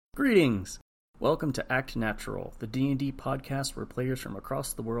Greetings! Welcome to Act Natural, the D&D podcast where players from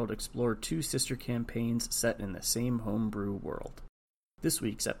across the world explore two sister campaigns set in the same homebrew world. This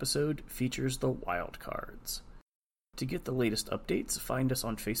week's episode features the Wild Cards. To get the latest updates, find us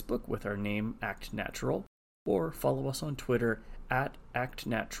on Facebook with our name Act Natural, or follow us on Twitter at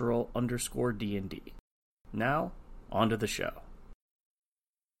ActNatural_D&D. Now, on to the show.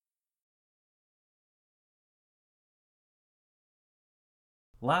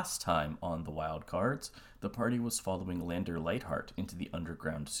 Last time on the Wild Cards, the party was following Lander Lightheart into the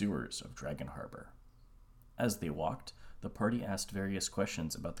underground sewers of Dragon Harbor. As they walked, the party asked various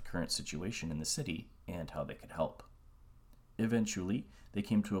questions about the current situation in the city and how they could help. Eventually, they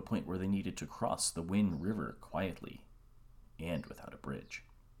came to a point where they needed to cross the Wind River quietly, and without a bridge.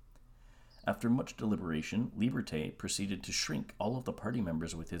 After much deliberation, Liberté proceeded to shrink all of the party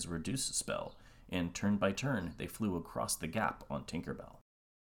members with his Reduce spell, and turn by turn they flew across the gap on Tinkerbell.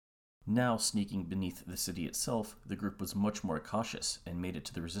 Now sneaking beneath the city itself, the group was much more cautious and made it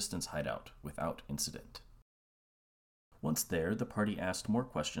to the Resistance hideout without incident. Once there, the party asked more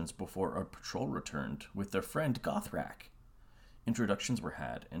questions before our patrol returned with their friend Gothrak. Introductions were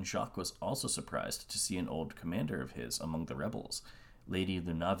had, and Jacques was also surprised to see an old commander of his among the rebels, Lady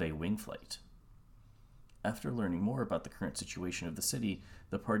Lunave Wingflight. After learning more about the current situation of the city,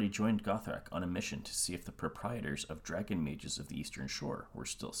 the party joined Gothrak on a mission to see if the proprietors of Dragon Mages of the Eastern Shore were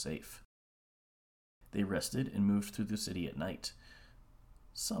still safe. They rested and moved through the city at night,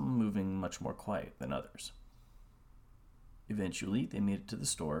 some moving much more quiet than others. Eventually, they made it to the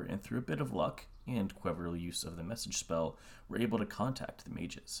store, and through a bit of luck and clever use of the message spell, were able to contact the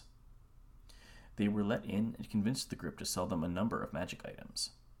mages. They were let in and convinced the group to sell them a number of magic items.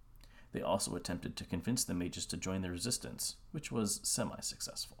 They also attempted to convince the mages to join the Resistance, which was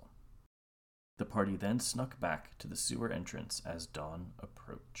semi-successful. The party then snuck back to the sewer entrance as dawn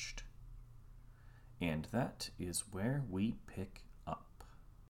approached. And that is where we pick up.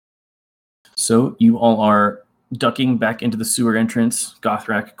 So you all are ducking back into the sewer entrance,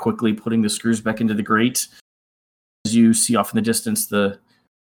 Gothrak quickly putting the screws back into the grate. As you see off in the distance, the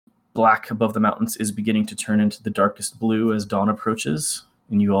black above the mountains is beginning to turn into the darkest blue as dawn approaches.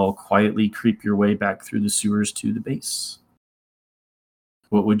 And you all quietly creep your way back through the sewers to the base.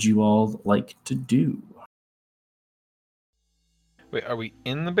 What would you all like to do? Wait, are we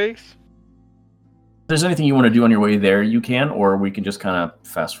in the base? If there's anything you want to do on your way there, you can, or we can just kind of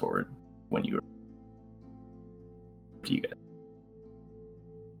fast forward when you... you guys.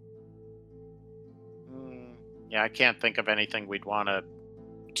 Yeah, I can't think of anything we'd want to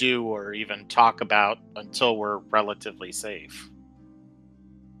do or even talk about until we're relatively safe.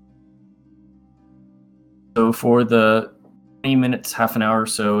 So for the 20 minutes, half an hour or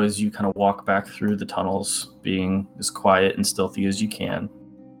so, as you kind of walk back through the tunnels, being as quiet and stealthy as you can,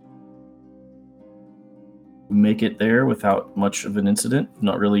 you make it there without much of an incident,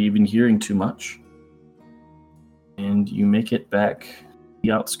 not really even hearing too much. And you make it back to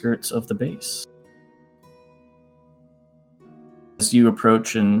the outskirts of the base. As you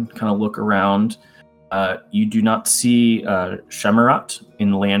approach and kind of look around, you do not see Shemarat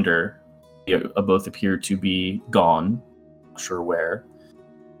and Lander. Both appear to be gone, not sure where.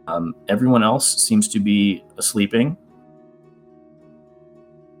 Everyone else seems to be sleeping.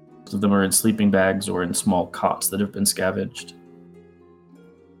 Most of them are in sleeping bags or in small cots that have been scavenged.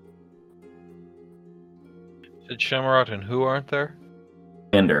 Said Shemarat and who aren't there?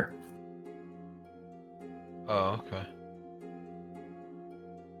 Lander. Oh, okay.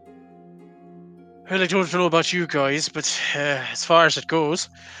 Well, I don't know about you guys, but as far as it goes,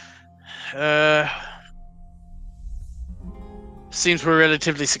 seems we're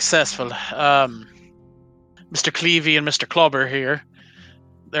relatively successful. Mr. Cleavy and Mr. Clobber here,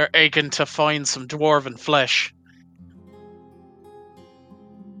 they're aching to find some dwarven flesh.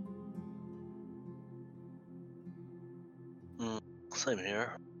 Same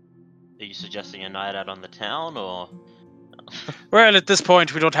here. Are you suggesting a night out on the town, or...? Well, at this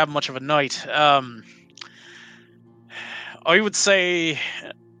point, we don't have much of a night. I would say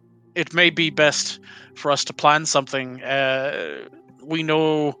it may be best for us to plan something. We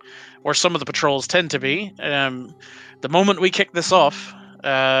know where some of the patrols tend to be. The moment we kick this off,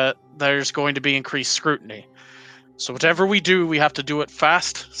 there's going to be increased scrutiny. So whatever we do, we have to do it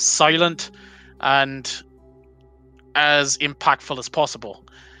fast, silent, and as impactful as possible.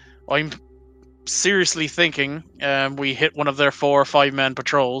 I'm seriously thinking we hit one of their 4 or 5 man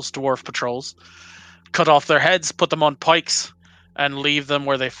patrols, dwarf patrols, cut off their heads, put them on pikes, and leave them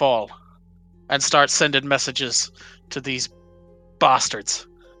where they fall, and start sending messages to these bastards.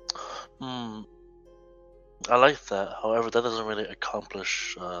 I like that. However, that doesn't really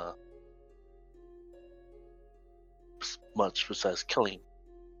accomplish much besides killing.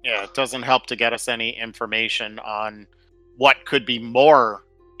 Yeah, it doesn't help to get us any information on what could be more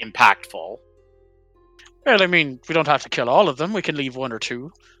impactful. Well, I mean, we don't have to kill all of them. We can leave one or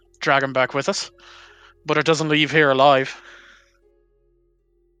two, drag them back with us. But it doesn't leave here alive.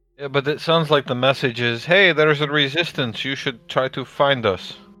 Yeah, but it sounds like the message is, hey, there's a resistance. You should try to find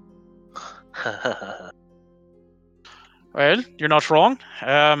us. Well, you're not wrong.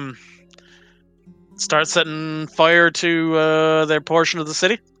 Start setting fire to their portion of the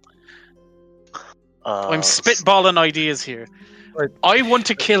city. I'm spitballing ideas here. Right. I want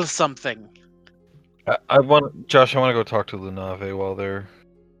to kill something. I want to go talk to Lunave while they're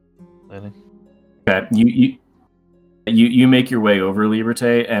landing. Okay, you make your way over,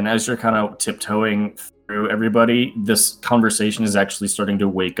 Liberté, and as you're kind of tiptoeing through everybody, this conversation is actually starting to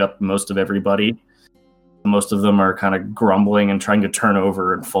wake up most of everybody. Most of them are kind of grumbling and trying to turn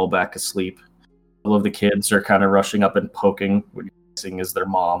over and fall back asleep. All of the kids are kind of rushing up and poking, what you're guessing is their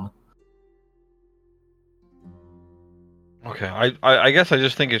mom. Okay, I guess I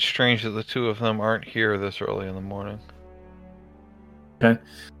just think it's strange that the two of them aren't here this early in the morning. Okay.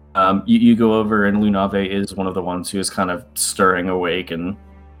 You go over, and Lunave is one of the ones who is kind of stirring awake and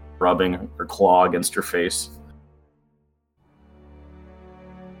rubbing her claw against her face.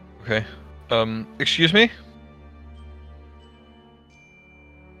 Okay. Excuse me?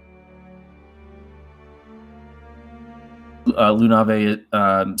 Lunave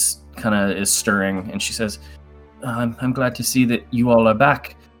kind of is stirring, and she says, I'm glad to see that you all are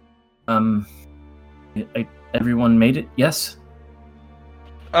back. Everyone made it, yes?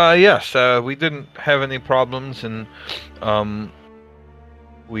 Yes, we didn't have any problems, and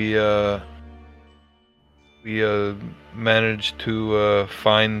we managed to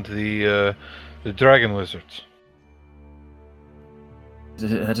find the dragon wizards.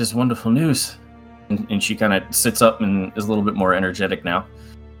 That is wonderful news. And she kind of sits up and is a little bit more energetic now.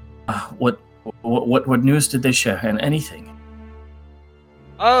 What news did they share? And anything?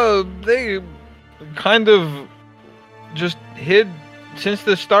 They kind of just hid since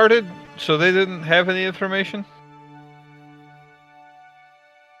this started, so they didn't have any information.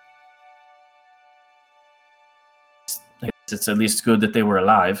 It's at least good that they were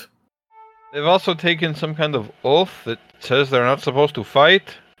alive. They've also taken some kind of oath that says they're not supposed to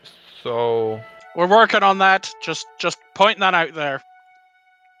fight, so... We're working on that. Just pointing that out there.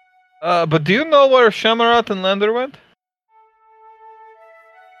 But do you know where Shamarat and Lander went?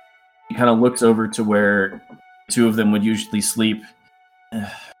 He kind of looks over to where two of them would usually sleep.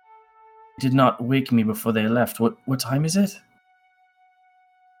 Did not wake me before they left. What time is it?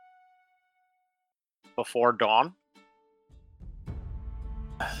 Before dawn?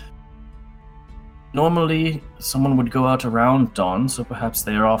 Normally, someone would go out around dawn, so perhaps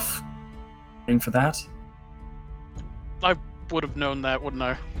they are off waiting for that? I would have known that, wouldn't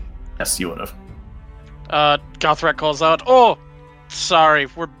I? Yes, you would have. Gothrak calls out, "Oh, sorry,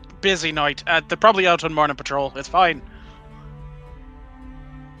 we're busy night. They're probably out on morning patrol. It's fine."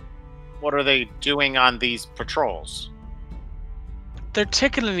 What are they doing on these patrols? They're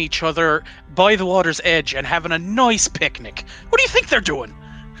tickling each other by the water's edge and having a nice picnic. What do you think they're doing?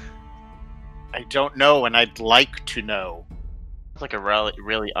 I don't know, and I'd like to know. It's like a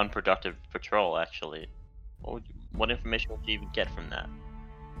really unproductive patrol, actually. What information would you even get from that?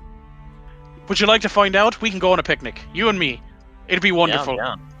 Would you like to find out? We can go on a picnic. You and me. It'd be wonderful.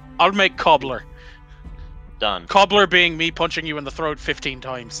 Yeah, I'll make cobbler. done. Cobbler being me punching you in the throat 15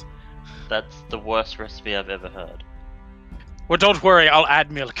 times. That's the worst recipe I've ever heard. Well, don't worry, I'll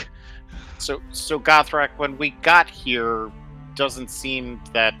add milk. So Gothrak, when we got here, doesn't seem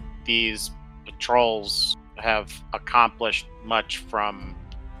that these patrols have accomplished much from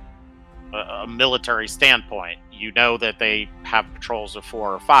a military standpoint. You know that they have patrols of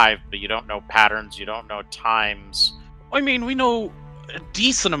 4 or 5, but you don't know patterns, you don't know times. I mean, we know a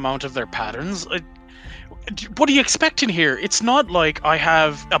decent amount of their patterns. What are you expecting here? It's not like I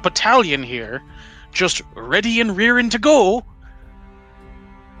have a battalion here, just ready and rearing to go.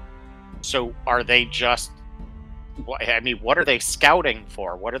 So are they just... I mean, what are they scouting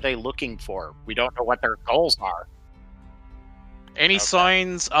for? What are they looking for? We don't know what their goals are. Any Okay.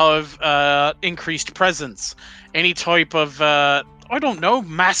 signs of increased presence? Any type of, I don't know,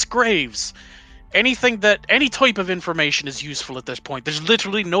 mass graves? Any type of information is useful at this point. There's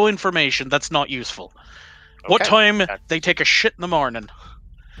literally no information that's not useful. What Okay. time they take a shit in the morning?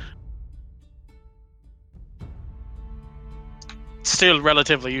 Still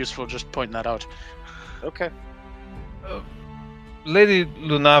relatively useful, just pointing that out. Okay. Lady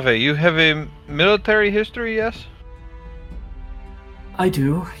Lunave, you have a military history, yes? I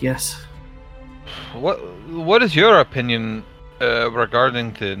do, yes. What is your opinion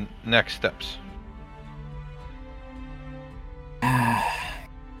regarding the next steps?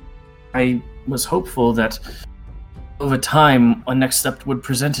 I was hopeful that over time a next step would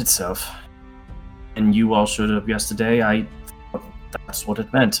present itself. And you all showed up yesterday. I thought that's what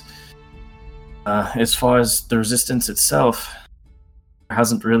it meant. As far as the resistance itself, there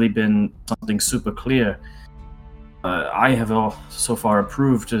hasn't really been something super clear. I have all so far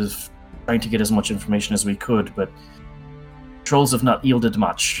approved of trying to get as much information as we could, but trolls have not yielded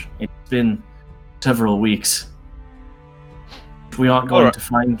much. It's been several weeks. If we aren't going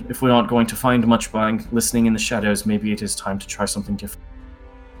to find much by listening in the shadows, maybe it is time to try something different.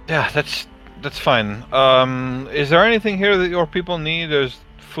 Yeah, that's fine. Is there anything here that your people need? There's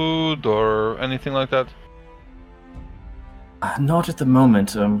food or anything like that? Not at the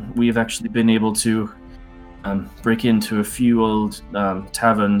moment. We've actually been able to break into a few old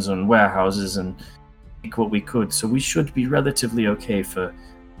taverns and warehouses and take what we could, so we should be relatively okay for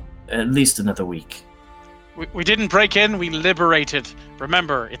at least another week. We didn't break in, we liberated.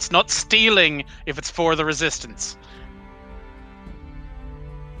 Remember, it's not stealing if it's for the resistance.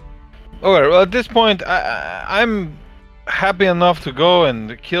 Okay, well, at this point, I'm happy enough to go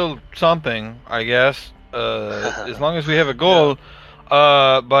and kill something, I guess, as long as we have a goal.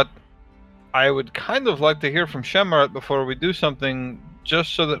 But I would kind of like to hear from Shemmarat before we do something,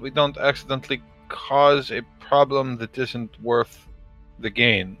 just so that we don't accidentally cause a problem that isn't worth the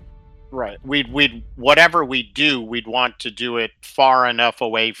gain. Right. We'd whatever we do, we'd want to do it far enough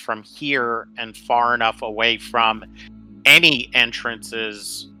away from here and far enough away from any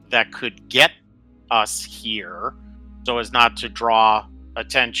entrances that could get us here, so as not to draw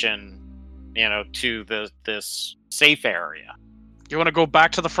attention, to this safe area. You want to go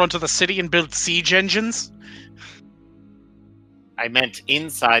back to the front of the city and build siege engines? I meant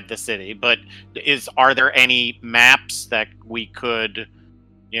inside the city, but are there any maps that we could,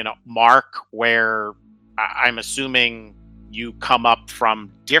 mark where I'm assuming you come up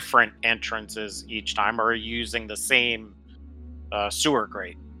from different entrances each time, or are you using the same sewer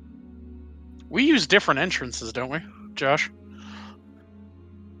grate? We use different entrances, don't we, Josh?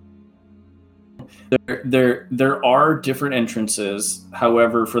 There are different entrances.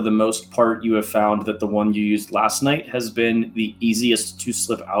 However, for the most part, you have found that the one you used last night has been the easiest to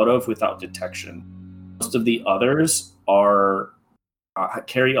slip out of without detection. Most of the others are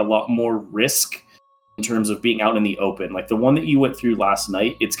carry a lot more risk in terms of being out in the open. Like the one that you went through last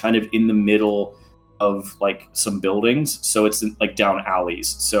night, it's kind of in the middle of like some buildings, so it's like down alleys.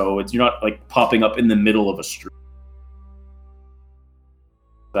 So you're not like popping up in the middle of a street.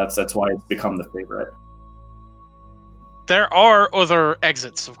 That's why it's become the favorite. There are other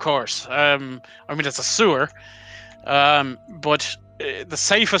exits, of course. It's a sewer, but the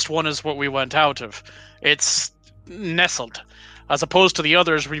safest one is what we went out of. It's nestled, as opposed to the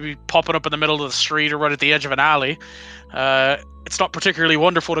others we'd be popping up in the middle of the street or right at the edge of an alley. It's not particularly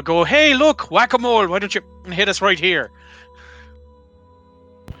wonderful to go, hey, look, whack-a-mole, why don't you hit us right here?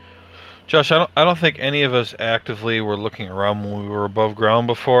 Josh, I don't think any of us actively were looking around when we were above ground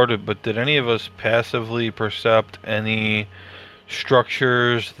before, but did any of us passively percept any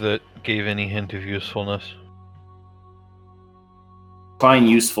structures that gave any hint of usefulness? Fine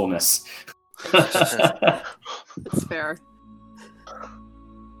usefulness. It's fair.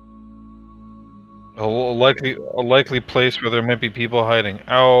 A likely place where there might be people hiding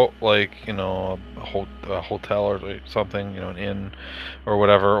out, like a hotel or something, an inn or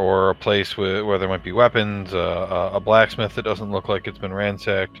whatever, or a place where there might be weapons, a blacksmith that doesn't look like it's been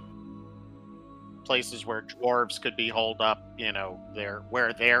ransacked. Places where dwarves could be holed up,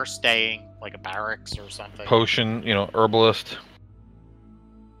 where they're staying, like a barracks or something. Potion, herbalist.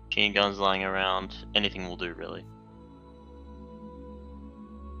 Machine guns lying around. Anything will do, really.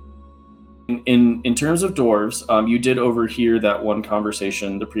 In terms of dwarves, you did overhear that one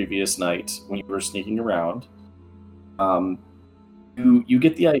conversation the previous night when you were sneaking around. You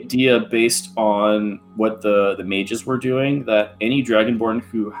get the idea based on what the mages were doing that any dragonborn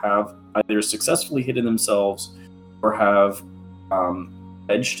who have either successfully hidden themselves or have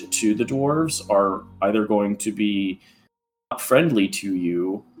edged to the dwarves are either going to be not friendly to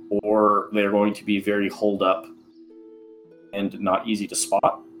you, or they're going to be very holed up and not easy to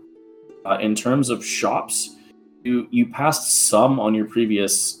spot. In terms of shops, you passed some on your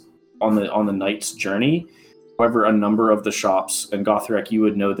previous on the night's journey. However, a number of the shops, and Gothrak, you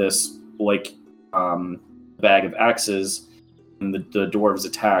would know this, like Bag of Axes and the dwarves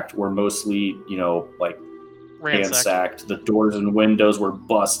attacked, were mostly like ransacked. The doors and windows were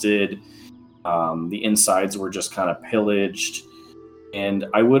busted. The insides were just kind of pillaged. And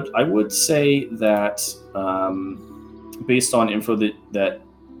I would say that based on info that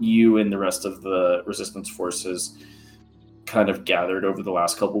you and the rest of the resistance forces kind of gathered over the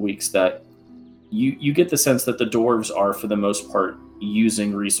last couple weeks, that you get the sense that the dwarves are, for the most part,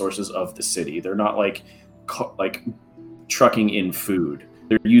 using resources of the city. They're not like trucking in food.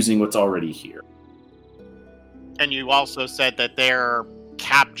 They're using what's already here. And you also said that they're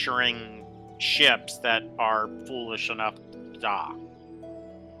capturing ships that are foolish enough to dock.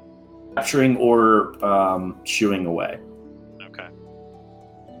 Capturing or shooing away. Okay.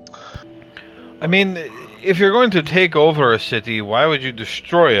 I mean, if you're going to take over a city, why would you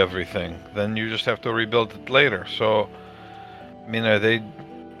destroy everything? Then you just have to rebuild it later. So, I mean, are they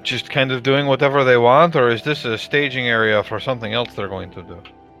just kind of doing whatever they want, or is this a staging area for something else they're going to do?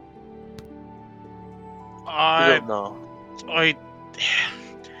 I don't know.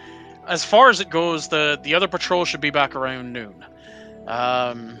 As far as it goes, the other patrol should be back around noon.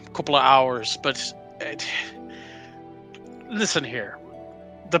 Couple of hours, but listen here.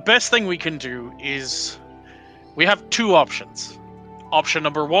 The best thing we can do is we have two options. Option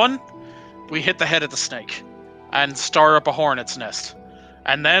number one, we hit the head of the snake and stir up a hornet's nest.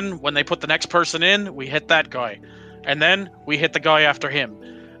 And then when they put the next person in, we hit that guy. And then we hit the guy after him.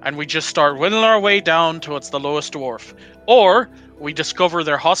 And we just start whittling our way down towards the lowest dwarf. Or we discover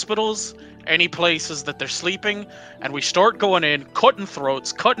their hospitals, any places that they're sleeping, and we start going in, cutting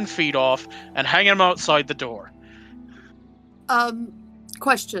throats, cutting feet off, and hanging them outside the door.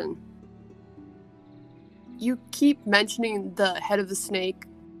 Question. You keep mentioning the head of the snake.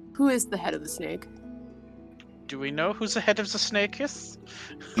 Who is the head of the snake? Do we know who's the head of the snake is?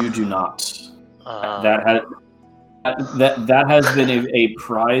 You do not. That has been a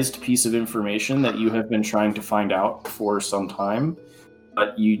prized piece of information that you have been trying to find out for some time,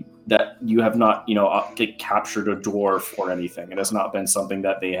 but you have not, captured a dwarf or anything. It has not been something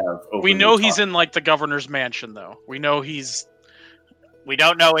that they have. We know he's in like the governor's mansion, though. We know he's. We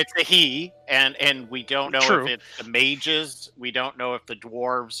don't know it's a he, and we don't know True. if it's the mages. We don't know if the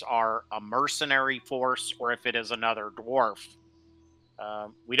dwarves are a mercenary force or if it is another dwarf.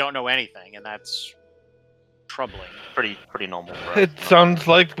 We don't know anything, and that's troubling. Pretty normal for us. It sounds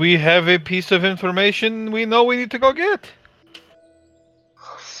like we have a piece of information we know we need to go get.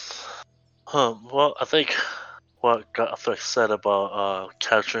 Well, I think what Gothric said about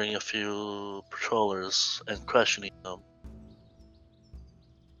capturing a few patrollers and questioning them,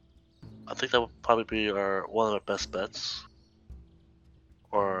 I think that would probably be one of our best bets.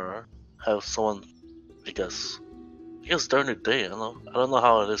 Or have someone, I guess during the day. I don't know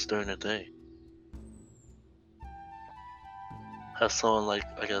how it is during the day. Have someone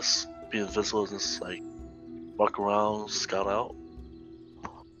be invisible and just walk around, scout out.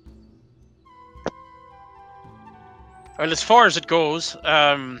 Well, as far as it goes,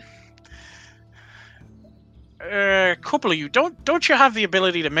 a couple of you don't you have the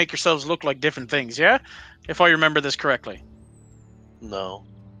ability to make yourselves look like different things? Yeah, if I remember this correctly. No.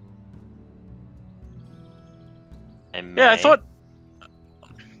 Yeah, I thought.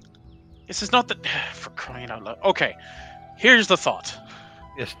 This is not the for crying out loud. Okay, here's the thought.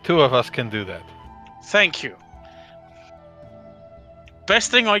 Yes, two of us can do that. Thank you. Best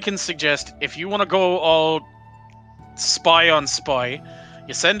thing I can suggest, if you want to go all spy on spy,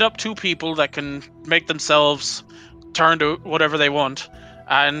 you send up two people that can make themselves turn to whatever they want,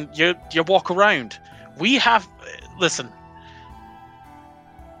 and you walk around. We have... Listen.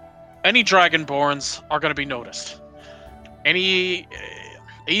 Any Dragonborns are going to be noticed.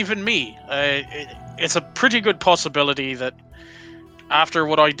 Even me. It's a pretty good possibility that after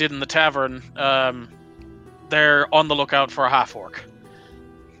what I did in the tavern, they're on the lookout for a half-orc.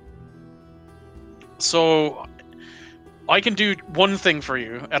 So, I can do one thing for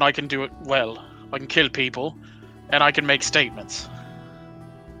you, and I can do it well. I can kill people, and I can make statements.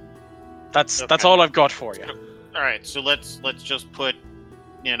 That's all I've got for you. All right, so let's just put,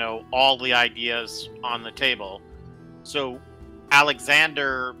 all the ideas on the table. So,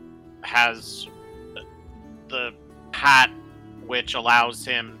 Alexander has the hat which allows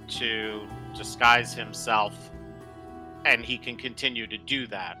him to disguise himself, and he can continue to do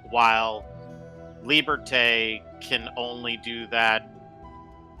that, while Liberté can only do that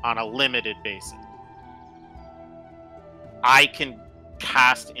on a limited basis. I can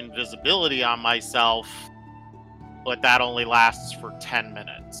cast invisibility on myself, but that only lasts for 10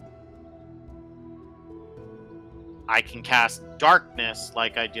 minutes. I can cast darkness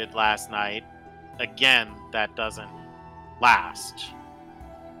like I did last night. Again, that doesn't last.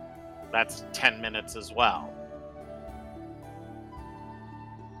 That's 10 minutes as well.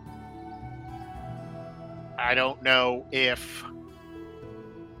 I don't know if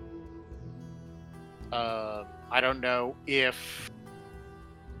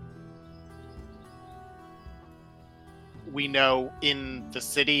we know in the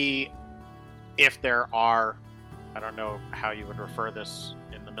city if there are, I don't know how you would refer this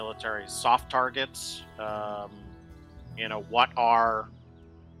in the military, soft targets. What are,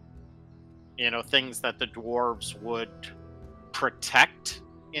 things that the dwarves would protect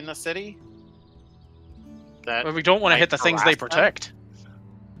in the city? But we don't want to might hit the things they harass them? protect.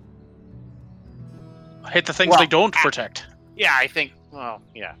 Hit the things they don't protect. Yeah, I think. Well,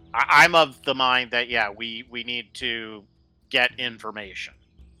 yeah, I'm of the mind that we need to get information,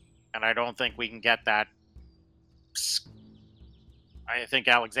 and I don't think we can get that. I think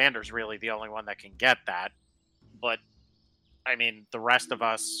Alexander's really the only one that can get that, but I mean, the rest of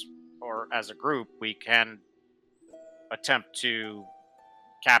us, or as a group, we can attempt to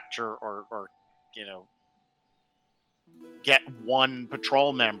capture or get one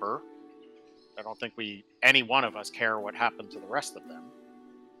patrol member. I don't think any one of us care what happened to the rest of them.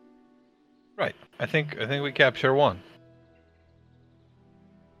 Right. I think we capture one.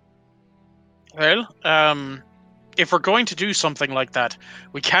 Well, if we're going to do something like that,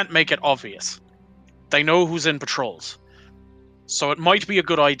 we can't make it obvious. They know who's in patrols. So it might be a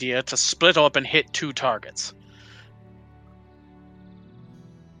good idea to split up and hit 2 targets.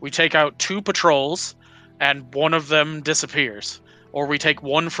 We take out 2 patrols, and one of them disappears. Or we take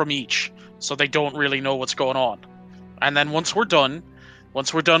 1 from each, so they don't really know what's going on. And then once we're done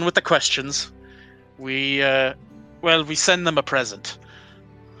with the questions, we send them a present.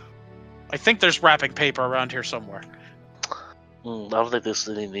 I think there's wrapping paper around here somewhere. I don't think there's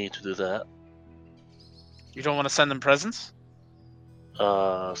any need to do that. You don't want to send them presents?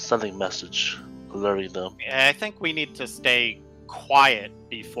 Sending message, alerting them. Yeah, I think we need to stay quiet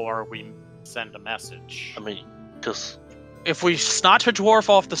before we send a message. I mean, because If we snatch a dwarf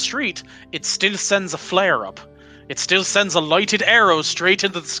off the street, it still sends a flare up. It still sends a lighted arrow straight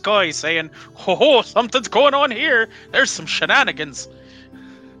into the sky saying, ho, something's going on here. There's some shenanigans.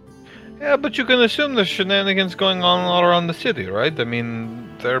 Yeah, but you can assume there's shenanigans going on all around the city, right? I mean,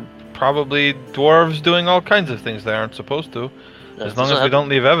 they're probably dwarves doing all kinds of things they aren't supposed to. As long as we don't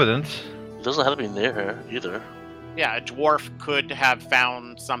leave evidence. It doesn't have to be near her either. Yeah, a dwarf could have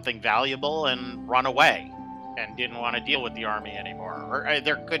found something valuable and run away and didn't want to deal with the army anymore. Or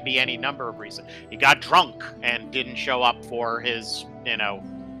there could be any number of reasons. He got drunk and didn't show up for his,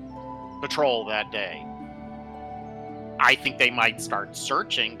 patrol that day. I think they might start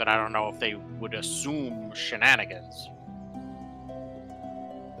searching, but I don't know if they would assume shenanigans.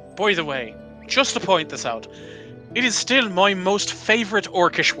 By the way, just to point this out, it is still my most favorite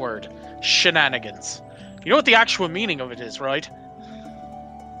Orcish word, shenanigans. You know what the actual meaning of it is, right?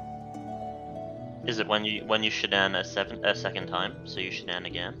 Is it when you shenan a second time, so you shenan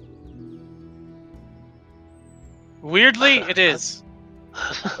again? Weirdly, it is.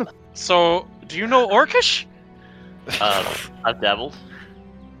 So, do you know Orcish? I've dabbled.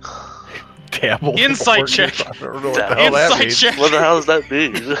 Dabble. Insight check. I don't know what the hell that Insight means. check. What the hell does that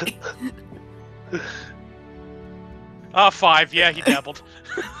mean? 5. Yeah, he dabbled.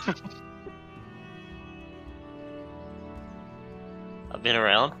 I've been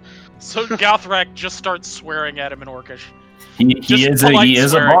around. So Galthrak just starts swearing at him in Orcish. He is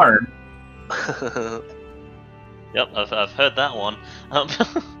a bard. Yep, I've heard that one.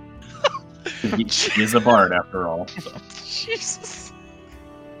 He is a bard after all. So. Jesus.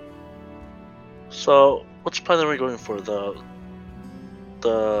 So, which plan are we going for? The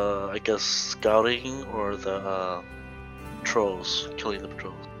I guess scouting or the patrols, killing the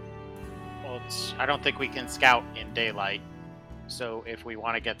patrols? Well, I don't think we can scout in daylight. So if we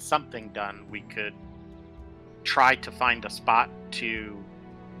want to get something done, we could try to find a spot to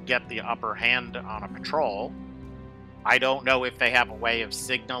get the upper hand on a patrol. I don't know if they have a way of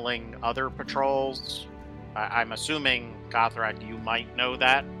signaling other patrols. I'm assuming, Gothrak, you might know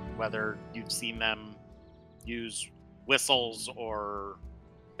that, whether you've seen them use whistles or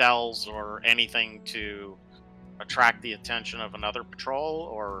bells or anything to attract the attention of another patrol,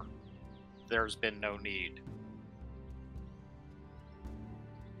 or there's been no need.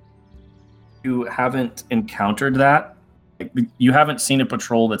 You haven't encountered that? You haven't seen a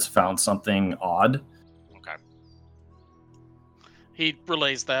patrol that's found something odd? Okay. He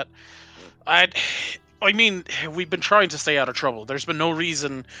relays that. I mean, we've been trying to stay out of trouble. There's been no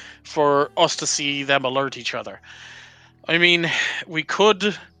reason for us to see them alert each other. I mean, we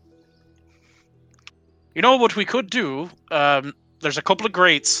could... You know what we could do? There's a couple of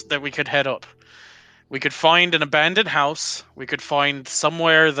grates that we could head up. We could find an abandoned house. We could find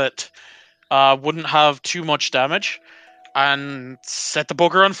somewhere that wouldn't have too much damage, and set the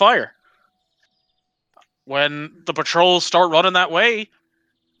bugger on fire. When the patrols start running that way,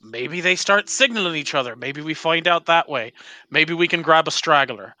 maybe they start signaling each other. Maybe we find out that way. Maybe we can grab a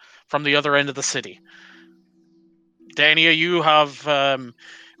straggler from the other end of the city. Dania, you have...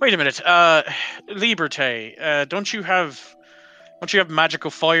 wait a minute. Liberté, don't you have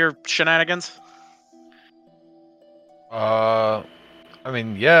magical fire shenanigans? I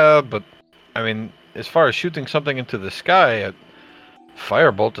mean, yeah, but I mean, as far as shooting something into the sky, a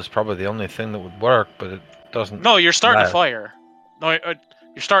firebolt is probably the only thing that would work, but it doesn't. No, you're starting a last. fire. No,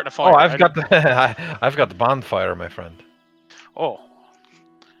 you're starting a fire. Oh, I've got the I've got the bonfire, my friend. Oh.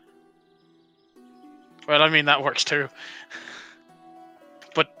 Well, I mean, that works too.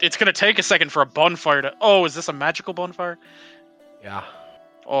 But it's going to take a second for a bonfire to... Oh, is this a magical bonfire? Yeah.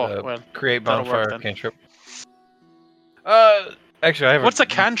 Oh, well. Create that'll work bonfire then. cantrip. Actually, I have. What's a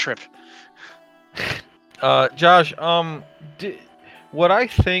cantrip? Josh, what I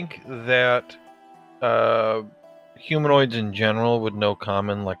think that humanoids in general would know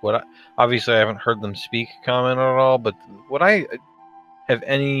common, like obviously I haven't heard them speak common at all, but would I have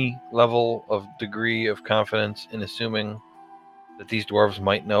any level of degree of confidence in assuming that these dwarves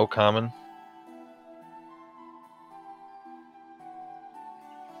might know common?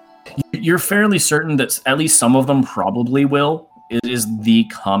 You're fairly certain that at least some of them probably will. It is the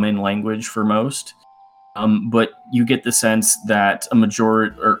common language for most. But you get the sense that a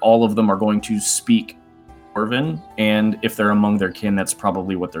majority or all of them are going to speak Dwarven, and if they're among their kin, that's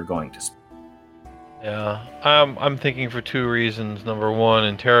probably what they're going to speak. Yeah, I'm thinking for two reasons. Number one,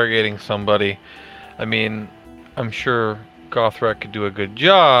 interrogating somebody. I mean, I'm sure Gothrak could do a good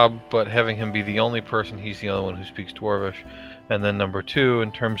job, but having him be the only person, he's the only one who speaks Dwarvish. And then number two,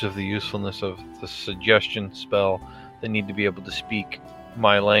 in terms of the usefulness of the suggestion spell, they need to be able to speak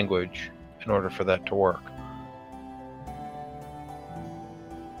my language in order for that to work.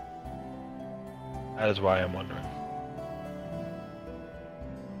 That is why I'm wondering.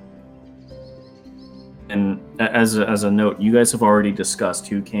 And as a note, you guys have already discussed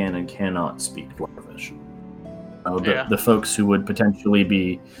who can and cannot speak Dwarvish. The folks who would potentially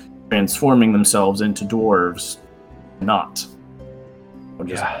be transforming themselves into dwarves, not. So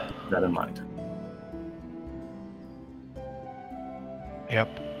just keep that in mind.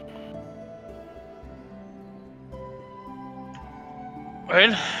 Yep.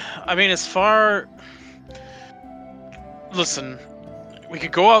 Well, I mean, listen, we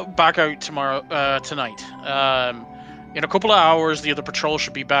could go back out tonight. In a couple of hours, the other patrol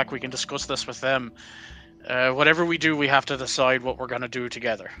should be back. We can discuss this with them. Whatever we do, we have to decide what we're going to do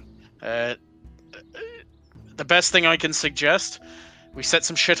together. The best thing I can suggest, we set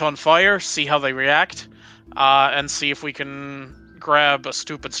some shit on fire, see how they react, and see if we can grab a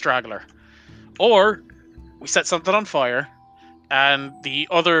stupid straggler. Or we set something on fire, and the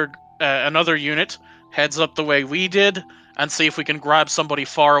another unit heads up the way we did, and see if we can grab somebody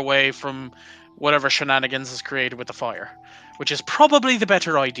far away from whatever shenanigans is created with the fire, which is probably the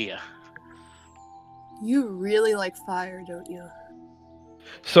better idea. You really like fire, don't you?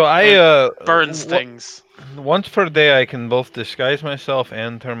 So burns things. Once per day, I can both disguise myself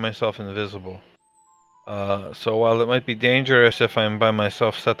and turn myself invisible. So while it might be dangerous if I'm by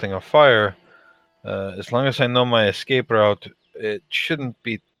myself setting a fire, as long as I know my escape route, it shouldn't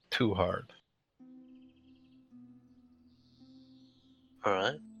be too hard.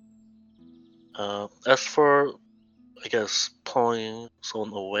 Alright. As for, I guess, pulling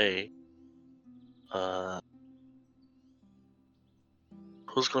someone away,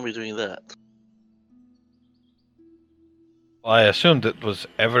 who's going to be doing that? Well, I assumed it was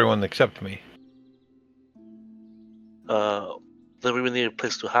everyone except me. Then we would need a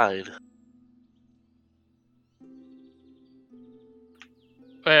place to hide.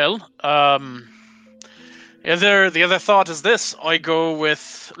 Well, the other thought is this: I go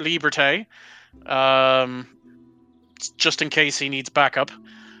with Liberté, just in case he needs backup.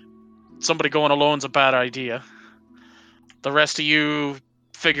 Somebody going alone's a bad idea. The rest of you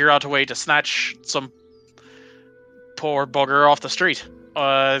figure out a way to snatch some poor bugger off the street,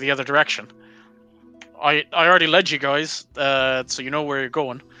 the other direction. I already led you guys, so you know where you're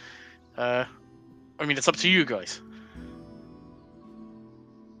going. I mean, it's up to you guys.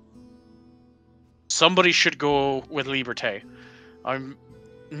 Somebody should go with Liberté.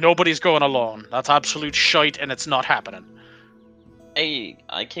 Nobody's going alone. That's absolute shite, and it's not happening. Hey,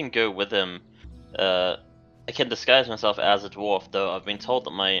 I can go with him. I can disguise myself as a dwarf, though. I've been told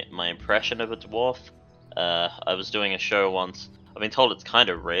that my impression of a dwarf, I was doing a show once. I've been told it's kind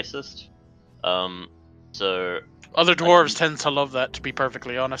of racist. So other dwarves tend to love that, to be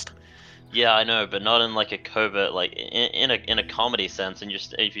perfectly honest. Yeah, I know, but not in like a covert, like in a comedy sense. And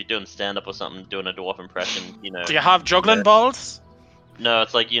just if you're doing stand up or something, doing a dwarf impression, you know. Do you have juggling Yeah. balls? No,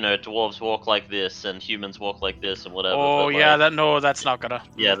 it's like dwarves walk like this and humans walk like this and whatever. Oh but, yeah, like, that's not gonna.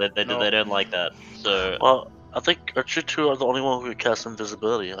 Yeah, they No. don't like that. So Well, I think aren't you two are the only one who can cast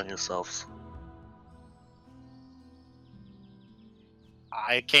invisibility on yourselves?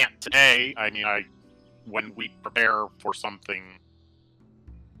 I can't today. I mean, when we prepare for something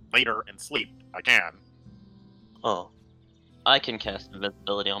later and sleep, I can. Oh, I can cast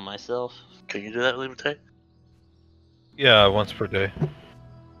invincibility on myself. can you do that, Liberté? Yeah, once per day.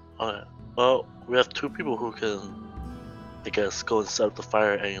 Okay. Well, we have two people who can, I guess, go and set up the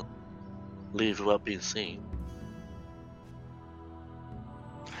fire and leave without being seen.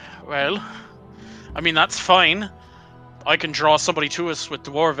 Well, I mean that's fine. I can draw somebody to us with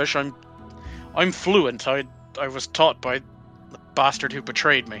Dwarvish. I'm fluent. I was taught by the bastard who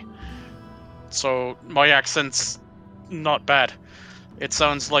betrayed me. So my accent's not bad. It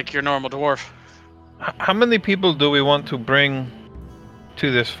sounds like your normal dwarf. How many people do we want to bring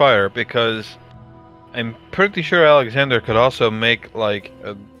to this fire? Because I'm pretty sure Alexander could also make like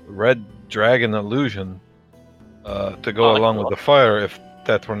a red dragon illusion to go along with the fire if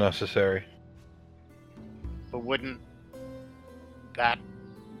that were necessary. But wouldn't that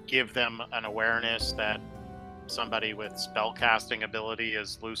give them an awareness that somebody with spellcasting ability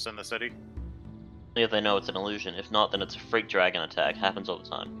is loose in the city? If they know it's an illusion. If not, then it's a freak dragon attack. Happens all the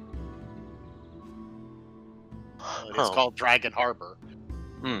time. It's called Dragon Harbor.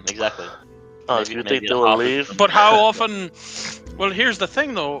 Exactly. Do you think they will leave? But how often? Well, here's the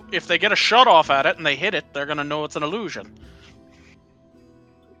thing though. If they get a shot off at it and they hit it, they're gonna know it's an illusion.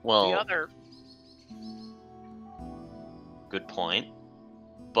 Well, The other good point.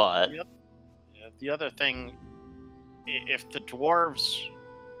 But The other thing, if the dwarves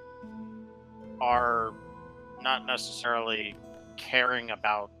are not necessarily caring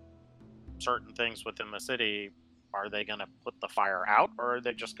about certain things within the city, are they going to put the fire out, or are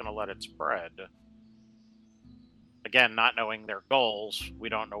they just going to let it spread? Again, not knowing their goals, we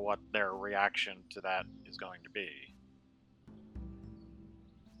don't know what their reaction to that is going to be.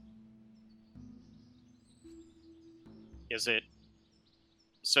 Is it...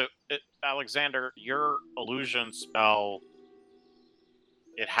 So, Alexander, your illusion spell,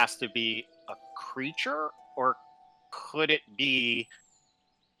 it has to be a creature, or could it be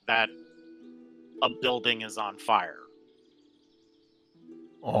that a building is on fire?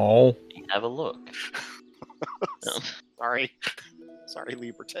 Oh. have a look. Sorry,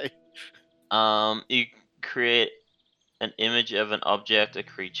 Liberté. You create an image of an object, a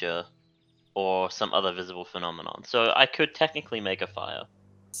creature, or some other visible phenomenon. So I could technically make a fire.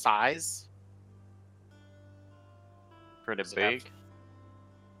 Size? Pretty Does it have- big.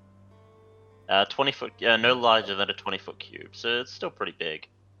 20 foot, no larger than a 20-foot cube, so it's still pretty big.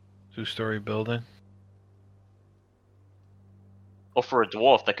 2-story building. Or for a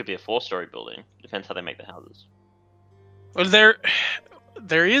dwarf, that could be a 4-story building. Depends how they make the houses. Well,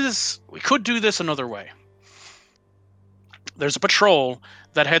 there is. We could do this another way. There's a patrol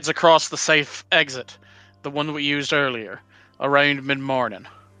that heads across the safe exit, the one that we used earlier, around mid-morning.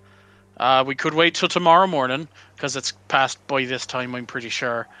 We could wait till tomorrow morning because it's past by this time. I'm pretty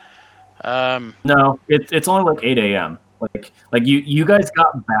sure. No, it's only like 8 a.m. Like you guys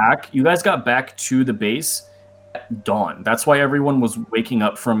got back. You guys got back to the base at dawn. That's why everyone was waking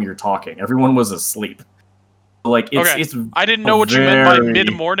up from your talking. Everyone was asleep. Like it's I didn't know what you meant by very-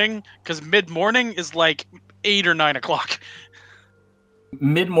 mid-morning, because mid-morning is like 8 or 9 o'clock.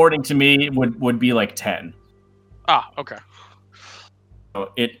 mid-morning to me would be like 10. Ah, okay.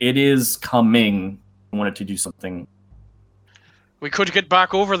 So it is coming. I wanted to do something. We could get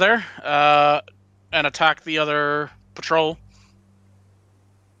back over there and attack the other patrol.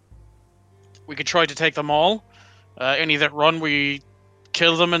 We could try to take them all. Any that run, we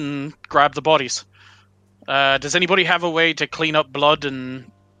kill them and grab the bodies. Does anybody have a way to clean up blood and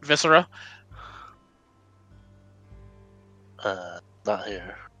viscera? Not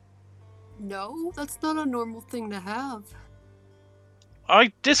here. No, that's not a normal thing to have.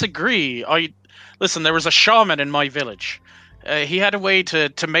 I disagree. Listen, there was a shaman in my village. He had a way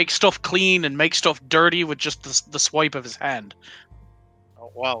to make stuff clean and make stuff dirty with just the swipe of his hand.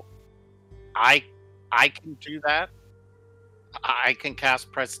 Well, I can do that. I can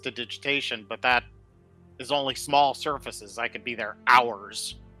cast prestidigitation, but that is only small surfaces. I could be there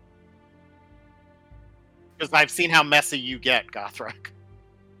hours. Because I've seen how messy you get, Gothrak.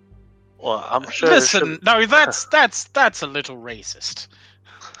 Well, I'm sure. Listen, no, that's a little racist.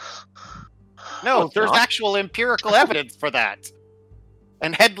 No, it's there's not. actual empirical evidence for that.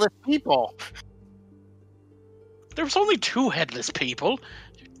 And headless people. There was only 2 headless people.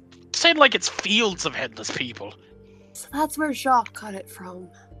 Saying like it's fields of headless people. So that's where Jacques got it from.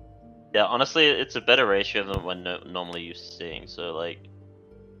 Yeah, honestly, it's a better ratio than what normally used to seeing. So like,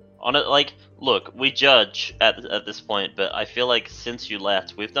 look, we judge at this point, but I feel like since you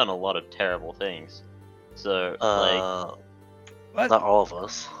left, we've done a lot of terrible things. So Not all of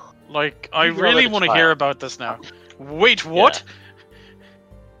us. Like, I You really let it want to try. hear about this now. Wait, what?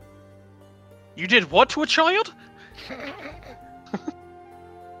 You did what to a child?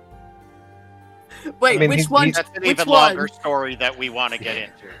 Wait, I mean, which he- one? he- That's an which even one? longer story that we want to get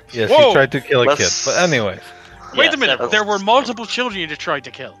into. Yes, Whoa! he tried to kill a kid. Let's- But anyways, Wait Yeah, a minute, several. there were multiple children you tried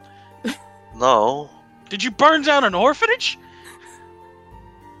to kill. No. Did you burn down an orphanage?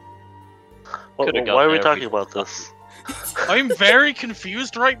 Could've got Why are we there if talking we- about this? I'm very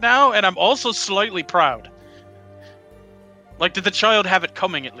confused right now, and I'm also slightly proud. Like, did the child have it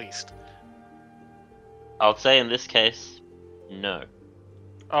coming at least? I would say in this case, no.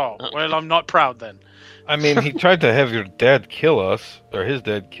 Oh, well, I'm not proud then. I mean, he tried to have your dad kill us, or his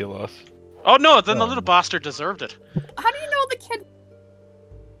dad kill us. Oh no, then the Oh. little bastard deserved it. How do you know the kid?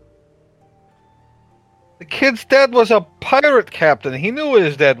 The kid's dad was a pirate captain. He knew what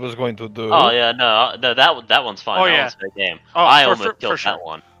his dad was going to do. Oh yeah, no, that one's fine. Oh, that yeah. one's fair game. Oh, I for almost killed sure. that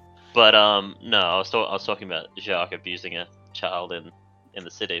one, but no, I was talking about Jacques abusing a child in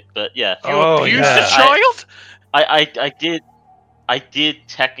the city. But yeah, You Oh, abused yeah. a child? I did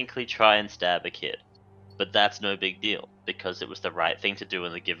technically try and stab a kid, but that's no big deal because it was the right thing to do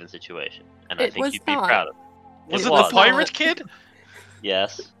in the given situation, and I It think was you'd be not. proud of it. Was it was. the pirate kid?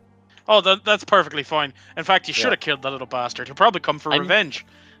 Yes. Oh, that's perfectly fine. In fact, you should Yeah. have killed that little bastard. He'll probably come for I'm- revenge.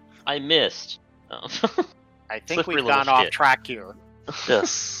 I missed. Oh. I think Slippery we've little gone off shit. track here.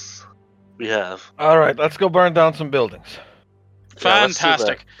 Yes, we have. All right, let's go burn down some buildings. Yeah, let's do that.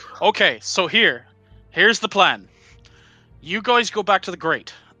 Fantastic. Okay, so here's the plan. You guys go back to the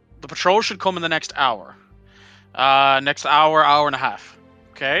grate. The patrol should come in the next hour. Next hour and a half.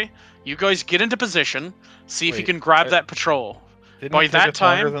 Okay? You guys get into position. See if you Wait, can grab I- that patrol. Didn't By it take that us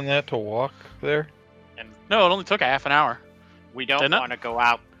longer time- than that to walk there? No, it only took a half an hour. We don't Didn't it? want to go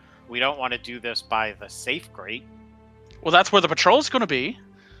out. We don't want to do this by the safe grate. Well, that's where the patrol's going to be.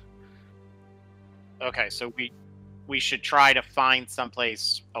 Okay, so we should try to find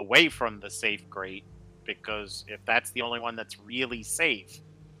someplace away from the safe grate, because if that's the only one that's really safe,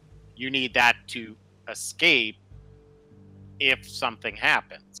 you need that to escape if something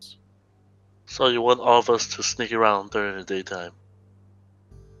happens. So you want all of us to sneak around during the daytime?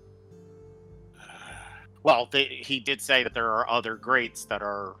 Well, he did say that there are other grates that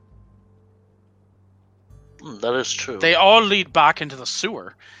are. That is true. They all lead back into the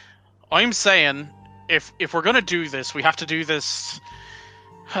sewer. I'm saying, if we're gonna do this, we have to do this.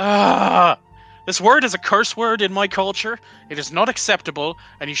 This word is a curse word in my culture. It is not acceptable,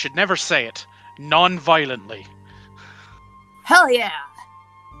 and you should never say it non-violently. Hell yeah!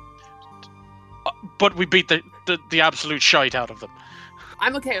 But we beat the absolute shite out of them.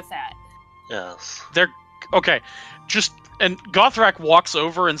 I'm okay with that. Yes. They're okay. And Gothrak walks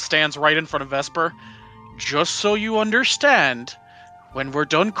over and stands right in front of Vesper. Just so you understand, when we're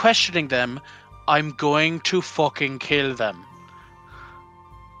done questioning them, I'm going to fucking kill them.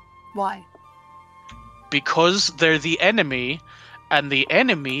 Why? Because they're the enemy, and the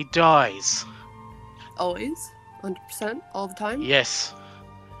enemy dies. Always? 100%? All the time? Yes.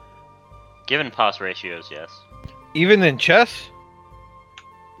 Given pass ratios, yes. Even in chess?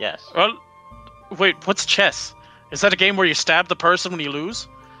 Yes. Well, wait, what's chess? Is that a game where you stab the person when you lose?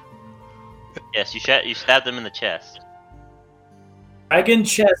 Yes, you stab them in the chest. Dragon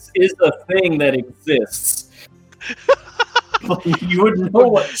chess is a thing that exists. You would know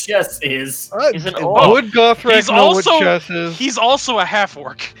what chess is. He's an orc. Would Gothrak He's know also- what chess is? He's also a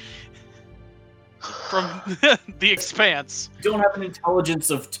half-orc. From the Expanse. You don't have an intelligence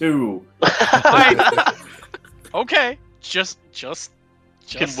of 2. Okay, just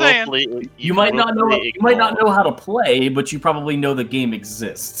Can saying. willfully- You might not know. willfully You might not ignore. know how to play, but you probably know the game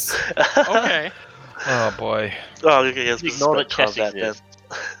exists. Okay, Oh boy. Oh, okay, yes, Just ignore that chess combat then. exists.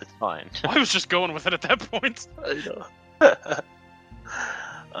 It's fine. I was just going with it at that point. I know.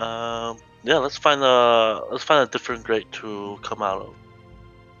 Yeah, let's find a different grate to come out of.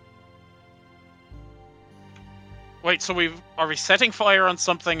 Wait, so are we setting fire on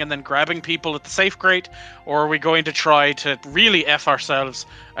something and then grabbing people at the safe grate, or are we going to try to really F ourselves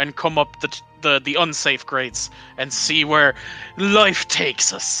and come up the unsafe grates and see where life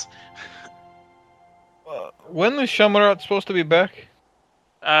takes us? When is Shamarat supposed to be back?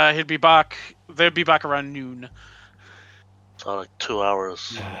 They'll be back around noon. So like 2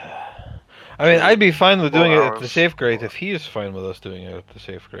 hours. I mean, I'd be fine with 4 doing it at the hours. safe grade if he is fine with us doing it at the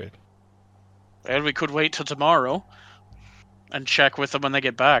safe grade. Well, we could wait till tomorrow and check with them when they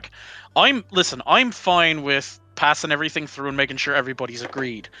get back. I'm fine with passing everything through and making sure everybody's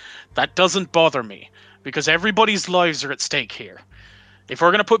agreed. That doesn't bother me because everybody's lives are at stake here. If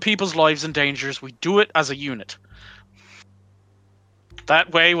we're going to put people's lives in danger, we do it as a unit.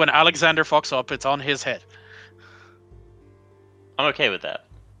 That way, when Alexander fucks up, it's on his head. I'm okay with that.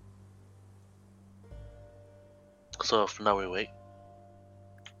 So for now we wait.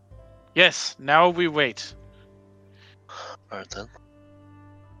 Yes, now we wait. Alright then.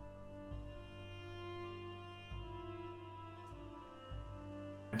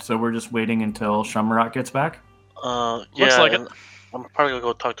 So we're just waiting until Shamrock gets back? Yeah, Looks like it. and I'm probably gonna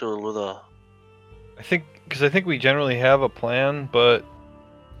go talk to Luna. I think we generally have a plan, but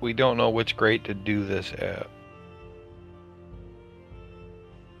we don't know which grade to do this at.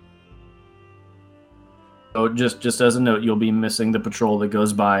 So just as a note, you'll be missing the patrol that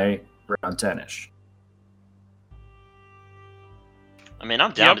goes by around 10ish. I mean,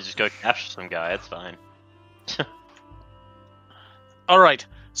 I'm down Yep. to just go capture some guy. It's fine. All right.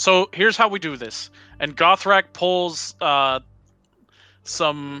 So here's how we do this. And Gothrak pulls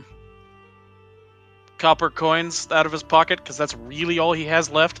some copper coins out of his pocket because that's really all he has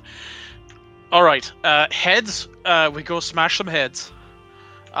left. All right. Heads. We go smash some heads.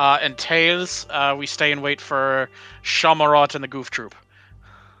 And tails. We stay and wait for Shamarat and the Goof Troop.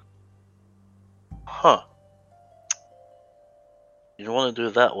 Huh. You don't want to do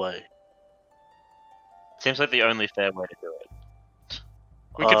it that way. Seems like the only fair way to do it.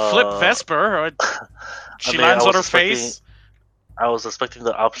 We could flip Vesper. Or she mean, lands I on her was expecting- face. I was expecting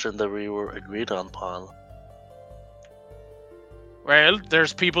the option that we were agreed upon. Well,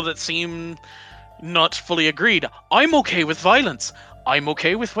 there's people that seem not fully agreed. I'm okay with violence. I'm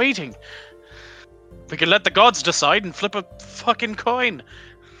okay with waiting. We can let the gods decide and flip a fucking coin.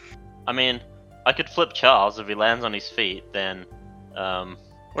 I mean, I could flip Charles if he lands on his feet. Then,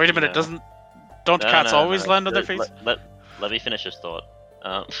 Wait a minute, Yeah. don't No, cats no, always no, land on their face? Let me finish this thought.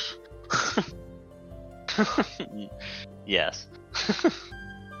 Yes.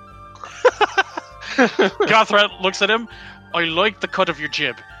 Gothrat looks at him. I like the cut of your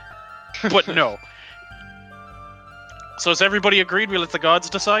jib, but no. So is everybody agreed? We let the gods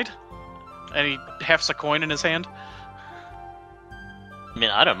decide? And he hefts a coin in his hand. I mean,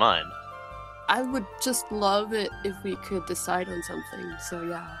 I don't mind. I would just love it if we could decide on something. So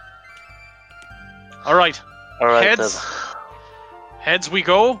yeah. All right, Alright Heads. then. heads we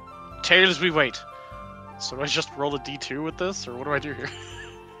go, tails we wait. So do I just roll a d2 with this, or what do I do here?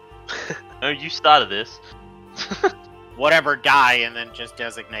 No, you started this. Whatever die, and then just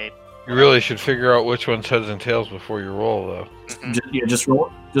designate. You really should figure out which one's heads and tails before you roll, though. Just roll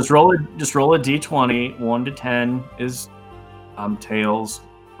a d20. 1 to 10 is tails.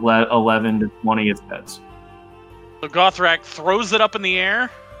 11 to 20 is heads. So Gothrak throws it up in the air.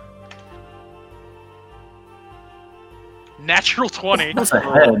 Natural 20. That's a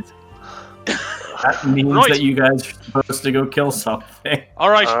head. That means Right. that you guys are supposed to go kill something. All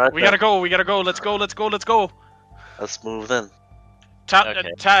right, Alright we then. gotta go. We gotta go. Let's go. Let's go. Let's go. Let's move then.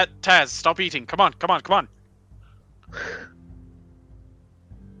 Okay. Taz, stop eating. Come on. Come on. Come on.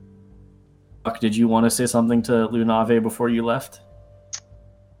 Buck, did you want to say something to Lunave before you left?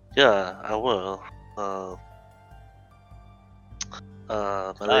 Yeah, I will.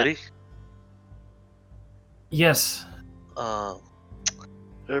 My lady? Yes.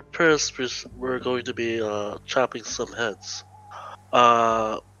 It appears we're going to be chopping some heads.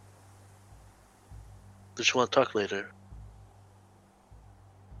 Did you want to talk later?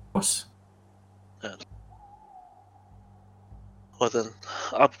 Of course. Well then,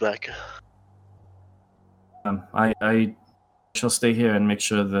 I'll be back. I shall stay here and make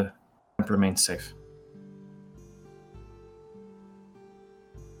sure the camp remains safe.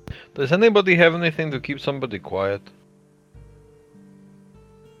 Does anybody have anything to keep somebody quiet?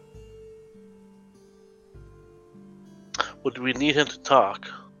 Would we need him to talk?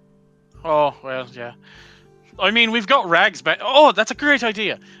 Oh well, yeah. I mean, we've got rags back. Oh, that's a great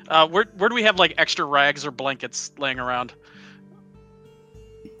idea. Where do we have like extra rags or blankets laying around?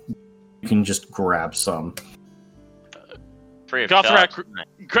 You can just grab some. Free of Gothrak- charge.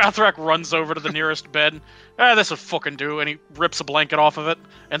 Gothrak runs over to the nearest bed. This will fucking do. And he rips a blanket off of it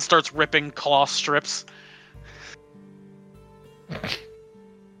and starts ripping cloth strips.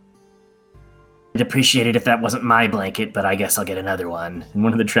 I'd appreciate it if that wasn't my blanket, but I guess I'll get another one. And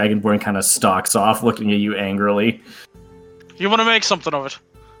one of the Dragonborn kind of stalks off, looking at you angrily. You want to make something of it?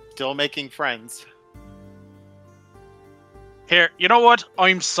 Still making friends. Here, you know what?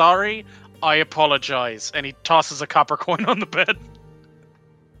 I'm sorry. I apologize. And he tosses a copper coin on the bed.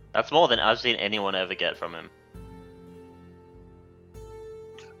 That's more than I've seen anyone ever get from him.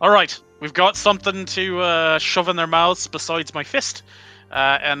 All right, we've got something to shove in their mouths besides my fist,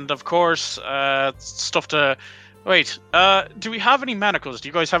 and of course, stuff to. Wait, do we have any manacles? Do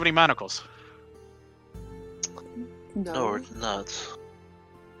you guys have any manacles? No. No, we're not.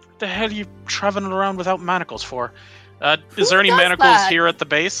 What the hell are you traveling around without manacles for? Who Is there any does manacles that? here at the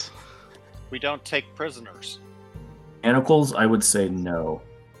base? We don't take prisoners. Manacles, I would say no.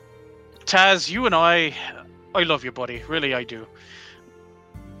 Taz, you and I love you, buddy. Really, I do.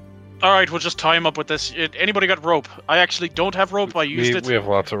 All right, we'll just tie him up with this. Anybody got rope? I actually don't have rope. I used it. We have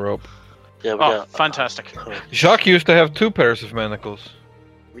lots of rope. Yeah, we Oh, got. fantastic. Jacques used to have 2 pairs of manacles.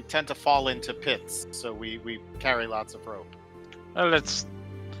 We tend to fall into pits, so we carry lots of rope. Well, let's.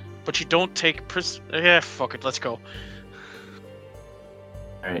 But you don't take Yeah, fuck it. Let's go.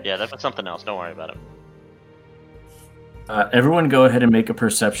 All right. Yeah, that's something else. Don't worry about it. Everyone, go ahead and make a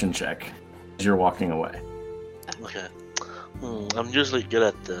perception check as you're walking away. Okay. I'm usually good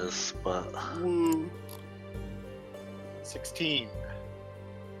at this, but 16.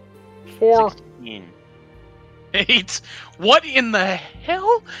 4. 16. 8. What in the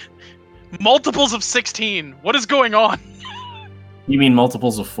hell? Multiples of 16. What is going on? You mean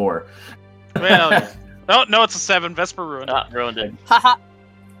multiples of 4? Well, yeah. Oh no, it's a 7. Vesper ruined. Ah, ruined it. Haha.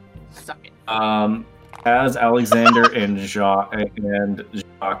 Suck it. As Alexander and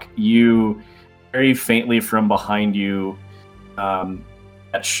Jacques, you very faintly from behind you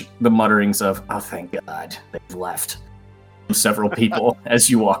catch the mutterings of, "Oh, thank God, they've left." From several people as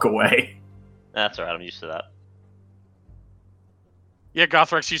you walk away. That's alright. I'm used to that. Yeah,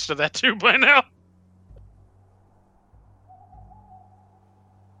 Gothrek's used to that too by now.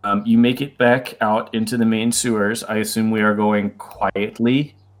 You make it back out into the main sewers. I assume we are going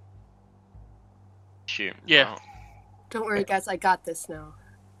quietly. Shoot. Yeah. Don't worry, guys. I got this now.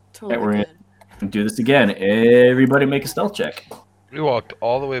 Totally we're in- good. Do this again. Everybody make a stealth check. We walked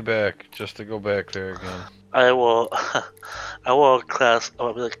all the way back just to go back there again. I will. I will cast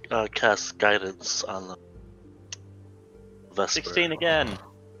guidance on the Vesper. 16 again.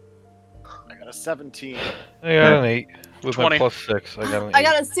 I got a 17. I got an 8 with 20. my plus 6. I got an 8. I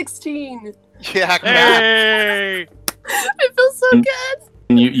got a 16. Yeah, Hey! I feel so good.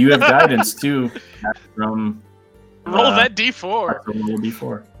 And you have guidance too from Roll that D4. from roll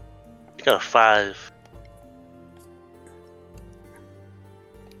D4. I got a 5.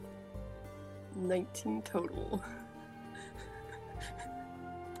 19 total.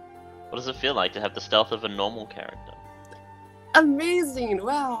 What does it feel like to have the stealth of a normal character? Amazing!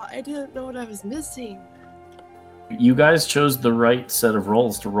 Wow, I didn't know what I was missing. You guys chose the right set of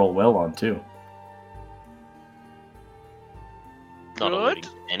rolls to roll well on too. Not Good. alluding to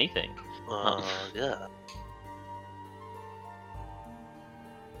anything. Yeah.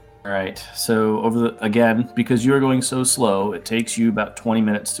 All right. So again, because you are going so slow, it takes you about 20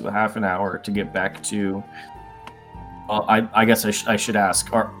 minutes to a half an hour to get back to. I guess I should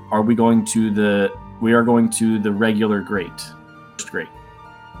ask: Are we going to the? We are going to the regular grate. First grate.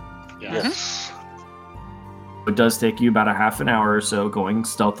 Yeah. Yes. It does take you about a half an hour or so, going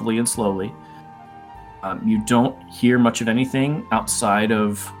stealthily and slowly. You don't hear much of anything outside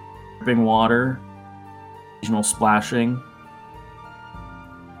of dripping water, occasional splashing.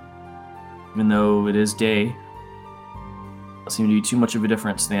 Even though it is day, it doesn't seem to be too much of a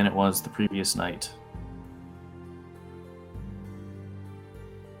difference than it was the previous night.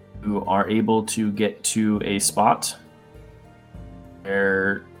 You are able to get to a spot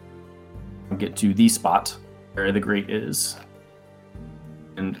where the grate is.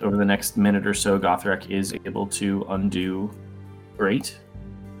 And over the next minute or so, Gothrek is able to undo grate.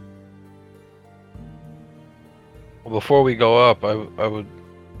 Well, before we go up,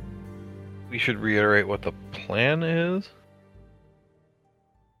 we should reiterate what the plan is.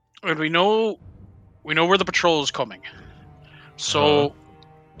 And we know where the patrol is coming. So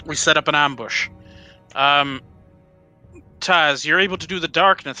we set up an ambush. Taz, you're able to do the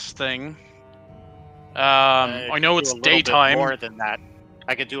darkness thing. I know it's daytime. More than that.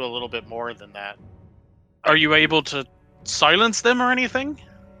 I could do a little bit more than that. Are you able to silence them or anything?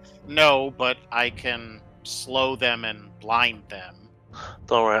 No, but I can slow them and blind them.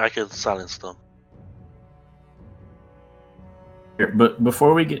 Don't worry, I can silence them. Here, but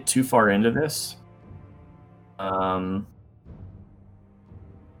before we get too far into this, we'll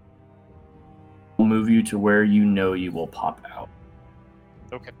move you to where you know you will pop out.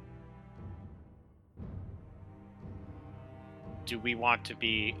 Okay. Do we want to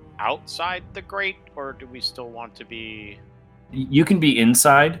be outside the grate, or do we still want to be You can be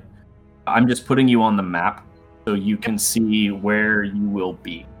inside. I'm just putting you on the map so you can see where you will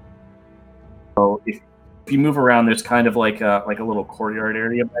be. So if you move around, there's kind of like a little courtyard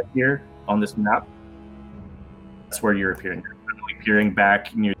area back here on this map. That's where you're appearing. You're appearing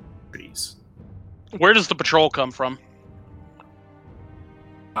back near the trees. Where does the patrol come from?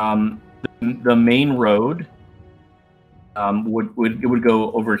 The main road would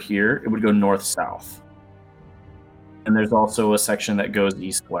go over here. It would go north-south. And there's also a section that goes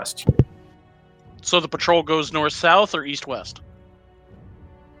east-west here. So the patrol goes north-south or east-west?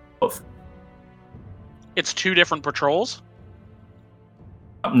 Both. It's two different patrols?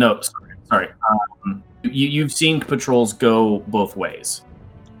 No, sorry. You've seen patrols go both ways.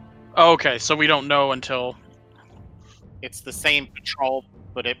 Okay, so we don't know until... It's the same patrol,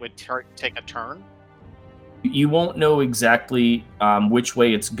 but it would take a turn? You won't know exactly which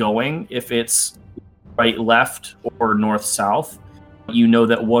way it's going. If it's right, left, or north, south, you know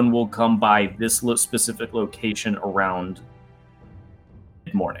that one will come by this specific location around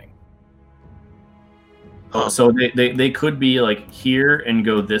mid-morning. So they could be like here and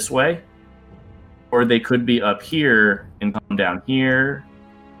go this way, or they could be up here and come down here.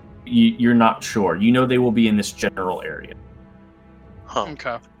 You're not sure. You know they will be in this general area.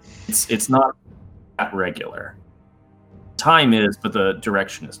 Okay. It's not that regular. Time is, but the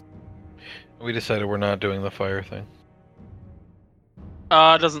direction is. We decided we're not doing the fire thing.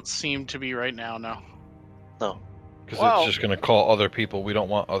 Doesn't seem to be right now, no. No. Because it's just going to call other people. We don't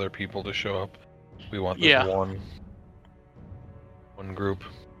want other people to show up. We want this one group.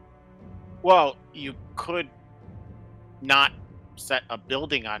 Well, you could not set a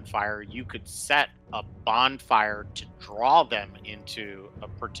building on fire. You could set a bonfire to draw them into a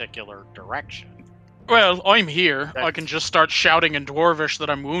particular direction. Well, I'm here. I can just start shouting in Dwarvish that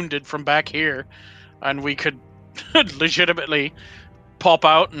I'm wounded from back here, and we could legitimately pop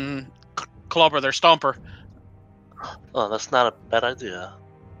out and clobber their stomper. Oh, that's not a bad idea.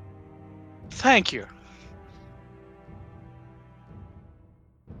 Thank you.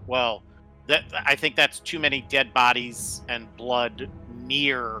 Well, I think that's too many dead bodies and blood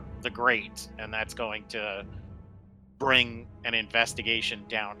near the grate, and that's going to bring an investigation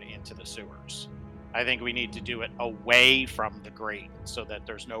down into the sewers. I think we need to do it away from the grate so that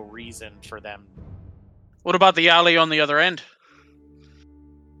there's no reason for them. What about the alley on the other end?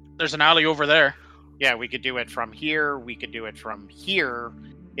 There's an alley over there. Yeah, we could do it from here. We could do it from here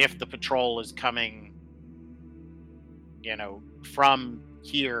if the patrol is coming, from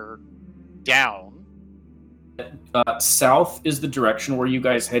here down. South is the direction where you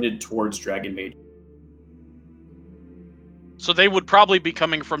guys headed towards Dragon Maid. So they would probably be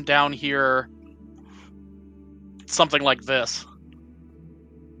coming from down here, something like this.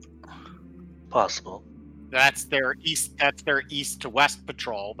 Possible. That's their east to west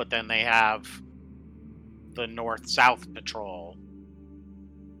patrol, but then they have the north-south patrol.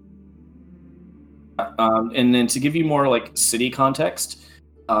 And then to give you more like city context,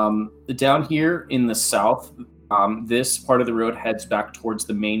 down here in the south, this part of the road heads back towards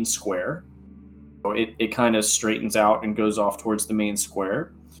the main square. So it kind of straightens out and goes off towards the main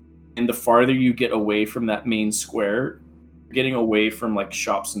square. And the farther you get away from that main square, you're getting away from like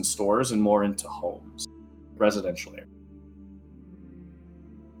shops and stores and more into homes, residential area.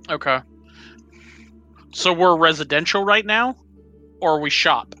 Okay. So we're residential right now, or are we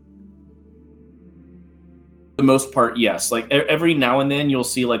shop? For the most part, yes. Like every now and then you'll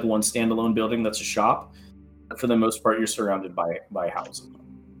see like one standalone building that's a shop. But for the most part, you're surrounded by houses.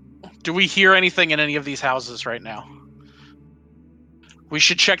 Do we hear anything in any of these houses right now? We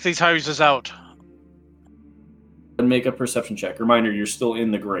should check these houses out. And make a perception check. Reminder, you're still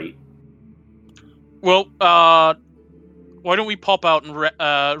in the grate. Well, why don't we pop out and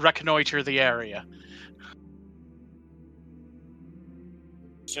reconnoiter the area?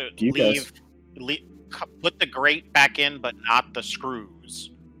 So leave, put the grate back in, but not the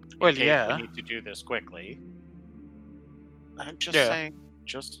screws. Well, yeah. We need to do this quickly. I'm just saying,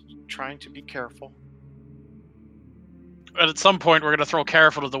 just trying to be careful. And at some point, we're going to throw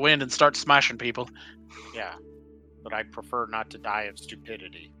Careful to the wind and start smashing people. Yeah, but I prefer not to die of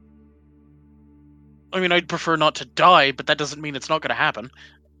stupidity. I mean, I'd prefer not to die, but that doesn't mean it's not going to happen.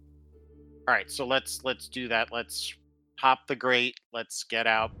 All right, so let's do that. Let's pop the grate. Let's get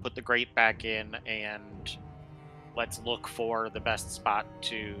out, put the grate back in, and let's look for the best spot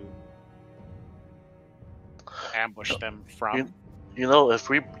to ambush them from. If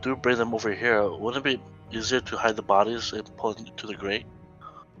we do bring them over here, wouldn't it be easier to hide the bodies and pull them to the grate?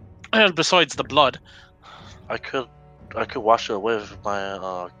 Well, besides the blood. I could wash it away with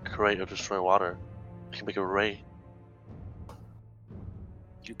my crate or destroy water. I can make a ray.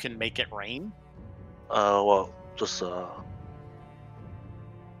 You can make it rain? Well, just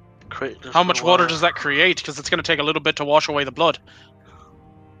create. How much water does that create? Because it's going to take a little bit to wash away the blood.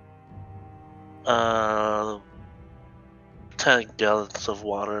 10 gallons of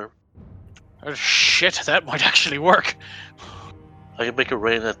water. Oh, shit, that might actually work. I can make it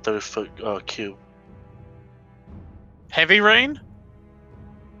rain at 30-foot cube. Heavy rain?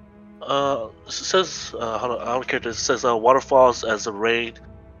 It says, hold on, I don't care. It says waterfalls as a rain.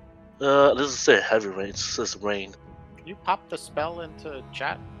 It doesn't say heavy rain. It says rain. Can you pop the spell into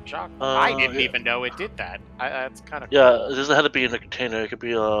chat, Jacques? I didn't yeah. even know it did that. That's kind of Yeah, it doesn't have to be in a container. It could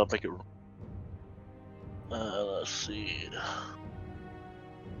be make it. Let's see.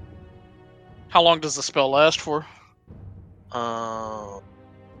 How long does the spell last for? How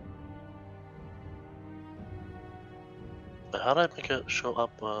do I make it show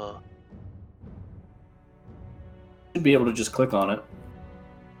up? Should be able to just click on it.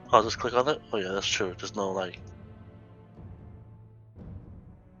 I'll just click on it. Oh yeah, that's true. There's no like.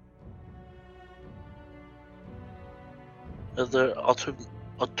 Is there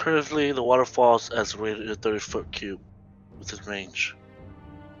alternatively the waterfalls as rated a 30-foot cube within range?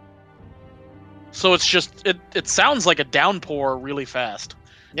 So it's just, it sounds like a downpour really fast.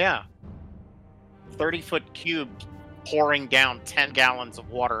 Yeah. 30-foot cube pouring down 10 gallons of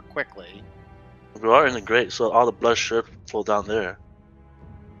water quickly. We are in the grate, so all the blood should flow down there.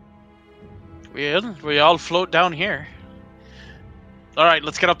 We all float down here. Alright,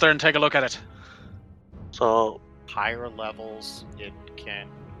 let's get up there and take a look at it. So Higher levels, it can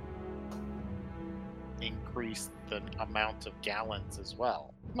increase the amount of gallons as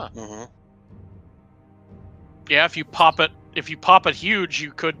well. Huh. mhm. Yeah, if you pop it huge,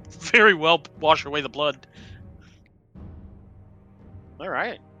 you could very well wash away the blood. All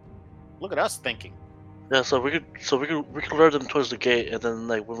right. Look at us thinking. Yeah, so we could lure them towards the gate, and then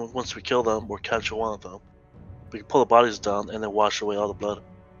like once we kill them or capture one of them, we can pull the bodies down and then wash away all the blood.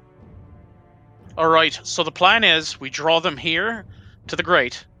 Alright, so the plan is we draw them here to the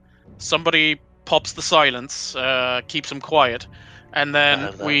grate. Somebody pops the silence, keeps them quiet, and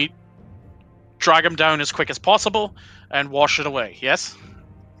then we drag them down as quick as possible and wash it away, yes?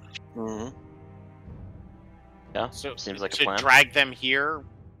 Mm-hmm. Yeah, So seems like a to plan. drag them here,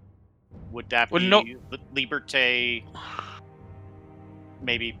 would that Well, be no- Liberté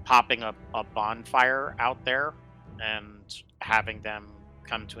maybe popping a bonfire out there and having them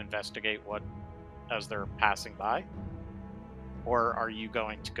come to investigate what as they're passing by? Or are you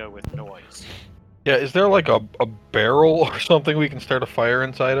going to go with noise? Yeah, is there like a barrel or something we can start a fire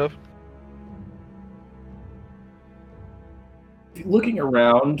inside of? Looking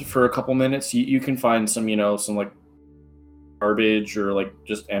around for a couple minutes, you can find some, some like garbage or like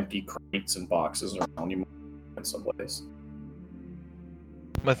just empty crates and boxes around. You might find someplace.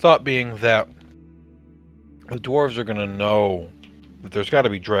 My thought being that the dwarves are going to know that there's got to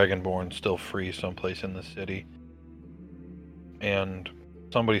be Dragonborn still free someplace in the city. And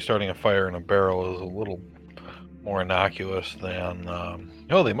somebody starting a fire in a barrel is a little more innocuous than,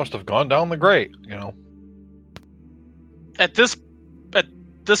 they must have gone down the grate, At this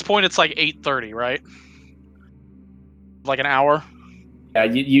point, it's like 8:30, right? Like an hour. Yeah,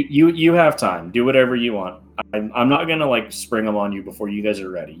 you have time. Do whatever you want. I'm not gonna like spring them on you before you guys are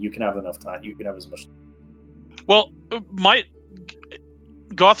ready. You can have enough time. You can have as much. Well,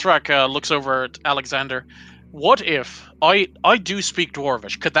 Gothrak looks over at Alexander. What if I do speak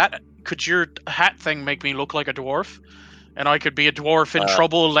Dwarvish? Could your hat thing make me look like a dwarf, and I could be a dwarf in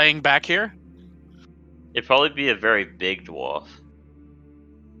trouble laying back here? It'd probably be a very big dwarf.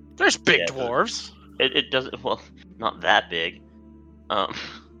 There's big Yeah, dwarves. It doesn't. Well, not that big. Oh,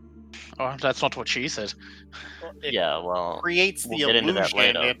 that's not what she said. It Yeah. Well. creates we'll the get into that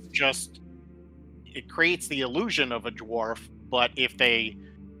illusion. later. It creates the illusion of a dwarf, but if they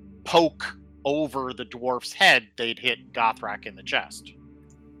poke over the dwarf's head, they'd hit Gothrak in the chest.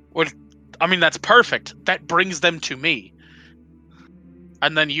 Well, I mean, that's perfect. That brings them to me.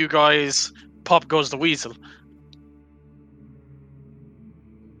 And then you guys, pop goes the weasel.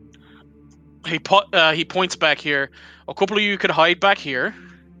 He points back here. A couple of you could hide back here.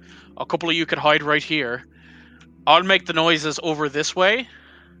 A couple of you could hide right here. I'll make the noises over this way.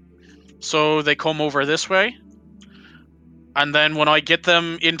 So they come over this way. And then when I get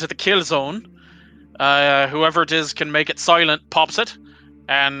them into the kill zone, whoever it is can make it silent, pops it,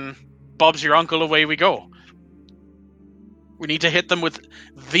 and Bob's your uncle, away we go. We need to hit them with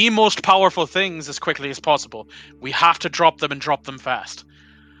the most powerful things as quickly as possible. We have to drop them and drop them fast.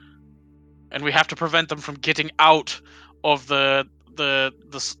 And we have to prevent them from getting out of the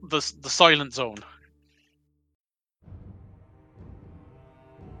silent zone.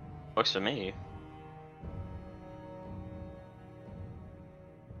 Works for me.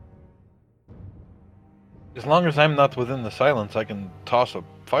 As long as I'm not within the silence, I can toss a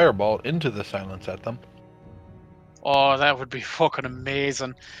fireball into the silence at them. Oh, that would be fucking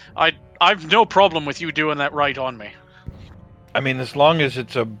amazing. I've no problem with you doing that right on me. I mean, as long as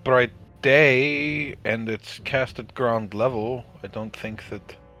it's a bright day and it's cast at ground level, I don't think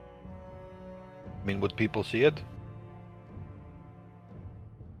that... I mean, would people see it?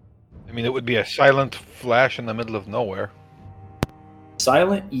 I mean, it would be a silent flash in the middle of nowhere.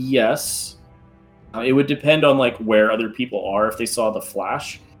 Silent, yes. It would depend on like where other people are if they saw the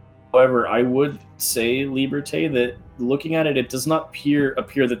flash. However, I would say, Liberté, that looking at it, it does not appear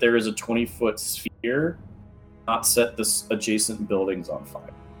that there is a 20-foot sphere not set the adjacent buildings on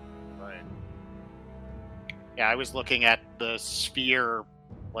fire. Right. Yeah, I was looking at the sphere,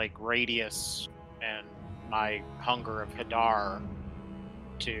 like radius, and my hunger of Hadar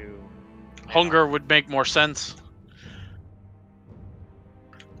to. Hunger would make more sense.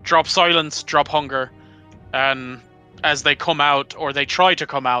 Drop silence, drop hunger, and as they come out, or they try to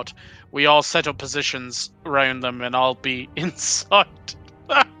come out, we all set up positions around them and I'll be inside.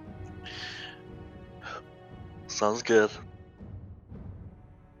 Sounds good.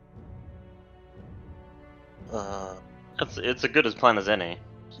 It's as good as plan as any.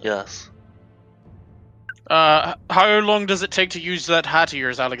 Yes. How long does it take to use that hat of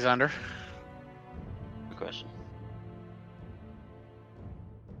yours, Alexander? Good question.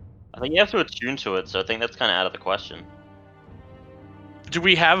 I think you have to attune to it, so I think that's kind of out of the question. Do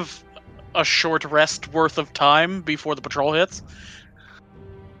we have a short rest worth of time before the patrol hits?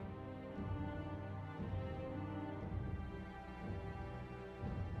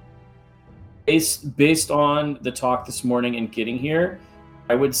 Based on the talk this morning and getting here,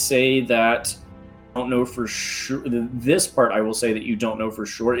 I would say that I don't know for sure. This part, I will say that you don't know for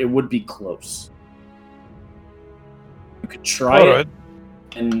sure. It would be close. You could try it,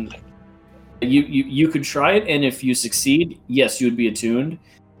 and you could try it, and if you succeed, yes, you would be attuned.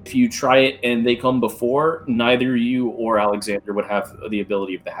 If you try it and they come before, neither you or Alexander would have the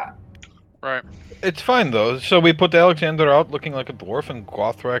ability of the hat. Right. It's fine, though. So we put Alexander out looking like a dwarf, and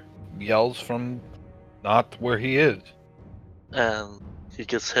Gothrak yells from not where he is. And he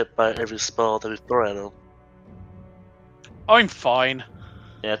gets hit by every spell that we throw at him. I'm fine.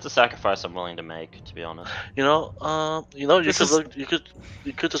 Yeah, it's a sacrifice I'm willing to make, to be honest. You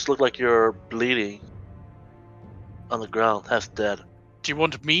could just look like you're bleeding on the ground, half dead. Do you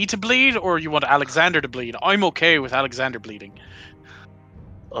want me to bleed, or you want Alexander to bleed? I'm okay with Alexander bleeding.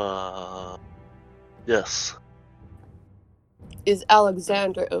 Yes. Is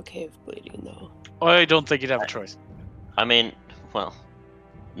Alexander okay with bleeding, though? I don't think you'd have a choice. I mean, well,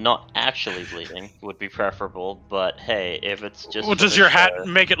 not actually bleeding would be preferable, but hey, if it's just... Well, does your hat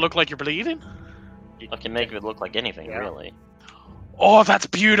make it look like you're bleeding? I can make it look like anything, Yeah. really. Oh, that's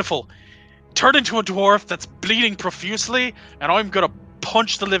beautiful. Turn into a dwarf that's bleeding profusely, and I'm gonna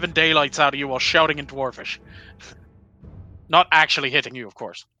punch the living daylights out of you while shouting in Dwarfish. Not actually hitting you, of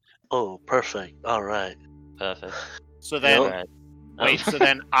course. Oh, perfect. All right. Perfect. So then, Alright. wait. So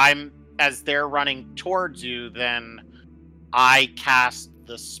then, as they're running towards you, then I cast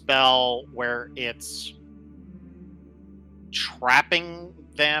the spell where it's trapping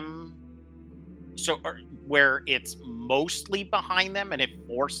them. So where it's mostly behind them and it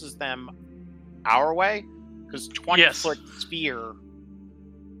forces them our way, because 20-foot sphere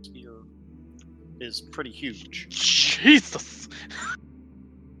is pretty huge. Jesus.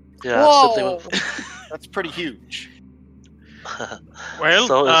 Yeah. Whoa! That's pretty huge. Well,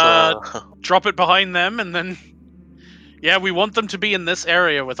 so is, drop it behind them, and then... Yeah, we want them to be in this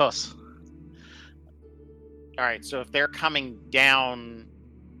area with us. All right, so if they're coming down,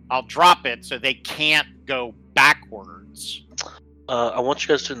 I'll drop it so they can't go backwards. I want you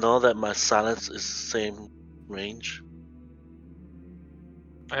guys to know that my silence is the same range.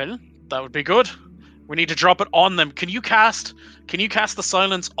 Well, that would be good. We need to drop it on them. Can you cast the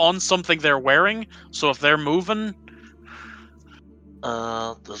silence on something they're wearing? So if they're moving...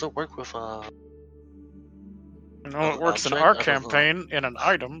 Does it work with I know it works in check. our I don't know. campaign in an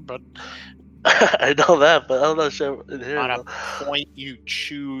item, but... I know that, but I'm not sure in here. On a point you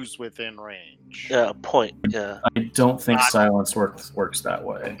choose within range. Yeah, a point. Yeah. I don't think Not- silence works that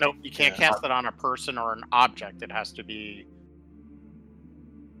way. Nope, you can't Yeah. cast it on a person or an object. It has to be...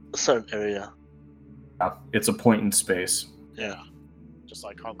 A certain area. It's a point in space. Yeah. Just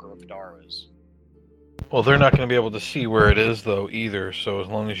like Hunger of Hadar is. Well, they're not going to be able to see where it is, though, either, so as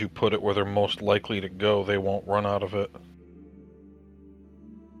long as you put it where they're most likely to go, they won't run out of it.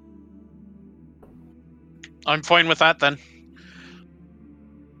 I'm fine with that, then.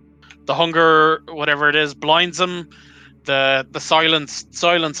 the hunger, whatever it is, blinds him. The silence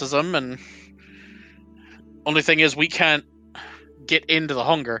silences him, and only thing is we can't get into the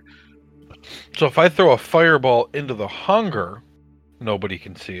hunger. So if I throw a fireball into the hunger, nobody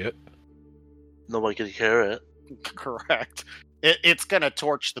can see it. Nobody can hear it. Correct. It's gonna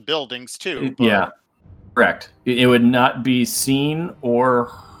torch the buildings too. But... Yeah, correct. It would not be seen or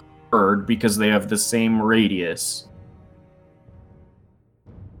heard because they have the same radius.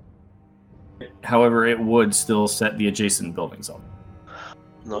 However, it would still set the adjacent buildings on.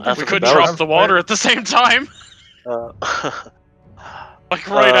 No, We after could the drop barrel- the water at the same time, like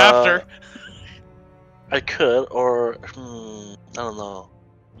right after. I could, or I don't know.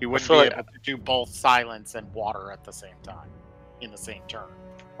 You wouldn't feel be like- able to do both silence and water at the same time, in the same turn.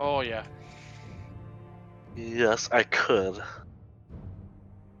 Oh yeah. Yes, I could.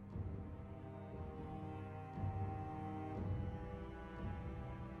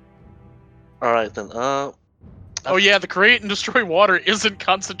 All right then. Oh yeah, the create and destroy water isn't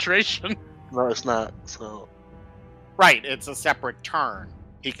concentration. No, it's not. So Right, it's a separate turn.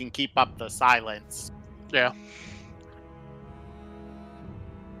 He can keep up the silence. Yeah.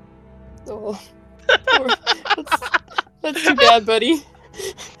 Oh, that's too bad, buddy.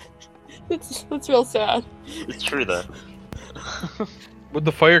 That's real sad. It's true though. Would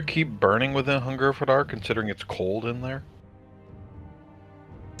the fire keep burning within Hunger of Hadar, considering it's cold in there?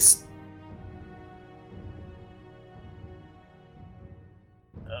 It's,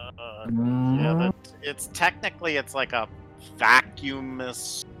 Yeah, that it's technically it's like a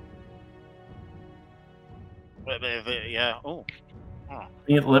vacuumous. Yeah. Oh.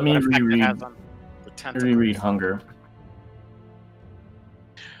 let me What effect it reread. has on the tentacles. Reread hunger.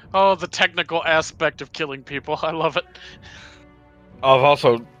 Oh, the technical aspect of killing people. I love it. I've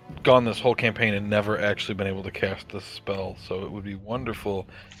also gone this whole campaign and never actually been able to cast this spell, so it would be wonderful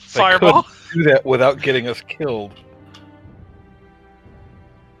if I could Fireball. do that without getting us killed.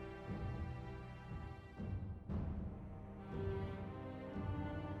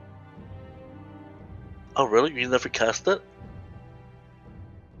 Oh, really? You never cast it?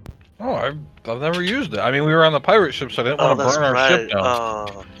 Oh, I've never used it. I mean, we were on the pirate ship, so I didn't want to that's burn our right. ship down.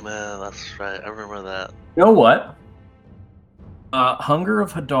 Oh, man, that's right. I remember that. You know what? Hunger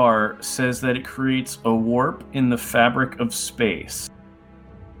of Hadar says that it creates a warp in the fabric of space,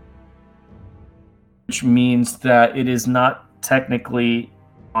 which means that it is not technically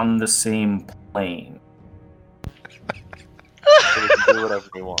on the same plane. So we can do whatever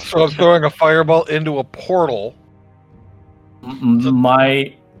we want. So I'm throwing a fireball into a portal.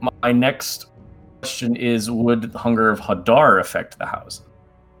 My next question is: would Hunger of Hadar affect the house?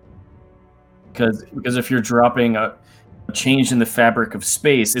 Because if you're dropping a change in the fabric of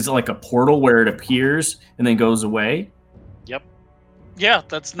space, is it like a portal where it appears and then goes away? Yeah,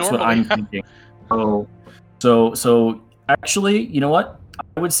 that's That's normal. what I'm thinking. So actually, you know what?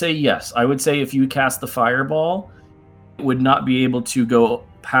 I would say yes. I would say if you cast the fireball, it would not be able to go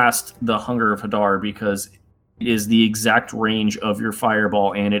past the Hunger of Hadar because it is the exact range of your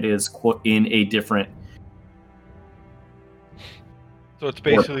fireball and it is in a different. So it's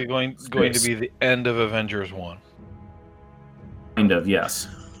basically going to be the end of Avengers 1. Kind of, yes.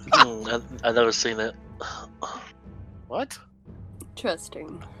 I've never seen it. What?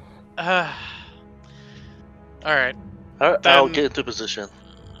 Interesting. All right. Alright, Then- I'll get into position.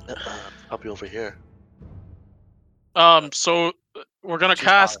 I'll be over here. So we're gonna Too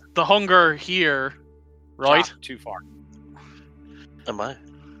cast far. the hunger here, right? Not too far. Am I?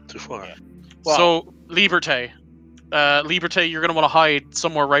 Too far. Yeah. So Liberté, you're gonna want to hide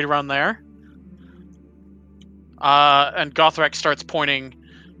somewhere right around there. And Gothrak starts pointing.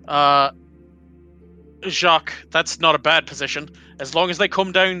 Jacques, that's not a bad position. As long as they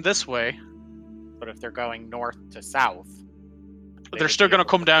come down this way, But if they're going north to south, they they're would still be gonna able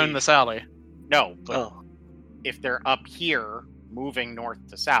come to down see- this alley. No, but Oh, if they're up here, moving north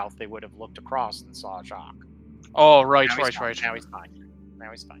to south, they would have looked across and saw Jacques. Oh, right, Now he's right, fine. right. Now he's fine. Now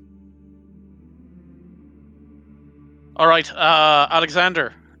he's fine. All right,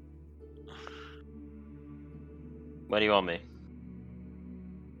 Alexander. Where do you want me?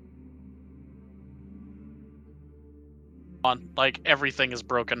 On, like everything is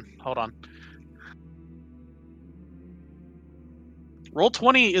broken. Hold on. Roll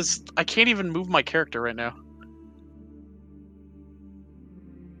 20 is. I can't even move my character right now.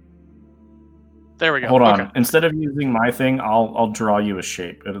 There we go. Hold on. Okay. Instead of using my thing, I'll draw you a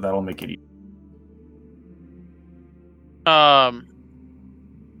shape. That'll make it easy. Oh,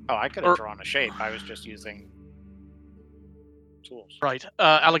 I could have Or- drawn a shape. I was just using tools. Right.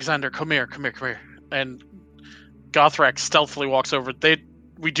 Alexander, come here. And Gothrak stealthily walks over.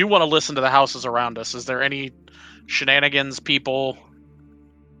 we do want to listen to the houses around us. Is there any shenanigans, people?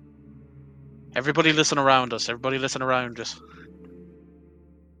 Everybody listen around us. Everybody listen around us.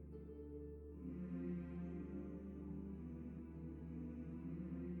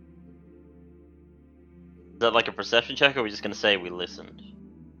 Is that like a perception check, or are we just gonna say we listened?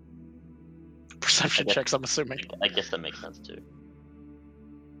 Perception guess- checks, I'm assuming. I guess that makes sense too.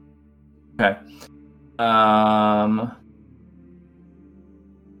 Okay.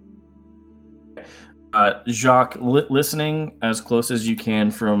 Jacques, listening as close as you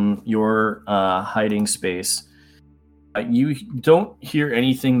can from your hiding space, you don't hear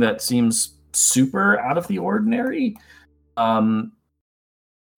anything that seems super out of the ordinary.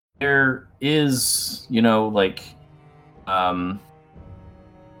 There is,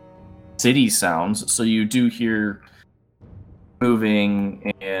 city sounds, so you do hear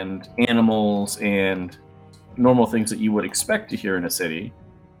moving and animals and normal things that you would expect to hear in a city.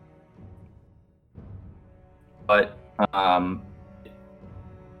 But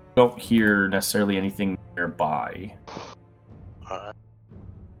don't hear necessarily anything nearby. Alright.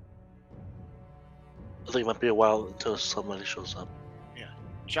 I think it might be a while until somebody shows up.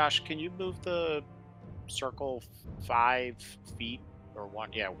 Josh, can you move the circle 5 feet or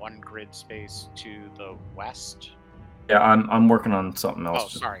one grid space to the west? Yeah, I'm working on something else. Oh,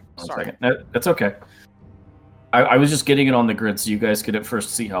 Just sorry. one Sorry. second. No, that's okay. I was just getting it on the grid so you guys could at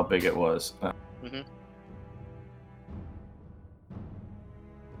first see how big it was. Mhm.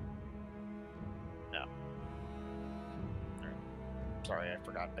 Sorry, I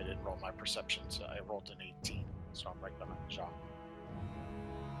forgot. I didn't roll my perception, so I rolled an 18. So I'm right behind Jacques.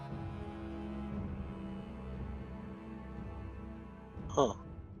 Huh.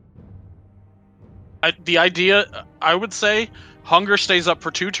 The idea, I would say, Hunger stays up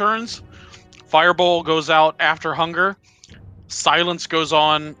for 2 turns. Firebolt goes out after Hunger. Silence goes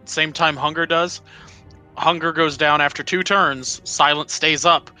on same time Hunger does. Hunger goes down after 2 turns. Silence stays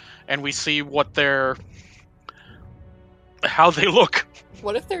up, and we see how they look.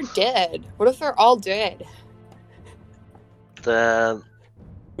 What if they're dead? What if they're all dead? Then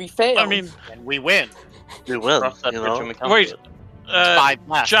We failed. I mean, And we win. we win, Cross that you bridge when know? we come Wait. to it. 5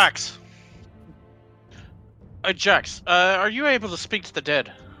 left. Jax. Jax, are you able to speak to the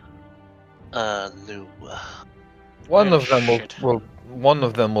dead? No. One Oh, of them shit. one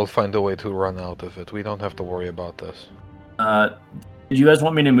of them will find a way to run out of it. We don't have to worry about this. Did you guys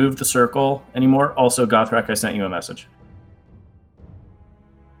want me to move the circle anymore? Also, Gothrak, I sent you a message.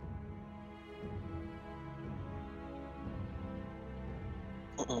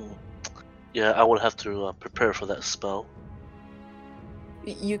 Yeah, I would have to prepare for that spell.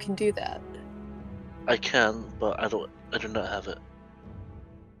 You can do that. I can, but I do not have it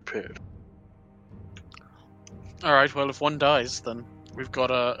prepared. Alright, well, if one dies, then we've got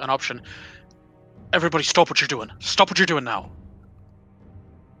an option. Everybody stop what you're doing. Stop what you're doing now.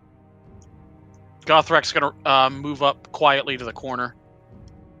 Gothrak's gonna move up quietly to the corner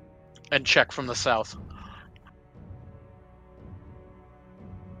and check from the south.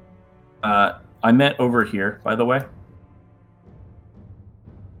 I meant over here, by the way.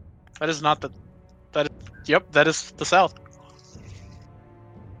 That is not the... Yep, that is the south.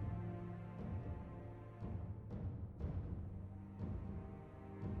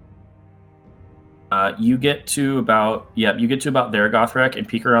 You get to about there, Gothrak, and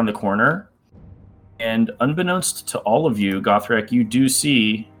peek around the corner. And unbeknownst to all of you, Gothrak, you do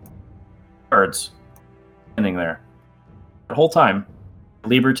see guards standing there the whole time.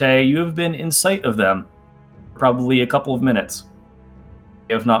 Liberté, you have been in sight of them for probably a couple of minutes.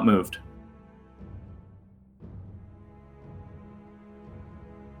 They have not moved.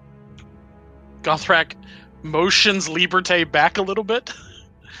 Gothrak motions Liberté back a little bit.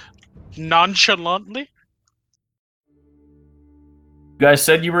 Nonchalantly. You guys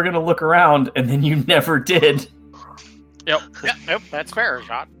said you were going to look around, and then you never did. Yep. Yeah, nope, that's fair,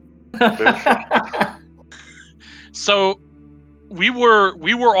 Jacques. So we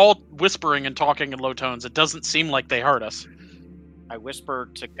were all whispering and talking in low tones. It doesn't seem like they heard us. I whisper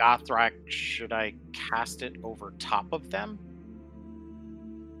to Gothrak, should I cast it over top of them?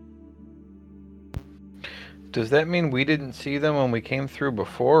 Does that mean we didn't see them when we came through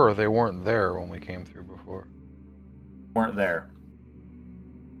before, or they weren't there when we came through before? Weren't there.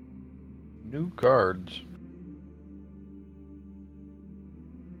 New guards.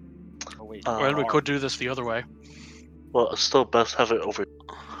 Oh, wait. Well, we could do this the other way. Well, it's still best have it over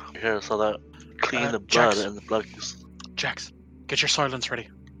here so that clean the blood Jax. and the blood is... Jax, get your silence ready.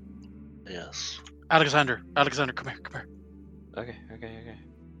 Yes. Alexander, come here. Okay.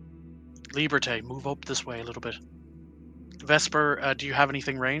 Liberté, move up this way a little bit. Vesper, do you have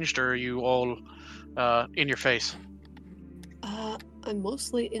anything ranged, or are you all in your face? I'm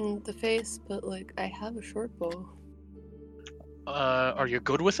mostly in the face, but like I have a short bow. Are you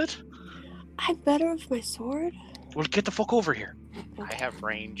good with it? I'm better with my sword. Well, get the fuck over here. I have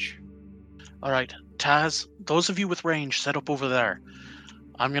range. All right, Taz, those of you with range, set up over there.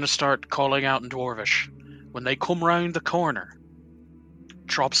 I'm going to start calling out in Dwarvish. When they come round the corner,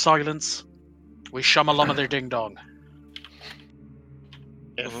 drop silence. We shamalama their ding-dong.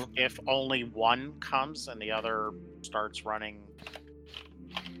 If only one comes and the other starts running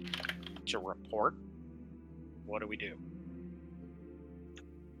to report, what do we do?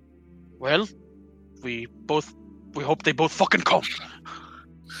 Well, we hope they both fucking come.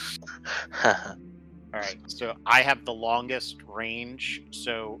 Alright, so I have the longest range,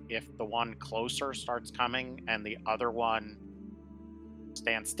 so if the one closer starts coming and the other one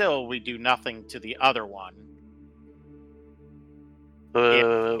stands still, we do nothing to the other one.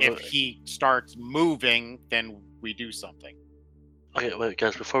 If he starts moving, then we do something. Okay, wait,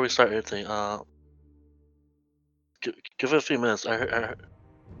 guys. Before we start anything, give it a few minutes. I heard,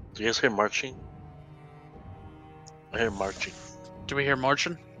 do you guys hear marching? I hear marching. Do we hear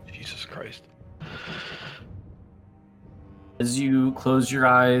marching? Jesus Christ. As you close your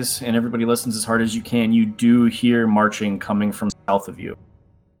eyes and everybody listens as hard as you can, you do hear marching coming from south of you.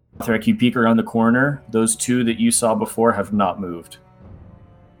 Gothrak, you peek around the corner. Those two that you saw before have not moved.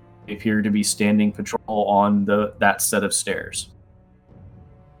 They appear to be standing patrol on that set of stairs.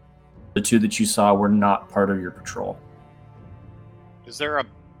 The two that you saw were not part of your patrol. Is there a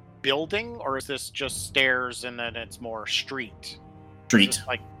building, or is this just stairs and then it's more street? Street.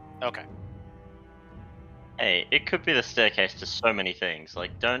 Like, okay. Hey, it could be the staircase to so many things.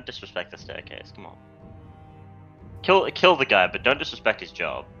 Like, don't disrespect the staircase. Come on. Kill the guy, but don't disrespect his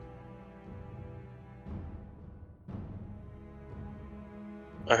job.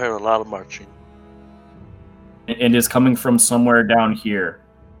 I heard a lot of marching. And is coming from somewhere down here.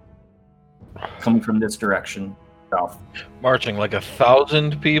 Coming from this direction. South. Marching like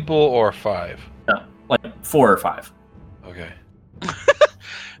 1,000 people or 5? No, like 4 or 5. Okay.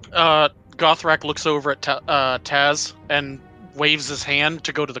 Gothrak looks over at Taz and waves his hand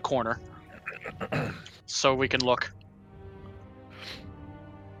to go to the corner. So we can look.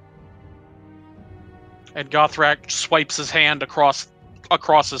 And Gothrak swipes his hand across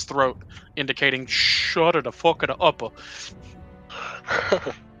his throat, indicating shut it the fuck up.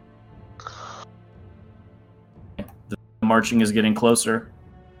 The marching is getting closer.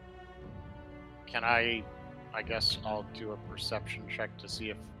 Can I guess I'll do a perception check to see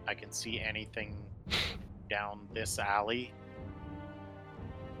if I can see anything down this alley.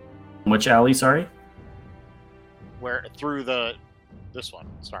 Which alley, sorry? Where through this one,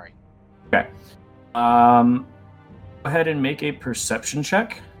 sorry. Okay. Go ahead and make a perception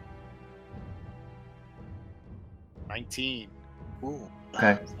check. 19. Ooh.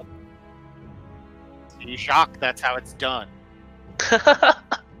 Okay. You shock, that's how it's done.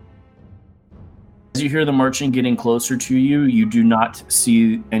 As you hear the marching getting closer to you, you do not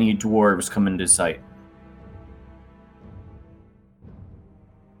see any dwarves come into sight.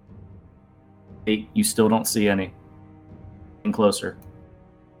 You still don't see any. Getting closer.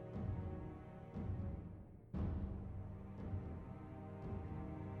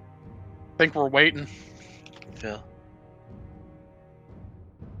 Think we're waiting. Yeah.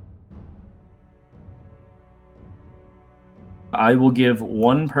 I will give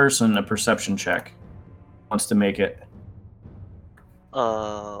one person a perception check. Wants to make it.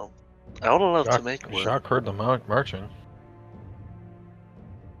 I don't know to make one. Jacques heard the marching.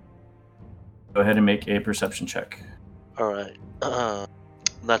 Go ahead and make a perception check. Alright.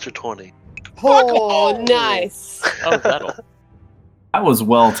 Natural 20. Oh, nice. Oh, that'll. That was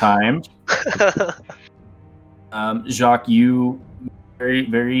well timed. Jacques, you very,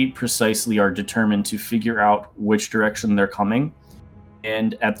 very precisely are determined to figure out which direction they're coming.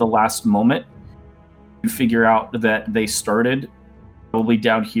 And at the last moment, you figure out that they started probably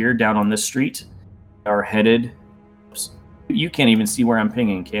down here, down on this street, are headed. You can't even see where I'm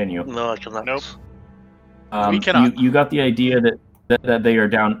pinging, can you? No, I cannot. Nope. We cannot. You got the idea that they are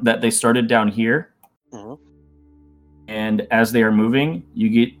down, that they started down here. Mhm. And as they are moving, you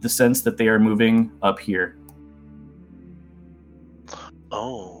get the sense that they are moving up here.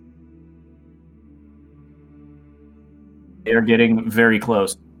 Oh. They are getting very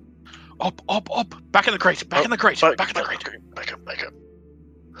close. Up. Back in the crate. Back in the crate. Back in the crate. Back up.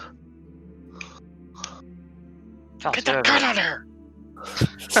 Get that cat out of here.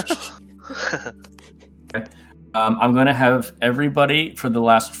 I'm going to have everybody, for the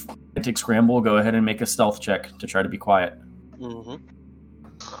last frantic scramble, go ahead and make a stealth check to try to be quiet. Mm-hmm.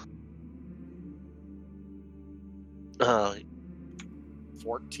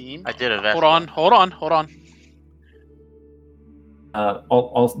 14. I did a vest. Hold on.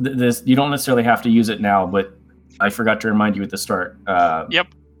 This you don't necessarily have to use it now, but I forgot to remind you at the start. Yep.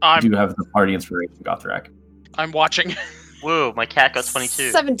 You do have the party inspiration, Gothrak. I'm watching. Whoa, my cat got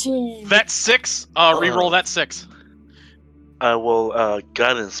 22. 17. That's 6. Reroll that 6. I will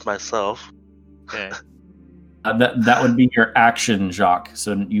guidance myself. Okay. That would be your action, Jacques.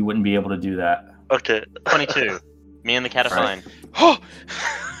 So you wouldn't be able to do that. Okay. 22. Me and the cat are Right. fine.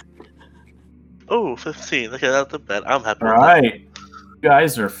 Oh, 15. Okay, that's not bad. I'm happy. All right, you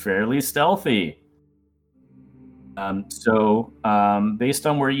guys are fairly stealthy. So based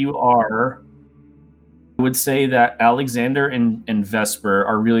on where you are, I would say that Alexander and Vesper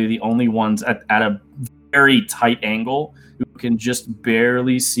are really the only ones at a very tight angle who can just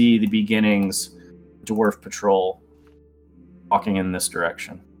barely see the beginnings of Dwarf Patrol walking in this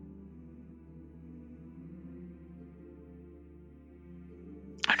direction.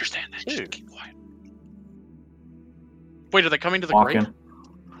 I understand that. Ooh. Just keep quiet. Wait, are they coming to the Walking. grate?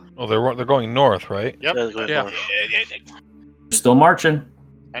 Oh, they're going north, right? Yep. Yeah, go Yeah. north. Still marching.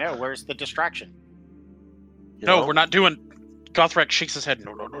 I know. Where's the distraction? You No, know? we're not doing. Gothrak shakes his head.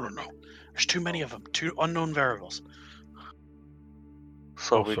 No. There's too many of them. 2 unknown variables.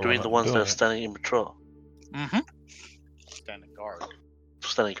 So Oh, we're so doing we're the not ones that doing are it. standing in patrol. Mm-hmm. Standing guard.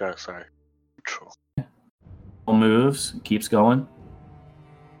 Standing guard, sorry. Patrol. Moves, keeps going.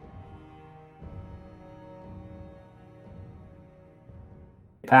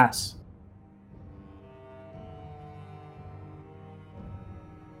 Pass.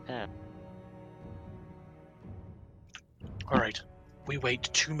 All right. We wait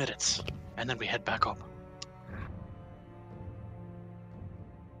 2 minutes, and then we head back up.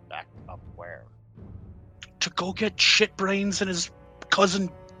 Back up where? To go get Shitbrains and his cousin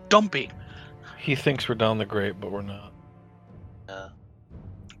Dumpy. He thinks we're down the grate, but we're not. Yeah.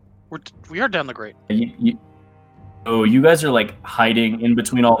 We are down the grate. You guys are like hiding in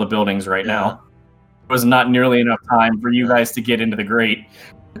between all the buildings right Yeah. now. It was not nearly enough time for you guys to get into the grate.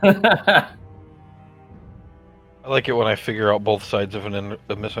 I like it when I figure out both sides of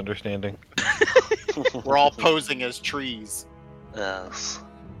a misunderstanding. We're all posing as trees. Yes.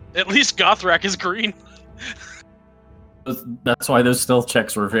 At least Gothrak is green. That's why those stealth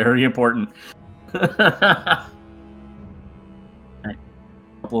checks were very important. A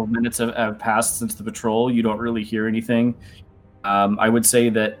couple of minutes have passed since the patrol. You don't really hear anything. I would say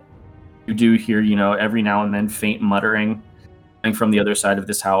that you do hear, every now and then faint muttering coming from the other side of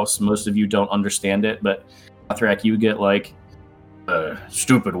this house. Most of you don't understand it, but Gothrak, you get like,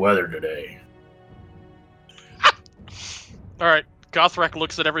 stupid weather today. All right. Gothrak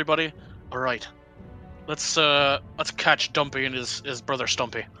looks at everybody. All right. Let's catch Dumpy and his brother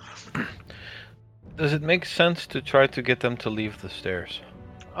Stumpy. Does it make sense to try to get them to leave the stairs?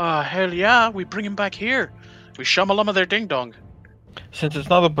 Hell yeah. We bring him back here. We shamalama their ding dong. Since it's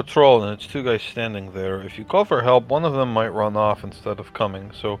not a patrol and it's 2 guys standing there, if you call for help, one of them might run off instead of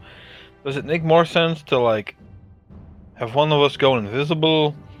coming. So, does it make more sense to, have one of us go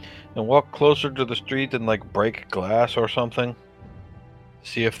invisible and walk closer to the street and, break glass or something?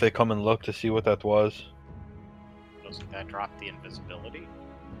 See if they come and look to see what that was? Doesn't that drop the invisibility?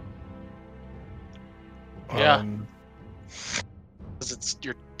 Yeah. Because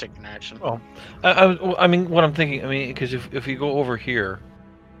you're taking action. Well, I mean, what I'm thinking, because if you go over here,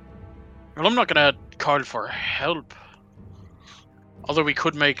 Well, I'm not gonna call for help. Although we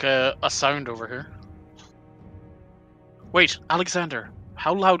could make a sound over here. Wait, Alexander,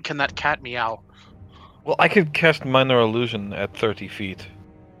 how loud can that cat meow? well, I could cast minor illusion at 30 feet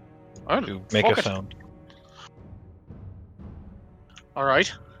Oh, to make fuck a it. sound. All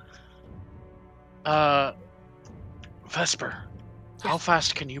right. Vesper, how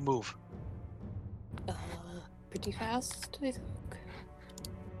fast can you move? Pretty fast, I think.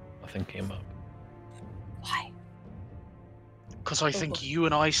 Nothing came up. Why? Because I think you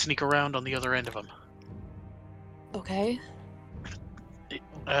and I sneak around on the other end of him. Okay.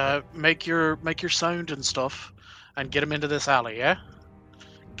 Make your sound and stuff, and get him into this alley. Yeah.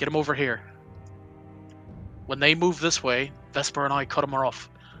 Get him over here. When they move this way, Vesper and I cut them off.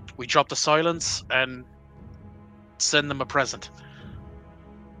 We drop the silence and send them a present.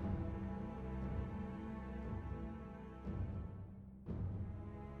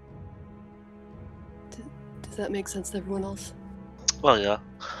 Does that make sense to everyone else? Well, yeah.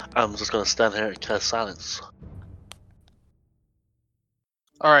 I'm just gonna stand here and cast silence.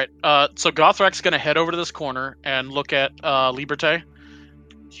 All right. So Gothrak's gonna head over to this corner and look at Liberté.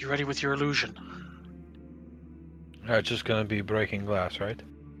 You ready with your illusion? It's just gonna be breaking glass, right?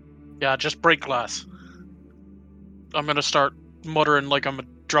 Yeah, just break glass. I'm gonna start muttering like I'm a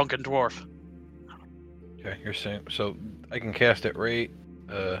drunken dwarf. Okay, you're saying so I can cast it right.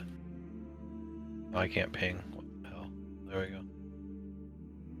 I can't ping. What the hell? There we go.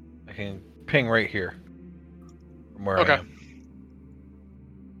 I can ping right here from where I am.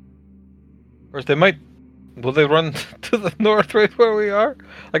 Of course, they might. Will they run to the north right where we are?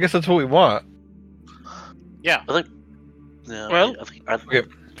 I guess that's what we want. Yeah. I think. Yeah. Well- Okay,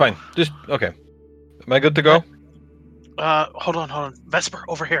 fine. Just okay. Am I good to go? Hold on. Vesper,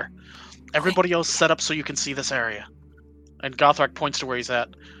 over here. Everybody else set up so you can see this area. And Gothrak points to where he's at.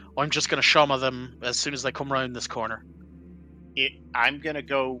 I'm just gonna shama them as soon as they come around this corner. I'm gonna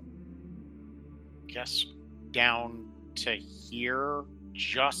go, down to here,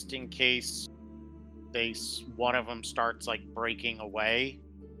 just in case one of them starts like breaking away.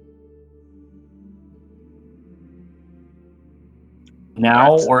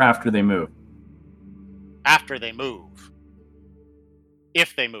 Now That's- or after they move? After they move.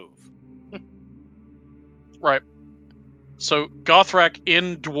 If they move. Right. So Gothrak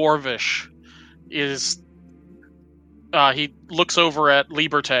in Dwarvish is he looks over at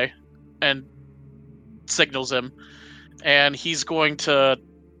Liberté and signals him, and he's going to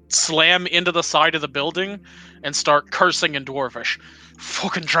slam into the side of the building and start cursing in Dwarvish.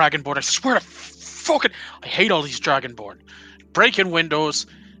 Fucking Dragonborn, I swear to I hate all these Dragonborn. Breaking windows,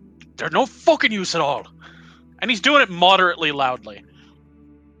 they're no fucking use at all. And he's doing it moderately loudly.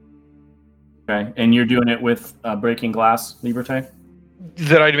 Okay, and you're doing it with breaking glass, Liberté?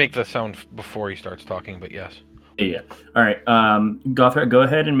 Did I make the sound before he starts talking? But yes. Yeah. All right. Gothrak, go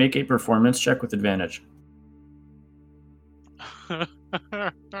ahead and make a performance check with advantage.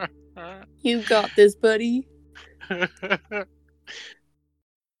 You got this, buddy.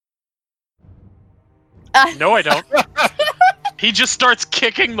 No, I don't. He just starts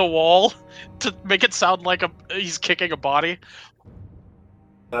kicking the wall to make it sound like he's kicking a body.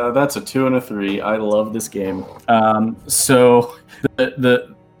 That's a 2 and a 3. I love this game. So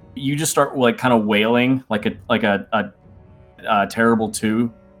the you just start like kind of wailing like a terrible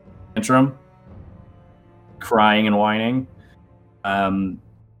 2 tantrum, crying and whining.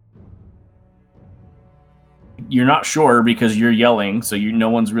 You're not sure because you're yelling, so no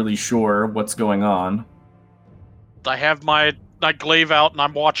one's really sure what's going on. I have my glaive out and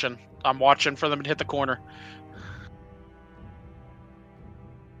I'm watching. I'm watching for them to hit the corner.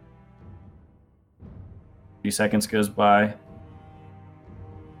 A few seconds goes by.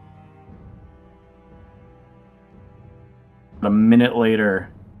 A minute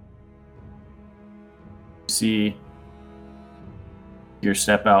later, you see your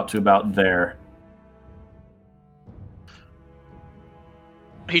step out to about there.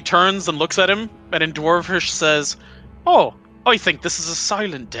 He turns and looks at him, and in Dwarvish says, "Oh, I think this is a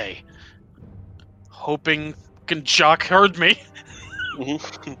silent day." Hoping Jock heard me.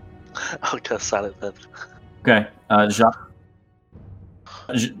 I'll cast silent then. Okay, Jacques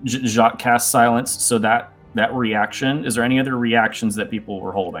casts silence, so that reaction, is there any other reactions that people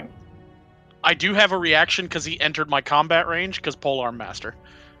were holding? I do have a reaction because he entered my combat range because Polearm Master.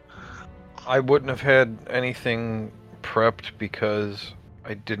 I wouldn't have had anything prepped because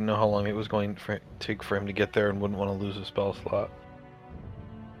I didn't know how long it was going to take for him to get there and wouldn't want to lose a spell slot.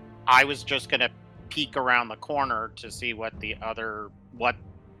 I was just gonna peek around the corner to see what the other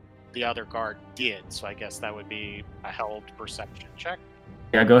guard did. So I guess that would be a held perception check.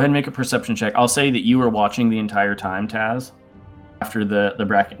 Yeah, go ahead and make a perception check. I'll say that you were watching the entire time, Taz, after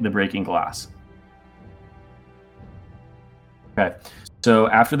the breaking glass. Okay, so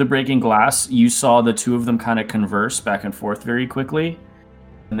after the breaking glass, you saw the two of them kind of converse back and forth very quickly,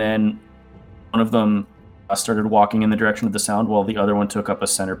 and then one of them started walking in the direction of the sound while the other one took up a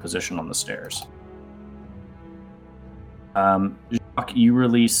center position on the stairs. Jacques, you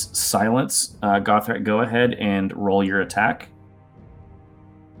release silence. Gothrak, go ahead and roll your attack.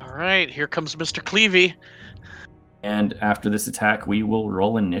 All right, here comes Mr. Cleavy. And after this attack, we will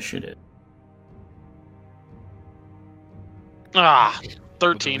roll initiative.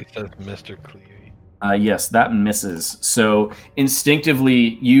 13. Says Mr. Cleavy. Yes, that misses. So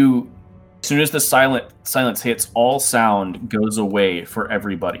instinctively, as soon as the silence hits, all sound goes away for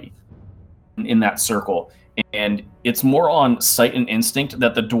everybody in that circle. And it's more on sight and instinct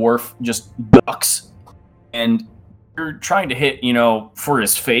that the dwarf just ducks. And you're trying to hit, for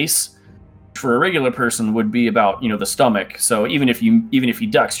his face. For a regular person would be about, the stomach. So even if he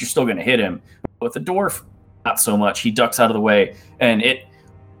ducks, you're still going to hit him. But with the dwarf, not so much. He ducks out of the way, and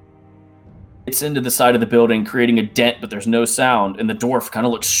it's into the side of the building, creating a dent, but there's no sound. And the dwarf kind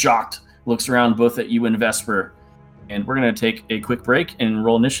of looks shocked, looks around both at you and Vesper, And we're going to take a quick break and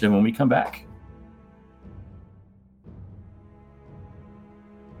roll initiative when we come back.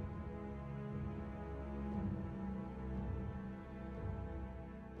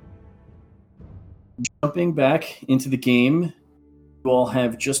 Jumping back into the game, you all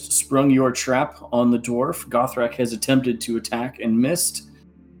have just sprung your trap on the dwarf. Gothrak has attempted to attack and missed.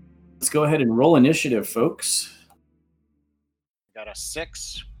 Let's go ahead and roll initiative, folks. Got a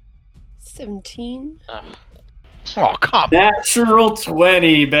 6. 17. Oh, come on. Natural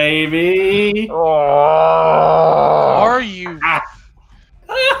 20, baby. Oh. Are you? I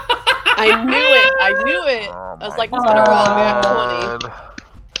knew it. I was like, it's gonna roll back 20.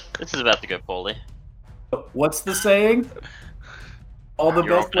 This is about to go poorly. What's the saying? All the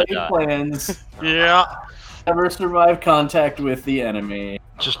You're all best gonna laid die. plans Yeah. never survive contact with the enemy.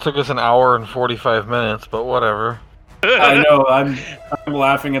 Just took us an hour and 45 minutes, but whatever. I know, I'm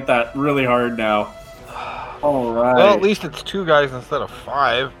laughing at that really hard now. All right. Well, at least it's 2 guys instead of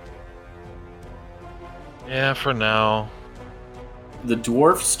 5. Yeah, for now. The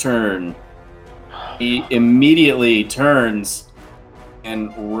dwarf's turn. He immediately turns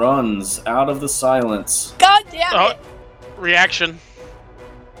and runs out of the silence. God damn Oh, it! reaction.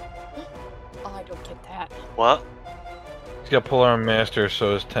 Oh, I don't get that. What? He's got Polearm Master,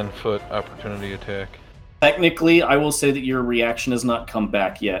 so his 10-foot opportunity attack. Technically, I will say that your reaction has not come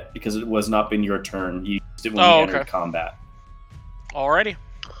back yet because it was not been your turn. You used it when you entered combat. Alrighty.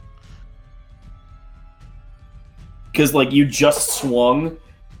 Because, like, you just swung.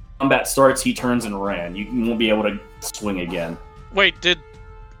 Combat starts, he turns and ran. You won't be able to swing again. Wait,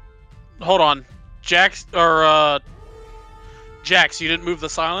 hold on. Jax, you didn't move the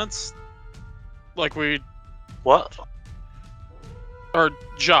silence? Like What? or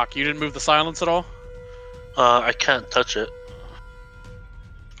Jock, you didn't move the silence at all? I can't touch it.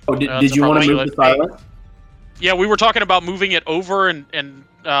 Oh, did That's you want to probably move the like- silence? Yeah, we were talking about moving it over and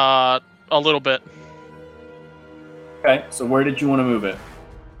a little bit. Okay, so where did you want to move it?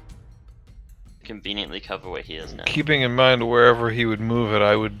 Conveniently cover where he is now. Keeping in mind wherever he would move it,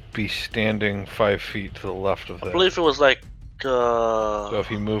 I would be standing 5 feet to the left of I that. believe it was like. So if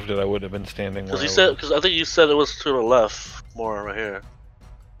he moved it, I would have been standing where Because I think you said it was to the left, more right here.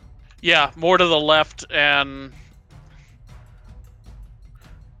 Yeah, more to the left and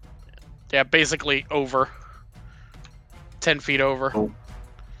yeah, basically over. 10 feet over. Oh.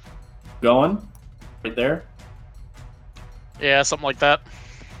 Going? Right there? Yeah, something like that.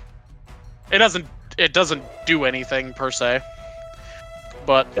 It doesn't do anything per se.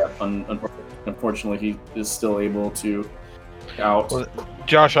 But Yeah, unfortunately, he is still able to out. Well,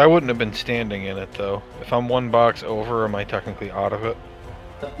 Josh, I wouldn't have been standing in it, though. If I'm 1 box over, am I technically out of it?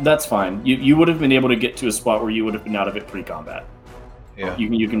 That's fine. You would have been able to get to a spot where you would have been out of it pre-combat. Yeah.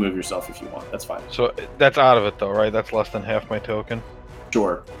 You can move yourself if you want. That's fine. So that's out of it, though, right? That's less than half my token?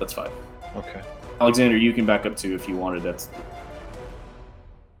 Sure, that's fine. Okay. Alexander, you can back up too if you wanted. That's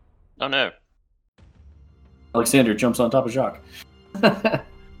Oh no. Alexander jumps on top of Jacques.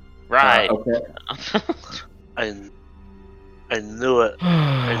 Right. Okay. I knew it.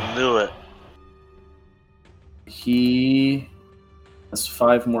 I knew it. He has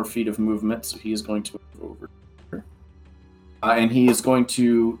 5 more feet of movement, so he is going to move over here. And he is going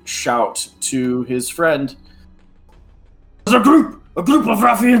to shout to his friend, "There's a group of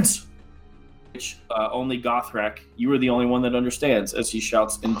ruffians!" Which only Gothrak, you are the only one that understands, as he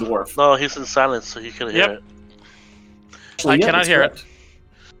shouts in Dwarf. No, he's in silence, so he can hear Yep. it. Actually, I cannot that's hear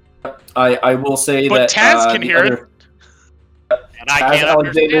correct. I will say But that Taz can the hear it. other- And I As can't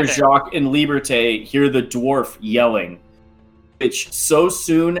Alexander, understand it. Jacques, and Liberté hear the dwarf yelling, which so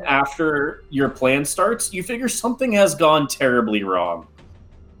soon after your plan starts, you figure something has gone terribly wrong.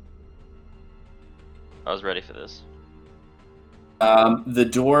 I was ready for this. The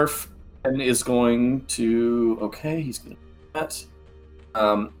dwarf is going to... Okay, he's going to do that.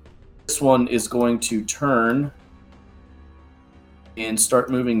 This one is going to turn and start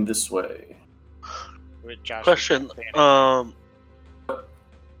moving this way. With Josh Question. understanding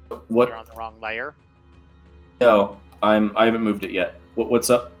What? you're on the wrong layer. No, I haven't moved it yet. What's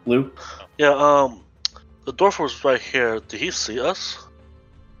up, Lou? Yeah, the dwarf was right here. Did he see us?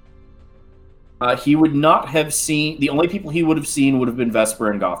 He would not have seen... The only people he would have seen would have been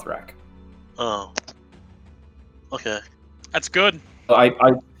Vesper and Gothrak. Oh. Okay. that's good.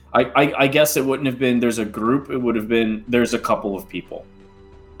 I guess it wouldn't have been there's a group, it would have been there's a couple of people.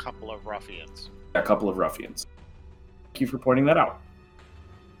 Couple of ruffians. A couple of ruffians. Thank you for pointing that out.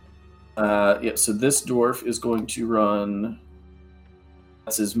 Yeah, so this dwarf is going to run.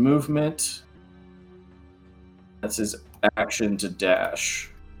 That's his movement. That's his action to dash.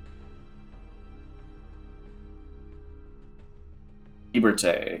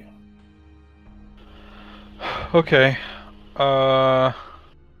 Liberté. Okay.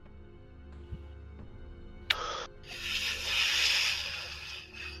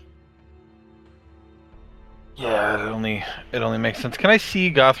 Yeah, it only makes sense. Can I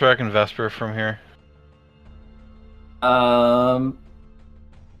see Gothrak and Vesper from here?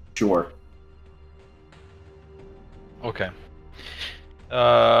 Sure. Okay.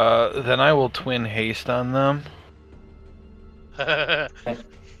 Then I will twin haste on them.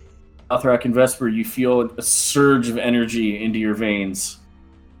 Gothrak and Vesper, you feel a surge of energy into your veins.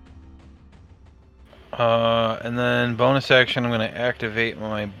 And then bonus action, I'm going to activate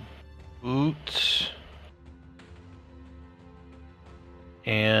my boots.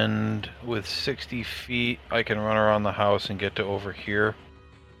 And with 60 feet, I can run around the house and get to over here.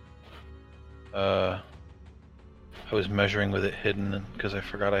 I was measuring with it hidden because I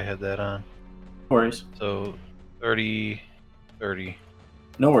forgot I had that on. No worries. So 30, 30.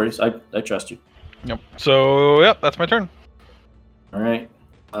 No worries. I trust you. Yep. So, yep, that's my turn. All right.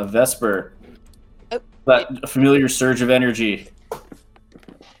 Vesper. Oh. That familiar surge of energy.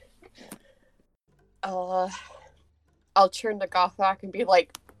 I'll turn to Gothrak and be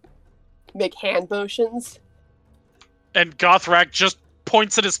like, make hand motions. And Gothrak just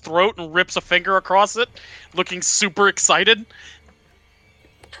points at his throat and rips a finger across it, looking super excited.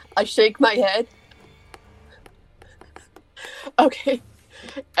 I shake my head. Okay.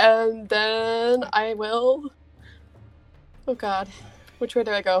 And then I will... Oh god. Which way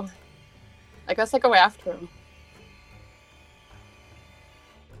do I go? I guess I go after him.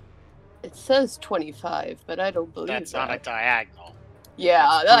 It says 25, but I don't believe That's that. on a diagonal.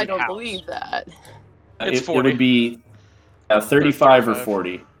 Yeah, That's I don't house. believe that. It's It 40. would be 35 or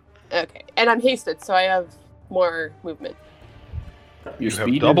 40. Okay. And I'm hasted, so I have more movement. Your You have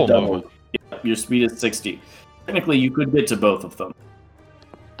speed double is double. movement. Yeah, your speed is 60. Technically, you could get to both of them.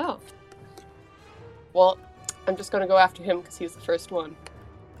 Oh. Well, I'm just gonna go after him because he's the first one.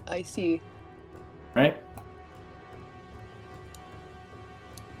 I see. Right?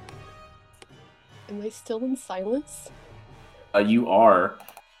 Am I still in silence? You are.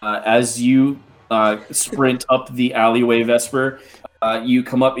 As you sprint up the alleyway, Vesper, you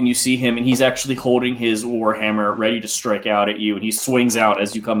come up and you see him, and he's actually holding his warhammer, ready to strike out at you, and he swings out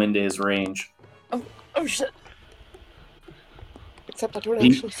as you come into his range. Oh shit. Except I don't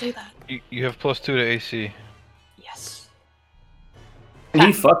He- actually say that. You have +2 to AC. Yes. And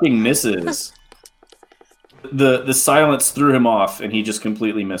he fucking misses. The silence threw him off, and he just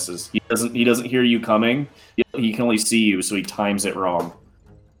completely misses. He doesn't hear you coming. He can only see you, so he times it wrong.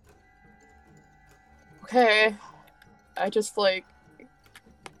 Okay. I just like...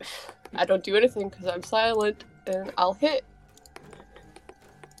 I don't do anything because I'm silent, and I'll hit.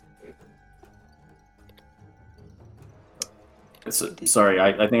 Sorry,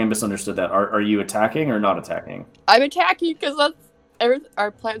 I think I misunderstood that. Are you attacking or not attacking? I'm attacking because that's...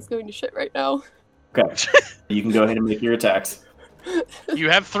 Our plan's going to shit right now. Okay. You can go ahead and make your attacks. You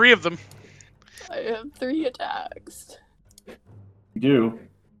have 3 of them. I have 3 attacks. You do.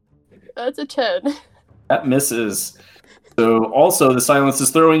 That's a 10. That misses. So also the silence is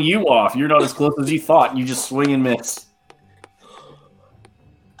throwing you off. You're not as close as you thought. You just swing and miss.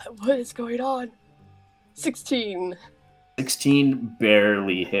 What is going on? 16. 16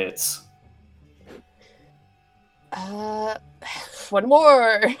 barely hits. One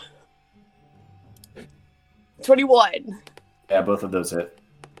more. 21. Yeah, both of those hit.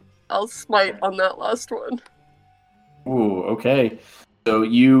 I'll smite on that last one. Ooh, okay. So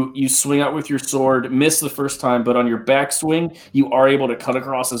you swing out with your sword, miss the first time, but on your backswing, you are able to cut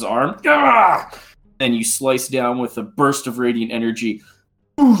across his arm. Ah! And you slice down with a burst of radiant energy.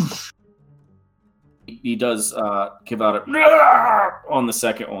 Oof! He does give out a on the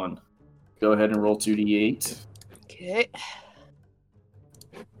second one. Go ahead and roll 2d8. Okay.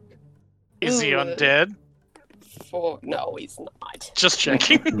 Is he Ooh. undead? 4. No, he's not. Just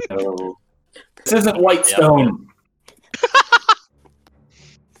checking. No. This isn't Whitestone.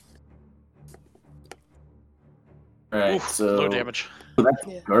 Alright, Oof, so low damage. that's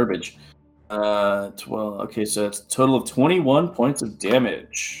Yeah. garbage. 12. Okay, so it's a total of 21 points of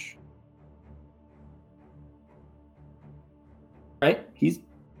damage. Right? He's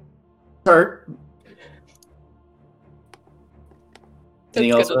hurt.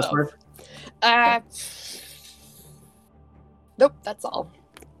 Anything else, good enough. Vesper? Nope, that's all.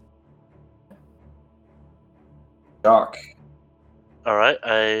 Doc. Alright,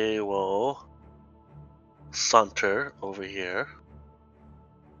 I will saunter over here.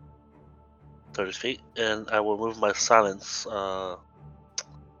 30 feet, and I will move my silence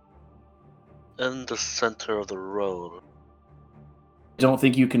in the center of the road. don't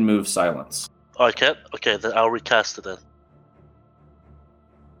think you can move silence. Oh, I can't? Okay, then I'll recast it then.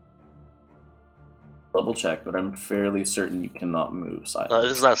 Double check, but I'm fairly certain you cannot move silence. No,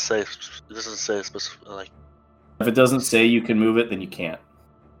 it's not safe. It doesn't say specific. Like, If it doesn't say you can move it, then you can't.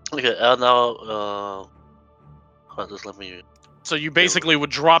 okay, now, hold on, just let me. So you basically would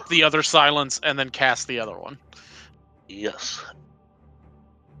drop the other silence and then cast the other one. Yes.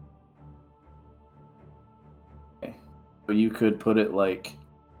 Okay. So you could put it like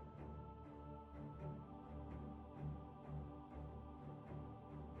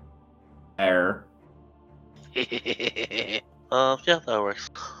air. Yeah, that works.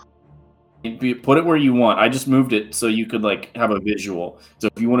 Put it where you want. I just moved it so you could like have a visual. So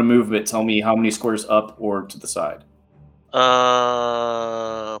if you want to move it, tell me how many squares up or to the side,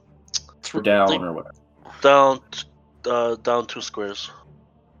 or down think- or whatever. Down 2 squares.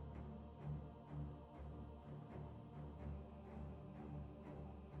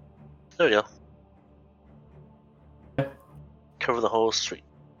 There we go. Okay. Cover the whole street.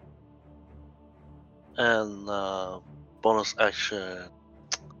 And bonus action.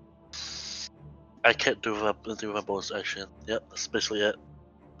 I can't do a bonus action. Yep, that's basically it.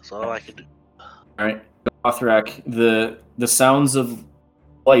 That's all I can do. All right, Gothrak. The sounds of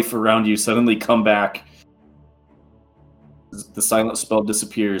life around you suddenly come back. The silent spell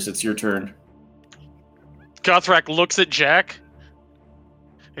disappears. It's your turn. Gothrak looks at Jack.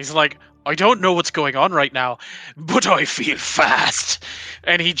 He's like, I don't know what's going on right now, but I feel fast.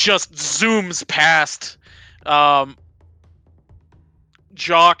 And he just zooms past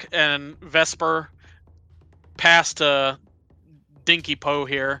Jock and Vesper, past Dinky Poe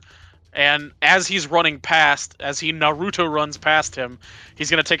here. And as he's running past, as he Naruto runs past him, he's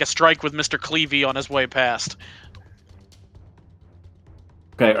going to take a strike with Mr. Cleavy on his way past.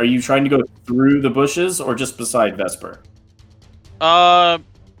 Okay, are you trying to go through the bushes or just beside Vesper?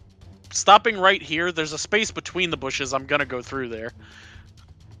 Stopping right here, there's a space between the bushes. I'm gonna go through there.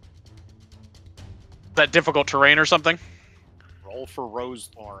 That difficult terrain or something? Roll for rose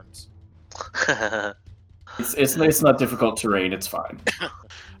thorns. It's not difficult terrain. It's fine.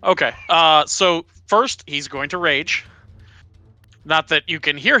 Okay. So first he's going to rage. Not that you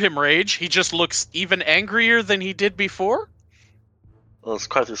can hear him rage. He just looks even angrier than he did before. Well, it's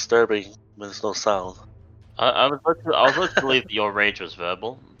quite disturbing when there's no sound. I was led to believe that your rage was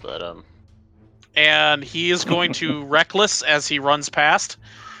verbal, but And he is going to reckless as he runs past.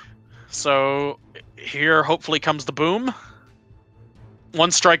 So here hopefully comes the boom. One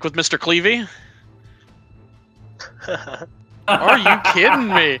strike with Mr. Cleavy. Are you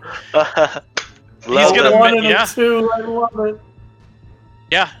kidding me? He's gonna one and yeah. a 2. I love it.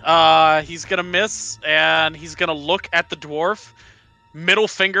 Yeah, he's gonna miss, and he's gonna look at the dwarf, middle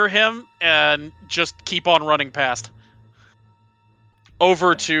finger him, and just keep on running past.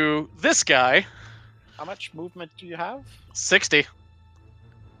 Over to this guy, How much movement do you have? 60.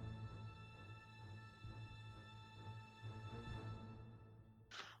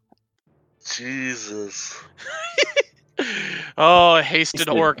 Jesus. Oh, a hasted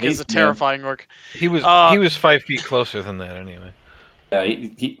orc is a Hasted, man. terrifying orc. He was 5 feet closer than that anyway. Yeah,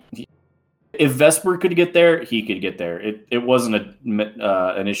 he if Vesper could get there, he could get there. It wasn't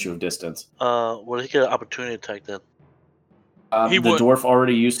an issue of distance. Would he get an opportunity attack then? He The would. dwarf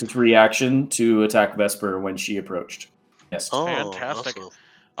already used its reaction to attack Vesper when she approached. Yes. Oh, Fantastic. awesome.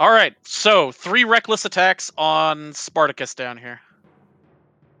 All right, so 3 reckless attacks on Spartacus down here.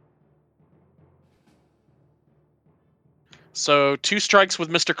 So 2 strikes with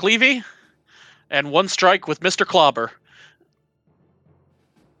Mr. Cleavy, and 1 strike with Mr. Clobber.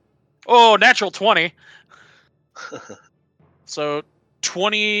 Oh, natural 20. So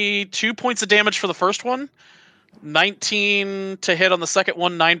 22 points of damage for the first one, 19 to hit on the second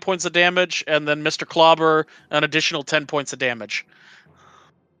one, 9 points of damage, and then Mr. Clobber, an additional 10 points of damage.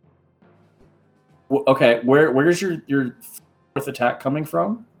 Okay, where's your 4th attack coming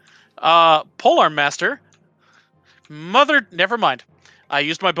from? Polearm Master. Never mind. I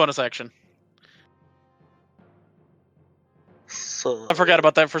used my bonus action. So I forgot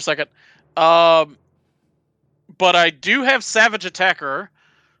about that for a second. But I do have Savage Attacker,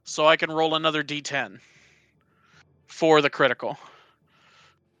 so I can roll another D10 for the critical.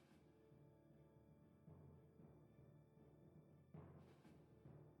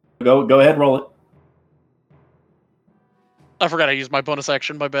 Go ahead, roll it. I forgot I used my bonus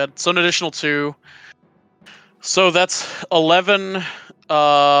action, my bad. So an additional 2. So that's 11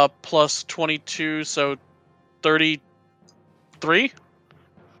 plus 22, so 33,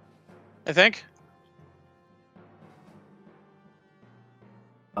 I think.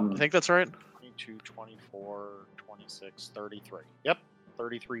 I think that's right. 22, 24, 26, 33. Yep.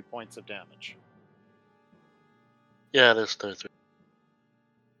 33 points of damage. Yeah, there's 33.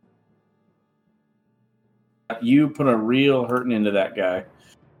 You put a real hurting into that guy.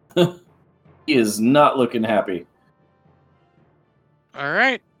 He is not looking happy. All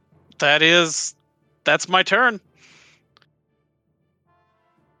right. That's my turn.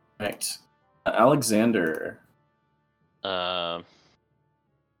 Right. Alexander. To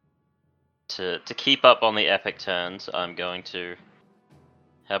keep up on the epic turns, I'm going to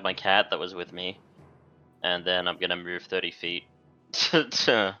have my cat that was with me, and then I'm gonna move 30 feet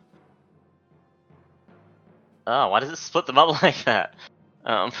to. Oh, why does it split them up like that?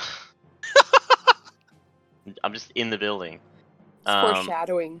 I'm just in the building. It's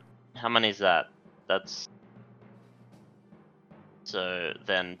foreshadowing. How many is that? That's. So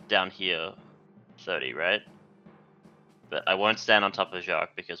then down here, 30, right? But I won't stand on top of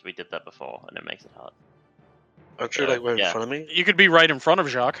Jacques because we did that before, and it makes it hard. Aren't you like right yeah. in front of me? You could be right in front of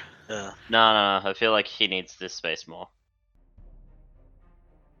Jacques. Yeah. No, I feel like he needs this space more.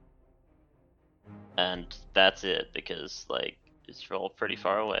 And that's it, because, like, it's all pretty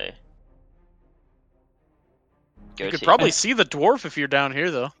far away. You could probably see the dwarf if you're down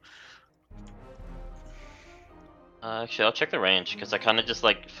here, though. Actually, I'll check the range, because I kind of just,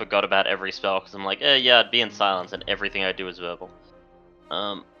 like, forgot about every spell, because I'm like, yeah, I'd be in silence, and everything I do is verbal.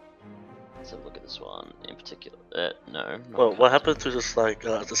 Let's have a look at this one in particular. No. Well, what happened to just, like,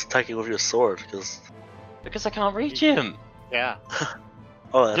 just attacking with your sword? Because I can't reach him! Yeah,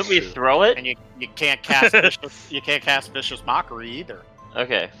 Oh, that's Did we true. throw it? and you can't cast vicious mockery either.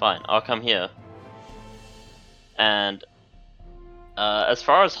 Okay, fine. I'll come here. And as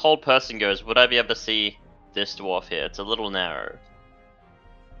far as hold person goes, would I be able to see this dwarf here? It's a little narrow.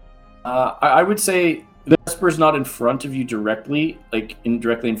 I would say the Vesper's not in front of you directly,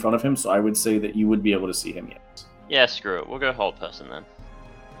 directly in front of him, so I would say that you would be able to see him, yes. Yeah, screw it. We'll go hold person then.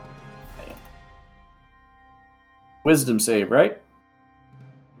 Wisdom save, right?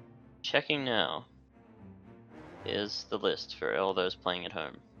 Checking now. Here's the list for all those playing at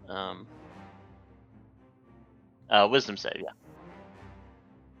home. Wisdom save, yeah.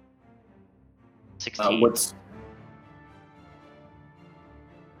 16. What's...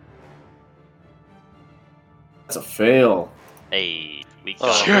 That's a fail. Hey, we Oh,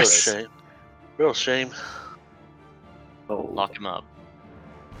 got real Yes! shame. Real shame. Oh. Lock him up.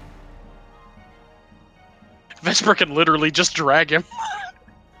 Vesper can literally just drag him.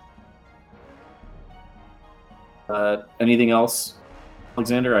 Anything else?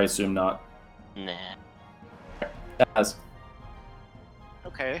 Alexander, I assume not. Nah. As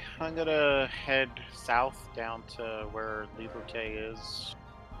Okay, I'm gonna head south down to where Liberté is.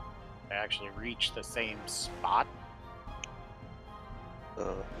 I actually reach the same spot.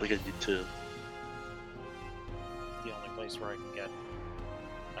 Look at you too. The only place where I can get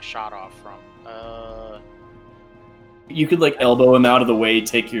a shot off from. you could elbow him out of the way,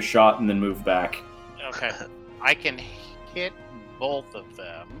 take your shot, and then move back. Okay, I can hit both of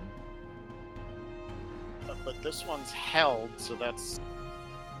them, but this one's held, so that's.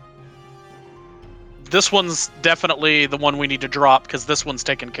 This one's definitely the one we need to drop, because this one's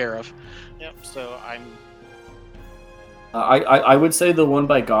taken care of. Yep. So I'm. I would say the one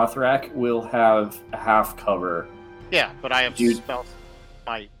by Gothrak will have a half cover. Yeah, but I have Dude.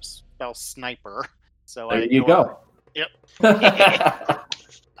 my spell sniper. So There I you go. Yep.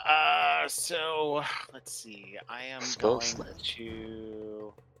 So let's see. I am Spell going sniper.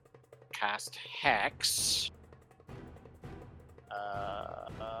 to cast Hex.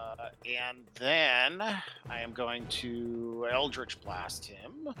 And then I am going to Eldritch Blast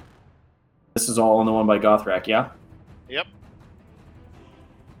him. This is all on the one by Gothrak, yeah? Yep.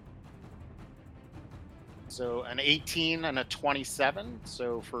 So an 18 and a 27.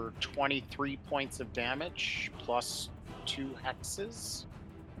 So for 23 points of damage plus 2 hexes.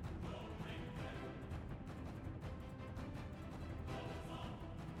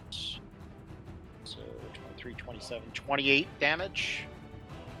 So 23, 27, 28 damage.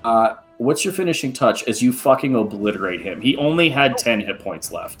 What's your finishing touch as you fucking obliterate him? He only had 10 hit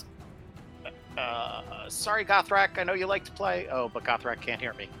points left. Sorry, Gothrak. I know you like to play. Oh, but Gothrak can't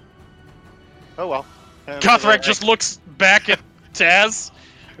hear me. Oh well. Gothrak just looks back at Taz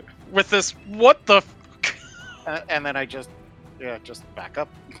with this, what the and then I just back up.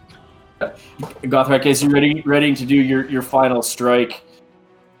 Gothrak, as you're ready to do your final strike,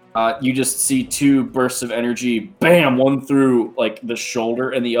 you just see 2 bursts of energy, bam, one through the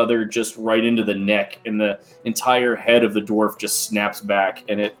shoulder and the other just right into the neck, and the entire head of the dwarf just snaps back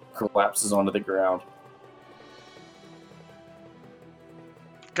and it collapses onto the ground.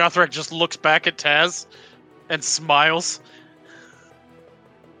 Gothrak just looks back at Taz and smiles.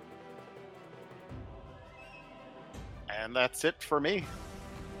 And that's it for me.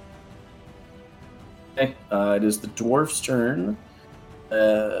 Okay, it is the dwarf's turn.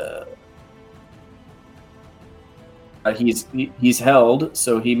 He's held,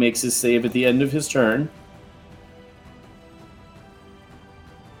 so he makes his save at the end of his turn.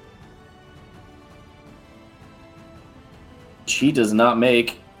 He does not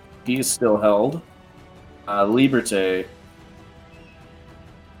make. He is still held. Liberté.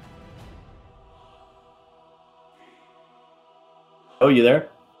 Oh, you there?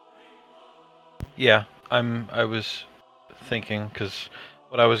 Yeah, I was thinking because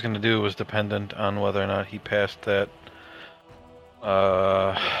what I was going to do was dependent on whether or not he passed that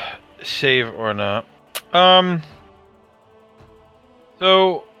save or not.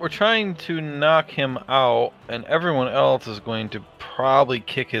 So we're trying to knock him out, and everyone else is going to probably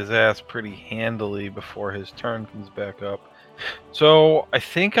kick his ass pretty handily before his turn comes back up. So I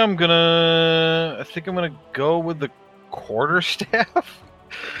think I'm gonna go with the quarterstaff,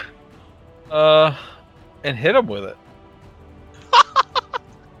 and hit him with it.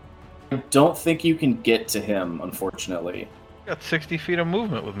 I don't think you can get to him, unfortunately. Got 60 feet of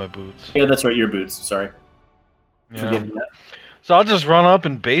movement with my boots. Yeah, that's right, your boots. Sorry. Yeah. Forgive me that. So I'll just run up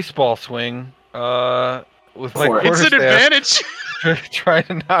and baseball swing with my For it. It's an quarterstaff, advantage. trying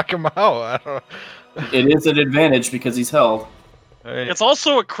to knock him out. I don't know. It is an advantage because he's held. Hey, It's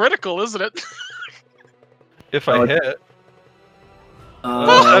also a critical, isn't it? if I Oh, hit.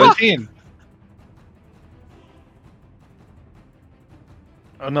 17. 17.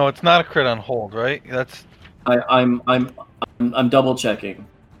 Oh no, it's not a crit on hold, right? That's I'm double checking.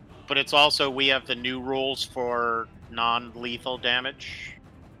 But it's also, we have the new rules for non-lethal damage.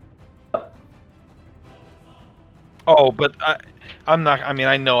 oh, but I'm not. I mean,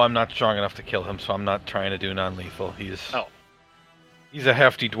 I know I'm not strong enough to kill him, so I'm not trying to do non-lethal. He's a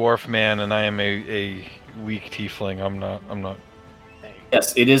hefty dwarf man, and I am a weak tiefling. I'm not.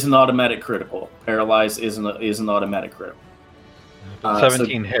 Yes, it is an automatic critical. Paralyze is an automatic critical.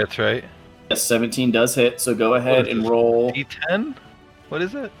 17 hits, right? Yes, 17 does hit. So go ahead and roll. D10. What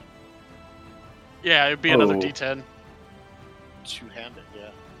is it? Yeah, it'd be another Oh. D10. Two-handed, yeah.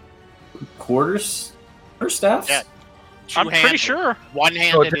 Quarters or staff? Yeah. I'm pretty Two-handed. sure.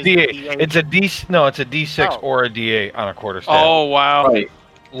 One-handed No, it's a is D8. D8. It's a D. No, it's a D6 Oh. or a D8 on a quarterstaff. Oh wow. Right.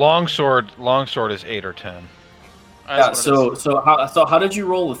 Longsword is 8 or 10. That's Yeah. what it is. So how did you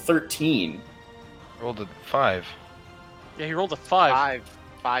roll a 13? Rolled a 5. Yeah, he rolled a 5.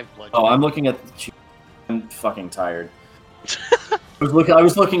 Five bludgeoning. Oh, I'm looking at. I'm fucking tired. I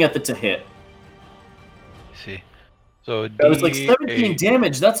was looking at the to hit. See, so I was like D8. 17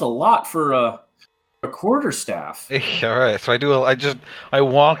 damage. That's a lot for a quarterstaff. All right, so I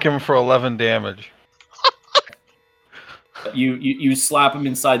walk him for 11 damage. You slap him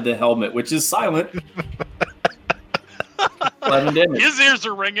inside the helmet, which is silent. 11 damage. His ears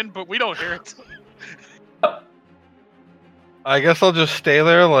are ringing, but we don't hear it. I guess I'll just stay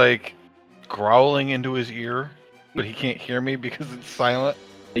there, like growling into his ear, but he can't hear me because it's silent.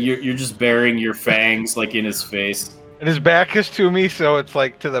 You're just burying your fangs like in his face. And his back is to me, so it's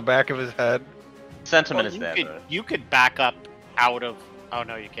like to the back of his head. Sentiment Well, is there, though. you could back up out of... Oh,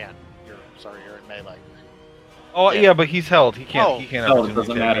 no, you can't. You're in melee. Oh Yeah. yeah, but he's held. He can't. Oh. He can't. No, it opportunity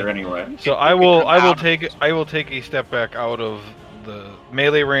doesn't attack matter me. anyway. So You I could will. come I will out of take. I will take a step back out of the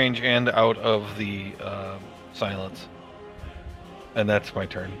melee range and out of the silence. And that's my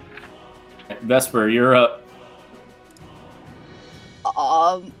turn. Vesper, you're up.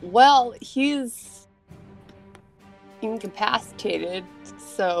 Well, he's incapacitated,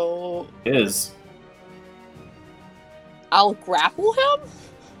 so Is. I'll grapple him?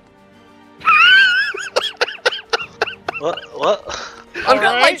 What? I'm gonna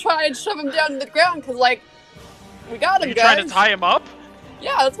Alright. try and shove him down to the ground, because, we got Are him, you guys. trying to tie him up?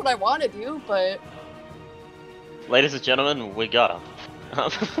 Yeah, that's what I want to do, but... Ladies and gentlemen, we got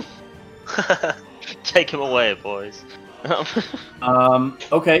him. Take him away, boys.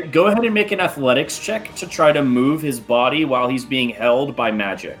 Okay, go ahead and make an athletics check to try to move his body while he's being held by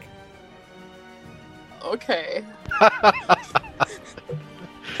magic. Okay.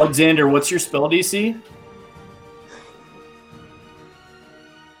 Alexander, what's your spell DC? You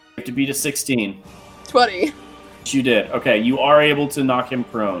have to beat a 16. 20. Which you did. Okay, you are able to knock him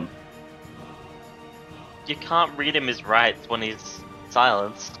prone. You can't read him his rights when he's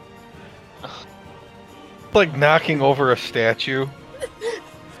silenced. Like knocking over a statue.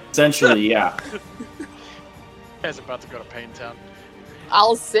 Essentially, yeah. Guy's about to go to Pain Town.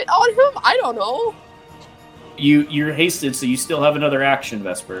 I'll sit on him? I don't know. You're hasted, so you still have another action,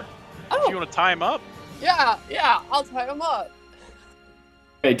 Vesper. If Oh, you want to tie him up, yeah, I'll tie him up.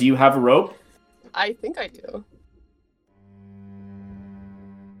 Okay, do you have a rope? I think I do.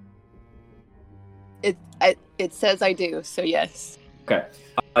 It says I do, so yes. Okay.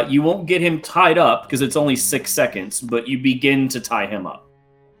 You won't get him tied up because it's only 6 seconds, but you begin to tie him up.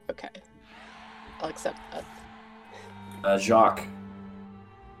 Okay. I'll accept that. Jacques.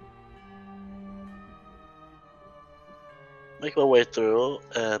 Make my way through,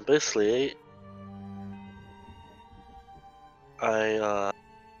 and basically, I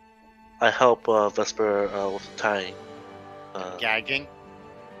help Vesper with the tying. Gagging.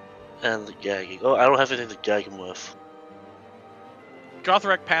 And the gagging. Oh, I don't have anything to gag him with.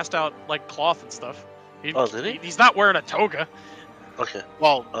 Gothrak passed out like cloth and stuff. Oh, did he? He's not wearing a toga. Okay.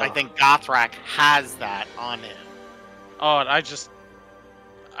 Well, I think Gothrak has that on him. Oh, and I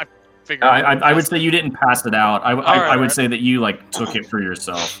figured. I would say you didn't pass it out. I would Alright. say that you like took it for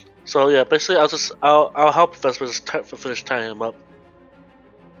yourself. So yeah, basically, I'll help Vesper just finish tying him up.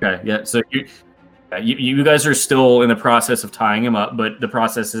 Okay. Yeah. So you guys are still in the process of tying him up, but the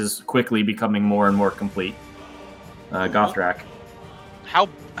process is quickly becoming more and more complete. Gothrak.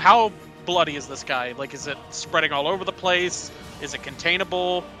 How bloody is this guy? Like, is it spreading all over the place? Is it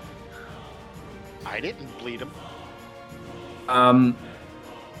containable? I didn't bleed him.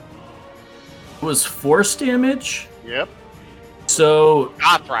 It was force damage. Yep. So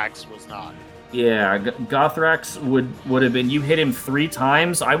Gothrax was not. yeah, Gothrax would have been. You hit him 3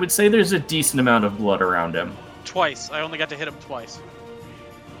 times. I would say there's a decent amount of blood around him. Twice. I only got to hit him twice.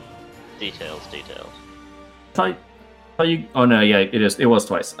 Details. Tell you. Oh no, yeah, it was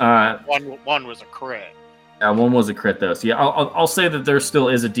twice. One was a crit. Yeah, one was a crit though. So yeah, I'll say that there still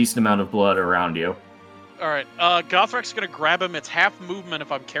is a decent amount of blood around you. All right. Gothrak's gonna grab him. It's half movement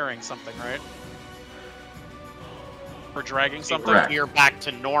if I'm carrying something, right? Or dragging something. Correct. You're back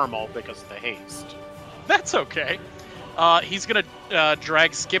to normal because of the haste. That's okay. He's gonna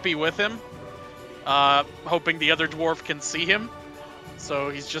drag Skippy with him, hoping the other dwarf can see him. So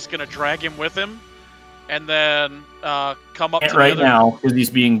he's just gonna drag him with him, and then come up to Right the other. now, because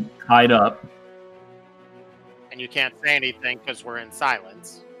he's being tied up. And you can't say anything because we're in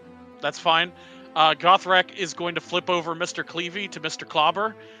silence. That's fine. Gothrak is going to flip over Mr. Cleavy to Mr.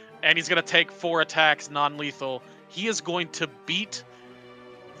 Clobber, and he's going to take 4 attacks non-lethal. He is going to beat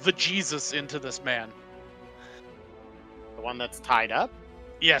the Jesus into this man. The one that's tied up?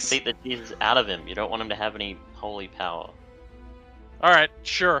 Yes. Take the Jesus out of him. You don't want him to have any holy power. All right,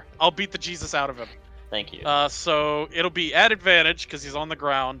 sure. I'll beat the Jesus out of him. Thank you. So it'll be at advantage because he's on the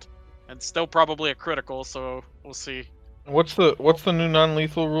ground, and still probably a critical. So we'll see. What's the new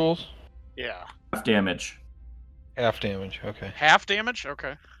non-lethal rules? Yeah. Half damage. Half damage. Okay. Half damage.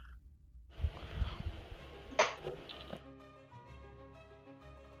 Okay.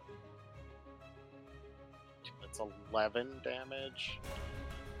 That's 11 damage.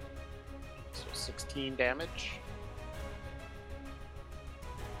 So 16 damage.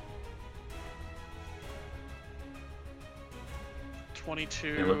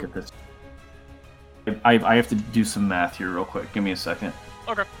 Hey, look at this. I have to do some math here real quick. Give me a second.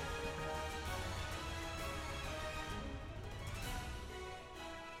 Okay.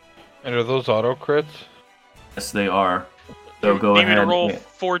 And are those auto crits? Yes, they are. So go Need ahead. me to roll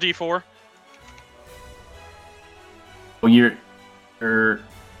 4d4? Well, you're.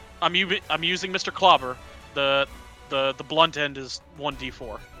 I'm using Mr. Clobber. The blunt end is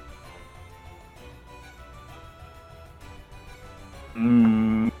 1d4.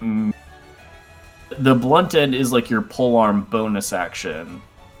 The blunt end is like your polearm bonus action.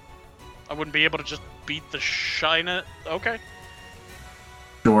 I wouldn't be able to just beat the shine it. Okay.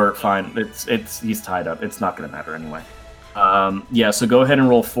 Sure, fine. It's he's tied up. It's not gonna matter anyway. Yeah. So go ahead and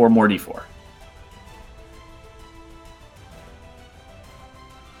roll 4 more d4.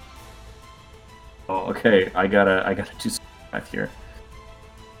 Oh, okay. I gotta do some math here.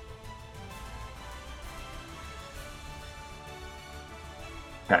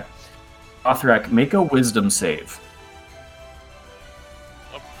 Okay. Gothrak, make a wisdom save.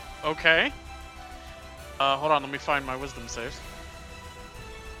 Okay. Hold on, let me find my wisdom saves.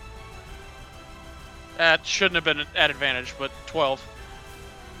 That shouldn't have been at advantage, but 12.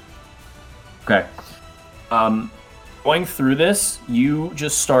 Okay. Going through this, you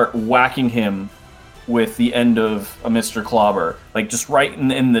just start whacking him with the end of a Mr. Clobber. Like, just right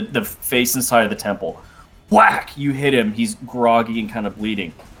in the face and side of the temple. Whack! You hit him. He's groggy and kind of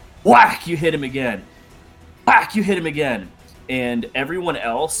bleeding. Whack! You hit him again. Whack! You hit him again. And everyone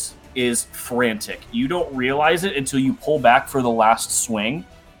else is frantic. You don't realize it until you pull back for the last swing.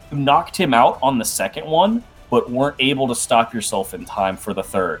 You knocked him out on the second one, but weren't able to stop yourself in time for the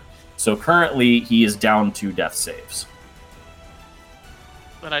third. So currently, he is down 2 death saves.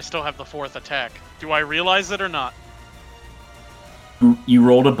 Then I still have the 4th attack. Do I realize it or not? You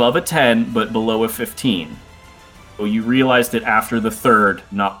rolled above a 10, but below a 15. So you realized it after the third,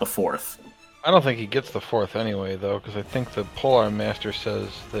 not the fourth. I don't think he gets the fourth anyway, though, because I think the Polearm Master says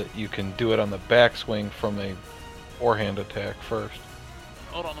that you can do it on the backswing from a forehand attack first.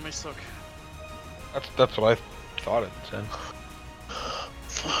 Hold on, let me look. That's what I thought it said.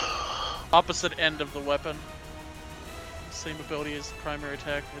 Opposite end of the weapon. Same ability as the primary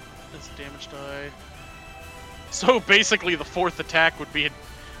attack with this damage die. So basically, the fourth attack would be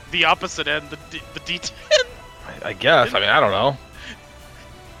the opposite end, the D10. I guess. I mean, I don't know.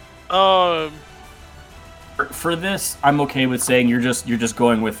 For this, I'm okay with saying you're just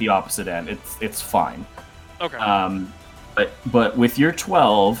going with the opposite end. It's fine. Okay. But with your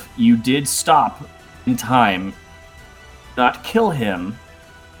 12, you did stop in time, not kill him,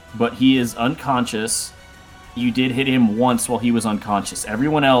 but he is unconscious. You did hit him once while he was unconscious.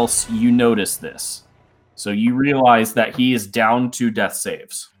 Everyone else, you noticed this. So you realize that he is down to death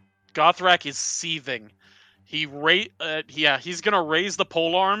saves. Gothrak is seething. He's gonna raise the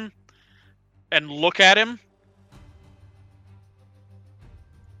polearm and look at him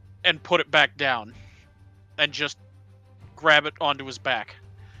and put it back down and just grab it onto his back.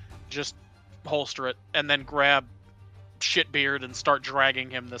 Just holster it and then grab Shitbeard and start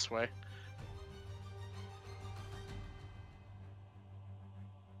dragging him this way.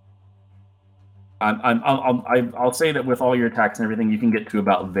 I'll say that with all your attacks and everything, you can get to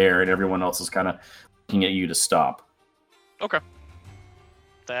about there, and everyone else is kind of looking at you to stop. Okay.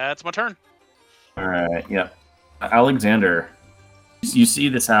 That's my turn. All right, yeah. Alexander, you see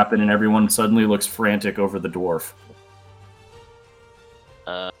this happen, and everyone suddenly looks frantic over the dwarf.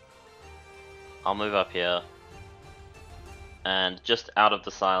 I'll move up here. And just out of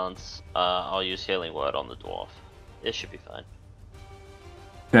the silence, I'll use Healing Word on the dwarf. It should be fine.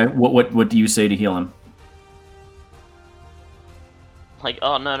 Okay, what do you say to heal him? Like,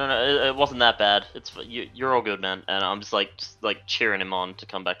 oh no, it wasn't that bad. You're all good, man. And I'm just like cheering him on to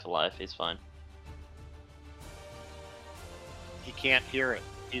come back to life. He's fine. He can't hear it.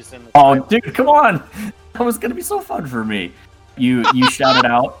 He's in the Oh, dude, come on! That was gonna be so fun for me. You shout it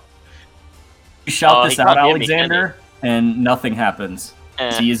out. You shout this out, Alexander, and nothing happens.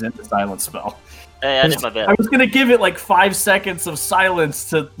 He is in the silence spell. Hey, I did my best. I was gonna give it like 5 seconds of silence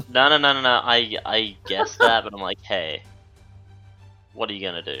to. No. I guessed that, but I'm like, hey, what are you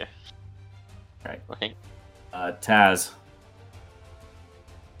gonna do? Right. Like, Taz.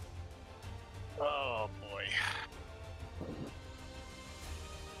 Oh boy.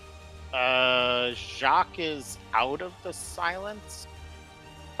 Jacques is out of the silence.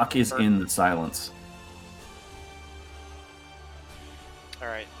 Jacques is in the silence.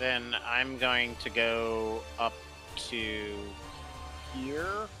 Alright, then I'm going to go up to here.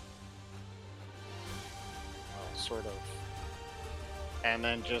 Well, sort of. And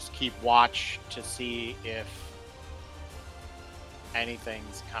then just keep watch to see if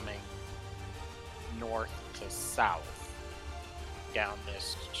anything's coming north to south down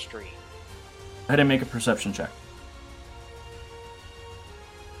this street. Go ahead and make a perception check.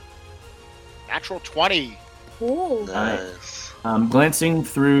 Natural 20. Ooh. Nice. Glancing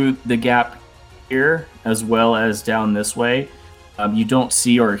through the gap here, as well as down this way, you don't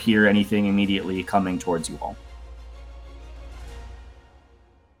see or hear anything immediately coming towards you all.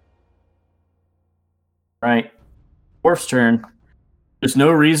 Right. Dwarf's turn. There's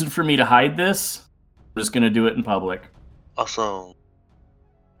no reason for me to hide this. I'm just going to do it in public. Awesome.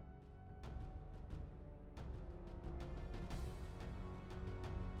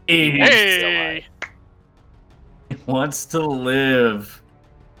 Hey! He wants to live.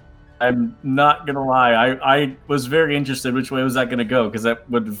 I'm not gonna lie. I was very interested which way was that gonna go, because that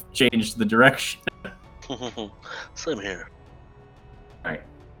would have changed the direction. Same here. Alright.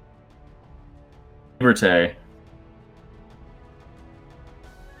 Liberté.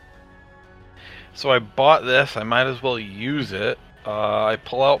 So I bought this. I might as well use it. I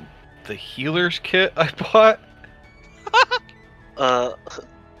pull out the healer's kit I bought.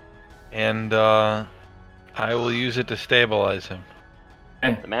 And I will use it to stabilize him.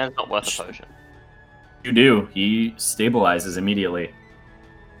 the man's not worth a potion. You do. He stabilizes immediately.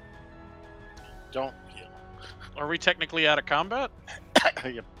 Don't heal. Are we technically out of combat?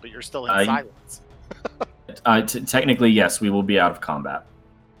 Yeah, but you're still in silence. Technically, yes, we will be out of combat.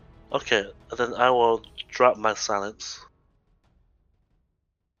 Okay, then I will drop my silence.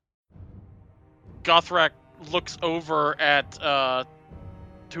 Gothrak looks over at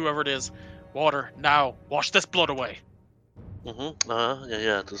whoever it is. Water, now, wash this blood away.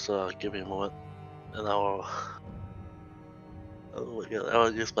 Yeah, just give me a moment. And I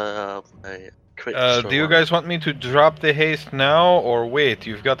will use my Do you guys want me to drop the haste now or wait?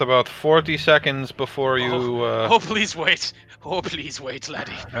 You've got about 40 seconds before you. Oh, please wait. Oh, please wait,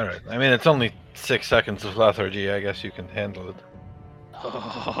 laddie. All right. I mean, it's only 6 seconds of lethargy. I guess you can handle it.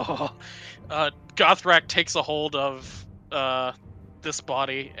 Oh. Gothrak takes a hold of this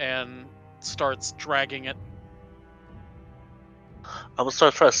body and starts dragging it. I'm gonna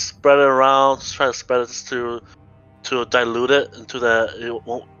try to spread it around. Try to spread it to dilute it into the you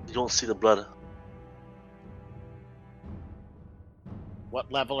won't see the blood.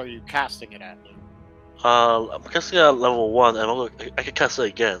 What level are you casting it at, Luke? I'm casting it at level 1, and I can cast it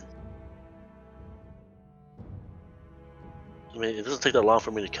again. I mean, it doesn't take that long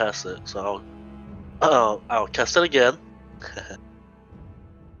for me to cast it, so I'll cast it again.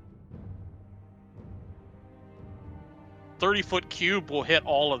 30-foot cube will hit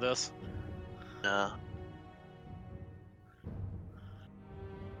all of this. Yeah.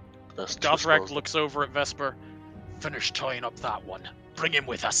 That's two Gothrak spells. looks over at Vesper. Finish tying up that one. Bring him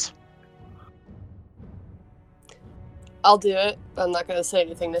with us. I'll do it. I'm not gonna say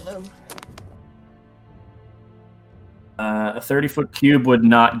anything to him. A 30-foot cube would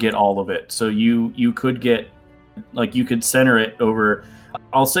not get all of it. So you could get, like, you could center it over.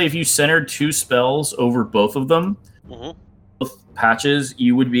 I'll say if you centered 2 spells over both of them, Mhm. both patches,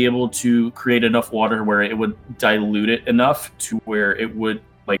 you would be able to create enough water where it would dilute it enough to where it would,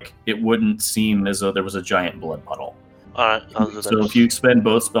 like, it wouldn't seem as though there was a giant blood puddle. All right, I'll do that. So if you expend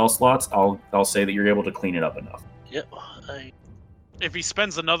both spell slots, I'll say that you're able to clean it up enough. Yep. If he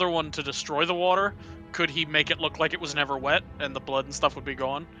spends another one to destroy the water, could he make it look like it was never wet and the blood and stuff would be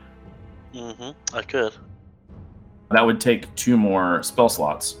gone? I could. That would take 2 more spell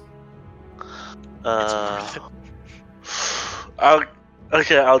slots. It's worth it.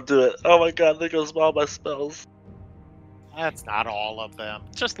 I'll do it. Oh my god, there goes all my spells. That's not all of them.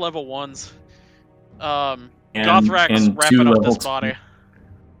 Just level 1s. And Gothrak's 2 wrapping up level this body.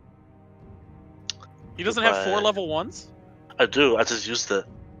 He doesn't have 4 Goodbye. level 1s? I do. I just used it.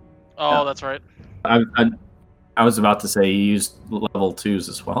 Oh, Yeah. that's right. I was about to say you used level 2s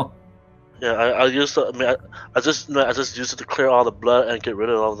as well. Yeah, I used it. I mean, I just used it to clear all the blood and get rid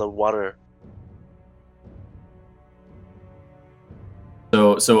of all the water.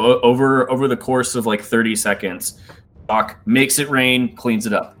 So over the course of like 30 seconds, Doc makes it rain, cleans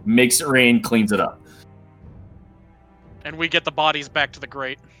it up. Makes it rain, cleans it up. And we get the bodies back to the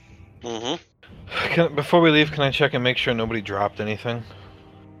grate. Before we leave, can I check and make sure nobody dropped anything?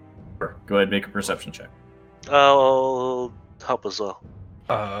 Go ahead, make a perception check. I'll help as well.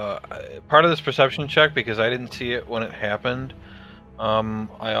 Part of this perception check, because I didn't see it when it happened,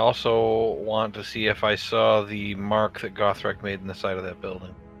 I also want to see if I saw the mark that Gothrak made in the side of that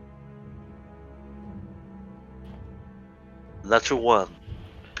building. Natural 1.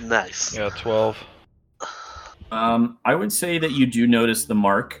 Nice. Yeah, 12. I would say that you do notice the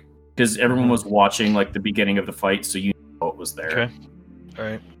mark because everyone was watching like the beginning of the fight, so you know it was there. Okay. All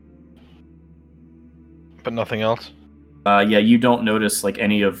right. But nothing else? Yeah, you don't notice like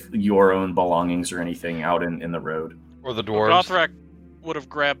any of your own belongings or anything out in the road. Or the dwarves? Gothrak would have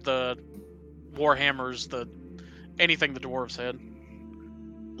grabbed the warhammers, anything the dwarves had.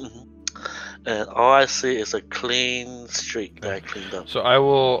 And all I see is a clean street that I cleaned up. So I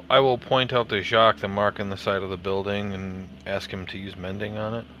will point out to Jacques the mark in the side of the building and ask him to use mending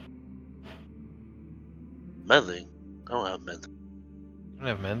on it. Mending? I don't have mending. You don't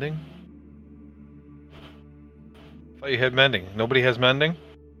have mending? I thought you had mending. Nobody has mending?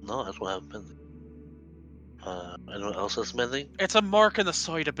 No, I don't have mending. Anyone else has mending? It's a mark in the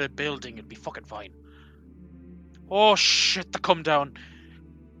side of a building. It'd be fucking fine. Oh shit! The come down.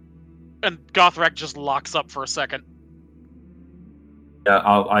 And Gothrak just locks up for a second. Yeah,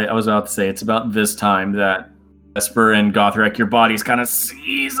 I was about to say it's about this time that Vesper and Gothrak, your bodies kind of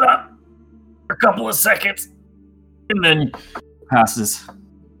seize up for a couple of seconds, and then passes.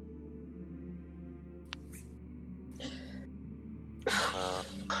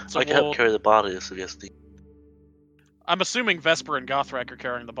 So I can help carry the bodies if you guys need. I'm assuming Vesper and Gothrak are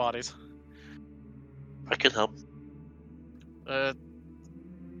carrying the bodies. I can help.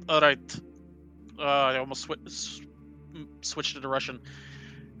 Alright. I almost switched it to Russian.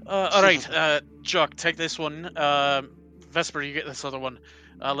 Alright, Jock, take this one. Vesper, you get this other one.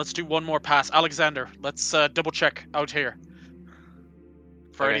 Let's do one more pass. Alexander, let's double check out here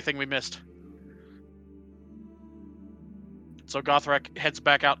for Okay. anything we missed. So Gothrak heads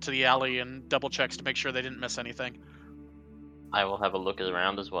back out to the alley and double checks to make sure they didn't miss anything. I will have a look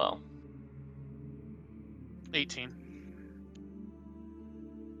around as well. 18.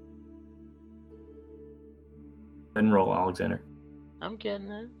 Then roll, Alexander. I'm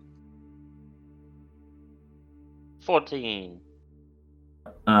getting it. 14.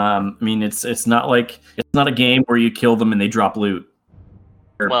 I mean, it's not like it's not a game where you kill them and they drop loot.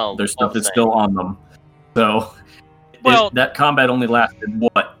 Well, Their stuff all is the still on them. So, Well- that combat only lasted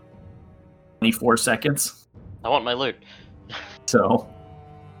what, 24 seconds. I want my loot. So,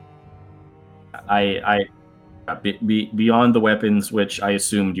 beyond the weapons, which I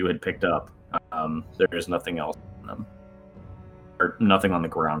assumed you had picked up, there is nothing else on them, or nothing on the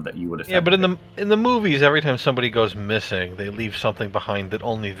ground that you would have. Yeah, but in the movies, every time somebody goes missing, they leave something behind that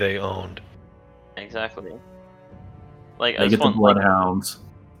only they owned. Exactly. Like, I they just get the want bloodhounds.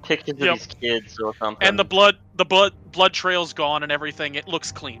 pictures of Yep. these kids or something. And the blood trail's gone and everything. It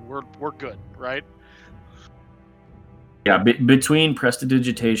looks clean. We're good, right? Yeah, between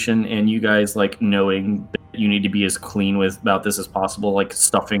prestidigitation and you guys like knowing that you need to be as clean about this as possible, like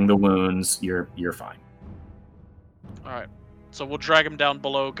stuffing the wounds, you're fine. All right. So we'll drag him down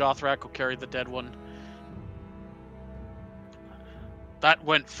below. Gothrak will carry the dead one. That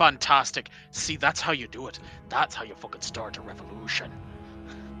went fantastic. See, that's how you do it. That's how you fucking start a revolution.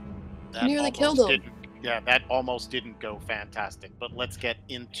 That Nearly killed almost him. didn't- Yeah, that almost didn't go fantastic. But let's get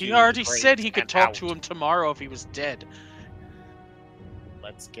into. He already the grate said he could and talk out. to him tomorrow if he was dead.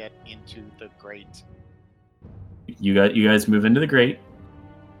 Let's get into the grate. You guys move into the grate.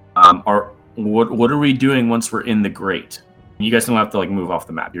 What are we doing once we're in the grate? You guys don't have to like move off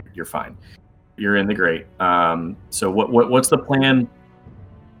the map. You're fine. You're in the grate. So what's the plan?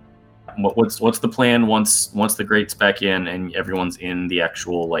 What's the plan once the grate's back in and everyone's in the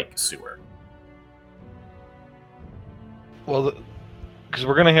actual like sewer? Well, because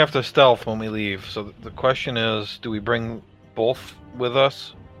we're gonna have to stealth when we leave. So the question is, do we bring both with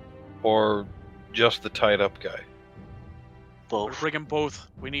us, or just the tied up guy? We'll Both. bring him both.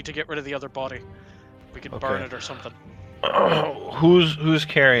 We need to get rid of the other body. We can burn Okay. it or something. Who's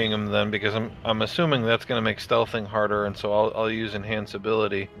carrying him then? Because I'm assuming that's gonna make stealthing harder, and so I'll use enhance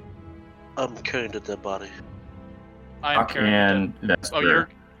ability. I'm carrying the dead body. I am Doc carrying and the dead. Vesper. Oh, you're.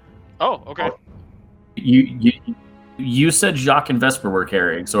 Oh, okay. You said Jacques and Vesper were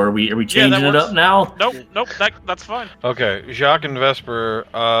carrying, so are we changing it works. up now? Nope. That's fine. Okay, Jacques and Vesper.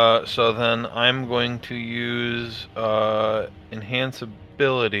 So then I'm going to use enhance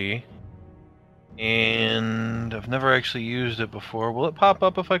ability, and I've never actually used it before. Will it pop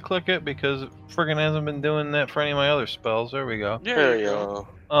up if I click it? Because it friggin' hasn't been doing that for any of my other spells. There we go. Yeah. There There you you go.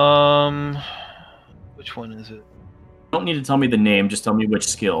 go. Which one is it? You don't need to tell me the name, just tell me which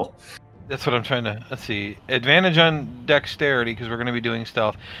skill. That's what I'm trying to. Let's see. Advantage on dexterity because we're going to be doing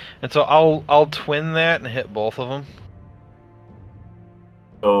stealth, and so I'll twin that and hit both of them.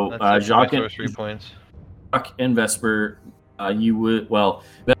 So That's Jacques my sorcery points. and Vesper,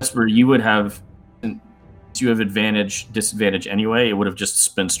 Vesper, you would have, since you have disadvantage anyway, it would have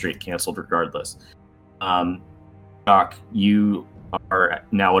just been straight canceled regardless. Jacques, you are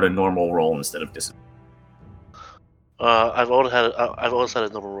now at a normal roll instead of disadvantage. I've always had a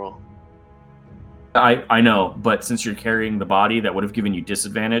normal roll. I know, but since you're carrying the body, that would have given you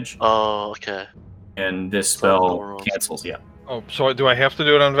disadvantage, Oh, okay. and this So spell no rolls. cancels. Yeah, Oh, so do I have to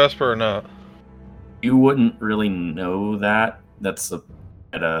do it on Vesper or not? you wouldn't really know that. That's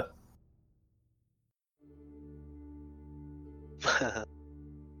at a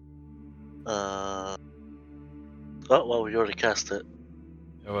Oh, well, we already cast it.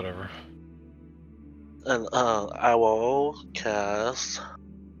 Yeah, whatever. And I will cast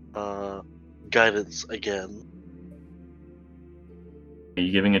guidance again. Are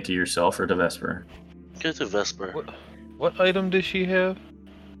you giving it to yourself or to Vesper? Go to Vesper. What item does she have?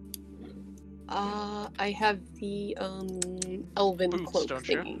 I have the elven Boots, cloak don't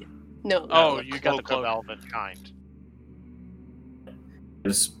you? thingy. No. Oh, The you got the cloak of cloak. elven kind.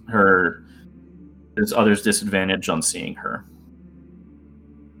 Gives others disadvantage on seeing her.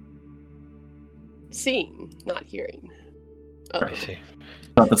 Seeing, not hearing. Oh. I see.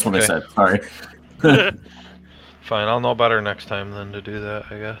 Oh, that's what I Okay. said. Sorry. Fine, I'll know better next time than to do that,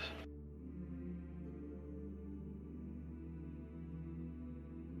 I guess.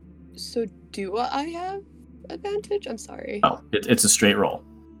 So do I have advantage? I'm sorry. No, it's a straight roll.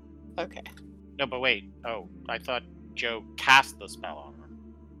 Okay. No, but wait. Oh, I thought Joe cast the spell on her.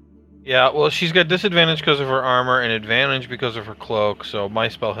 Yeah, well, she's got disadvantage because of her armor and advantage because of her cloak, so my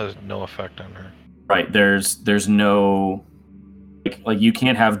spell has no effect on her. Right. There's no like you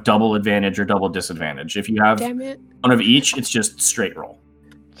can't have double advantage or double disadvantage. If you have Damn it. one of each, it's just straight roll.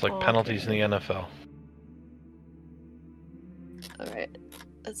 It's like Oh, penalties okay. in the NFL. Alright.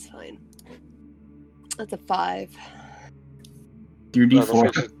 That's fine. That's a 5. Your Don't D4.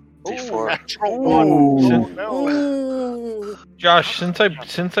 forget- D4. Natural Ooh. one. Sin- Oh, no. Ooh. Josh, since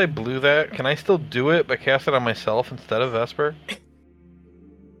I blew that, can I still do it but cast it on myself instead of Vesper?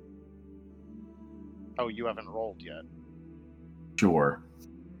 Oh, you haven't rolled yet. Sure.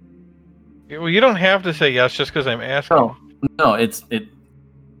 Well, you don't have to say yes just because I'm asking. Oh no, it's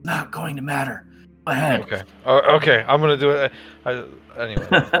not going to matter. Go ahead. Okay. Okay, I'm gonna do it. Anyway.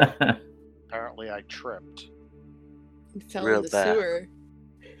 Apparently, I tripped. You fell Real in the bad. sewer.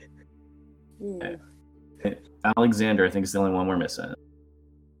 Ooh. Alexander, I think, is the only one we're missing.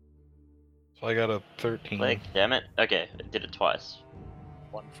 So I got a 13. Like, damn it. Okay, I did it twice.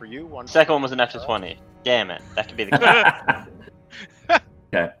 One for you, one for Second one was an natural 20. Damn it. That could be the key.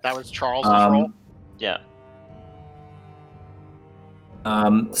 That was Charles's roll. Yeah.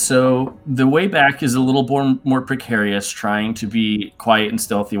 So the way back is a little more precarious, trying to be quiet and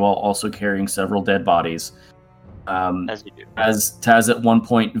stealthy while also carrying several dead bodies. As you do. As Taz, at one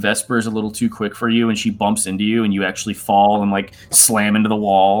point, Vesper is a little too quick for you, and she bumps into you, and you actually fall and like slam into the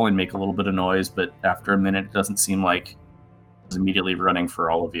wall and make a little bit of noise. But after a minute, it doesn't seem like it's immediately running for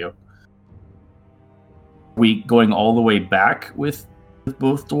all of you. We going all the way back with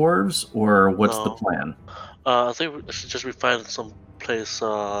both dwarves, or what's the No. plan? I think we should just find some place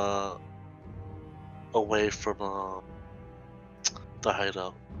away from the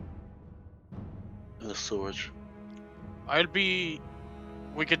hideout in the sewage.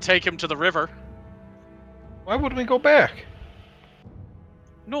 We could take him to the river. Why wouldn't we go back?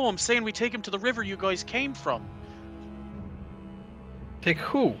 No, I'm saying we take him to the river you guys came from. Take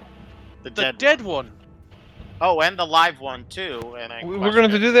who? The The dead. dead one. Oh, and the live one too. And I We're going to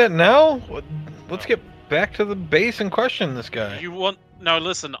questioned- do that now? Let's get back to the base and question this guy. You want now?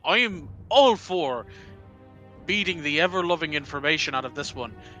 Listen, I'm all for beating the ever-loving information out of this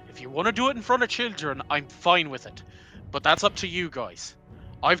one. If you want to do it in front of children, I'm fine with it. But that's up to you guys.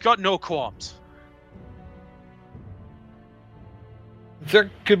 I've got no qualms. There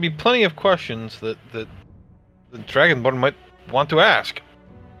could be plenty of questions that the Dragonborn might want to ask.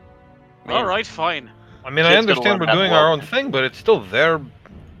 All right, fine. I mean, I Kids gotta understand learn we're that doing our well. own thing, but it's still their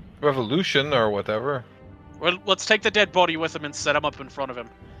revolution or whatever. Well, let's take the dead body with him and set him up in front of him.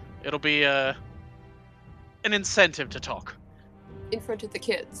 It'll be an incentive to talk. In front of the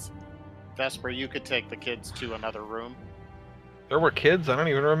kids. Vesper, you could take the kids to another room. There were kids? I don't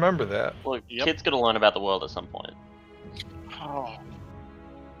even remember that. Well, Yep. kids gotta learn about the world at some point. Oh.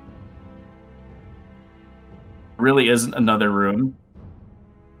 Really isn't another room.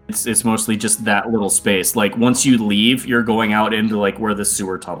 It's mostly just that little space. Like once you leave, you're going out into like where the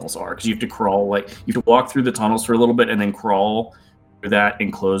sewer tunnels are, because you have to crawl, like you have to walk through the tunnels for a little bit and then crawl through that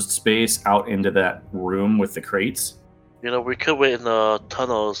enclosed space out into that room with the crates. You know, we could wait in the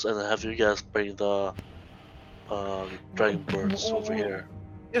tunnels and have you guys bring the Dragonborns over here.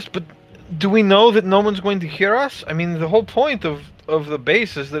 Yes, but do we know that no one's going to hear us? I mean, the whole point of the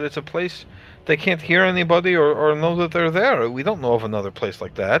base is that it's a place they can't hear anybody or know that they're there. We don't know of another place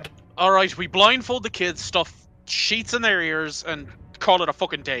like that. All right, we blindfold the kids, stuff sheets in their ears, and call it a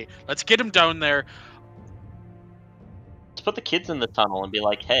fucking day. Let's get them down there. Let's put the kids in the tunnel and be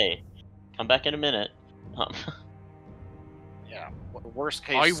like, hey, come back in a minute. Yeah. Worst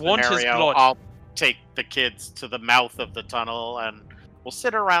case I want his scenario, blood. I'll take the kids to the mouth of the tunnel and we'll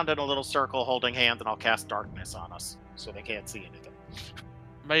sit around in a little circle holding hands and I'll cast darkness on us so they can't see anything.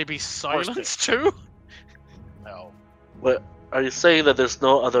 Maybe silence too? No. What are you saying that there's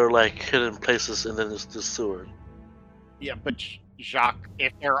no other like hidden places in the sewer? Yeah, but Jacques,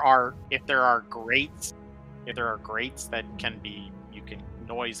 if there are grates that can be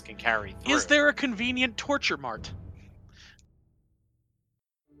noise can carry through. Is there a convenient torture mart?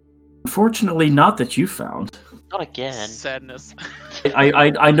 Unfortunately, not that you found. Not again. Sadness.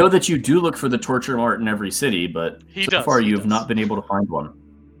 I know that you do look for the torture mart in every city, but He so does, far he you have does. not been able to find one.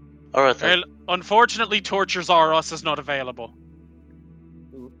 Alright then. Well, unfortunately, Tortures R Us is not available.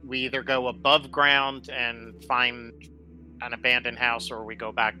 We either go above ground and find an abandoned house or we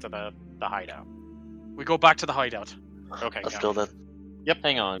go back to the hideout. We go back to the hideout. Okay, Let's go. go then.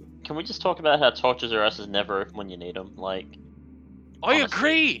 Hang on. Can we just talk about how Torches R Us is never open when you need them? Like, I Honestly.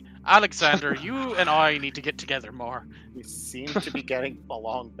 agree! Alexander, you and I need to get together more. We seem to be getting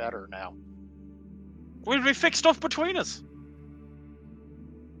along better now. We fix stuff between us.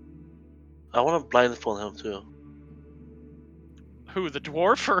 I want to blindfold him too. Who, the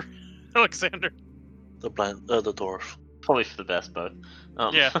dwarf or Alexander? The dwarf. probably for the best, both.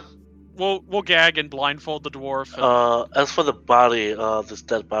 Yeah. We'll gag and blindfold the dwarf. And... As for the body, this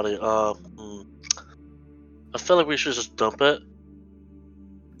dead body, I feel like we should just dump it.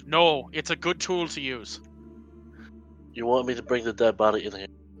 No, it's a good tool to use. You want me to bring the dead body in here?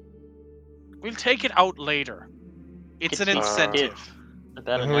 We'll take it out later. It's an incentive.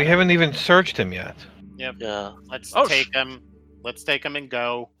 We haven't even searched him yet. Yep. Yeah. Let's Oh, take him. Let's take him and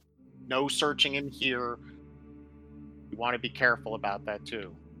go. No searching in here. You want to be careful about that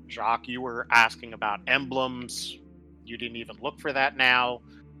too. Jacques, you were asking about emblems. You didn't even look for that now.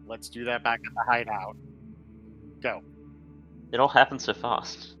 Let's do that back at the hideout. Go. It all happened so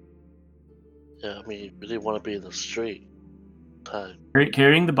fast. Yeah, I mean, you really want to be in the street. Time.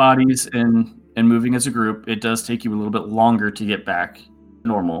 Carrying the bodies and moving as a group, it does take you a little bit longer to get back to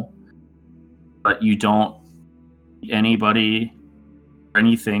normal. But you don't see anybody or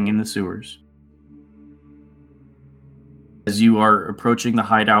anything in the sewers. As you are approaching the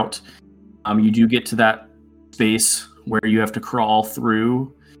hideout, you do get to that space where you have to crawl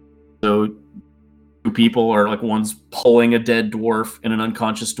through. So two people are like, one's pulling a dead dwarf and an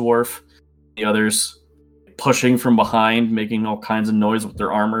unconscious dwarf. The other's pushing from behind, making all kinds of noise with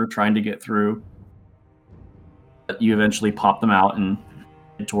their armor, trying to get through. But you eventually pop them out and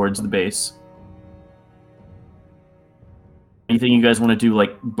head towards the base. Anything you guys want to do,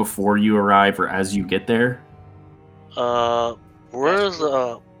 like, before you arrive or as you get there? Where's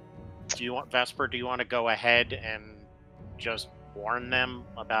Do you want Vesper? Do you want to go ahead and just warn them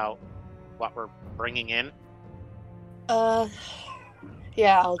about what we're bringing in?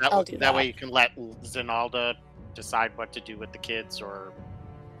 Yeah, I'll do that. That way you can let Zenalda decide what to do with the kids, or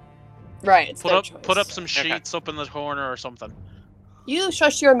Right, it's their choice. Put up some sheets up in the corner or something. You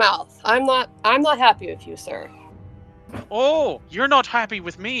shush your mouth. I'm not happy with you, sir. Oh, you're not happy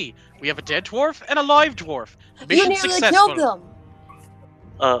with me. We have a dead dwarf and a live dwarf. You Mission nearly successful. killed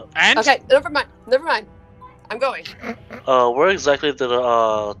them. And Okay, never mind. I'm going. where exactly did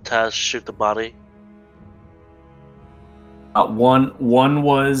Taz shoot the body? One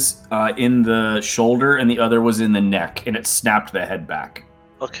was in the shoulder and the other was in the neck, and it snapped the head back.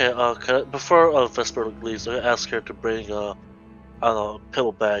 Okay, before Vesper leaves, I'm gonna ask her to bring a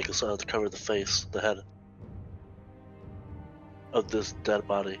pillow bag to cover the face, the head of this dead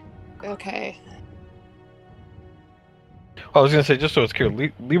body. Okay. I was gonna say, just so it's clear,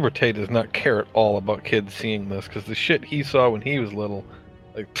 Liberté does not care at all about kids seeing this, because the shit he saw when he was little,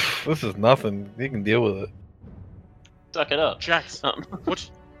 like, this is nothing. He can deal with it. Suck it up. Jax,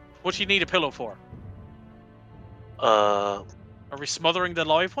 what you need a pillow for? Uh, Are we smothering the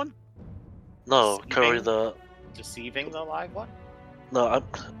live one? no, Sleeping? covering the. deceiving the live one? No, I'm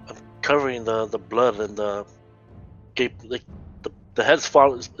covering the blood and the gape. Like the head's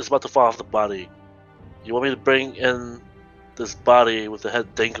is about to fall off the body. You want me to bring in this body with the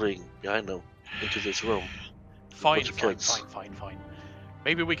head dangling behind him into this room? Fine.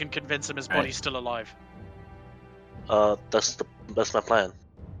 Maybe we can convince him his Right. body's still alive. That's my plan.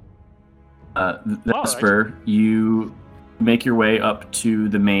 Vesper, you make your way up to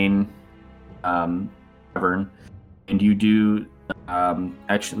the main tavern, and you do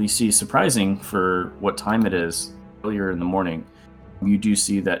actually see, surprising for what time it is, earlier in the morning, you do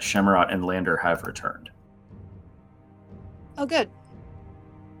see that Shemarot and Lander have returned. Oh, good.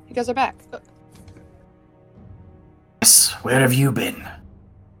 You guys are back. Yes, where have you been?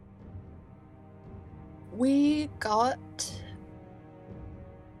 We got,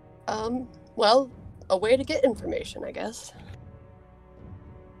 well, a way to get information, I guess.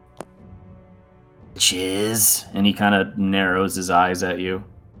 Which is? And he kind of narrows his eyes at you.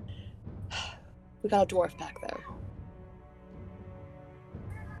 We got a dwarf back there.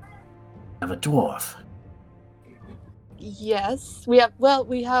 Have a dwarf. Yes, we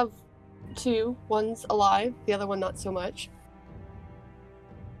have two. One's alive, the other one not so much.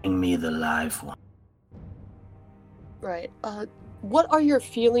 Bring me the live one. Right. What are your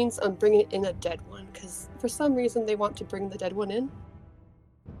feelings on bringing in a dead one? Because for some reason they want to bring the dead one in.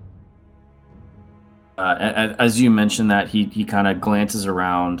 As you mentioned that, he kind of glances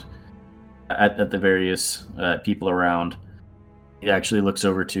around at the various people around. He actually looks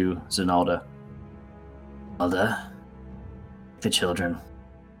over to Zenalda. Zenalda, the children.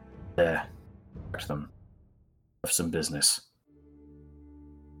 There. Talk to them. Have some business.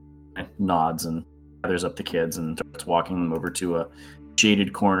 And nods and gathers up the kids and starts walking them over to a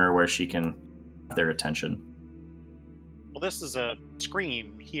shaded corner where she can have their attention. Well, this is a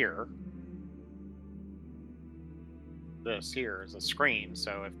screen here. This here is a screen,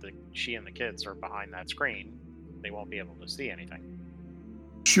 so if she and the kids are behind that screen, they won't be able to see anything.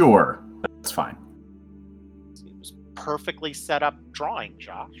 Sure, that's fine. It was perfectly set up drawing,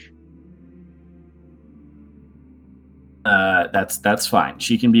 Josh. That's fine.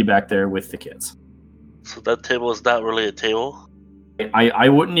 She can be back there with the kids. So that table is not really a table? I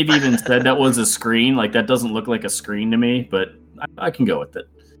wouldn't have even said that was a screen. Like, that doesn't look like a screen to me, but I can go with it.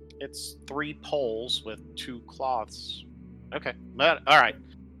 It's 3 poles with 2 cloths. Okay, all right.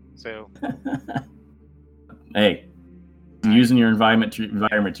 So Hey, using your environment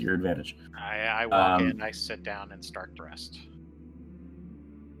to your advantage. I walk in, I sit down, and start to rest.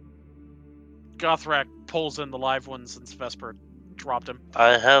 Gothrak pulls in the live one since Vesper dropped him.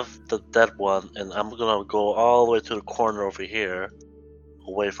 I have the dead one, and I'm gonna go all the way to the corner over here,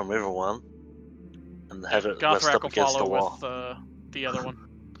 away from everyone, and have it rest Gothrak up will against the follow wall. with the other one.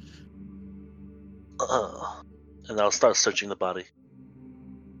 And I'll start searching the body.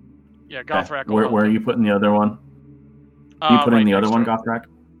 Yeah, Gothrak. Where are you putting the other one? Are you putting the other one, Gothrak?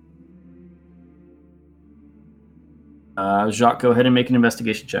 Jacques, go ahead and make an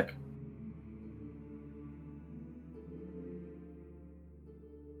investigation check.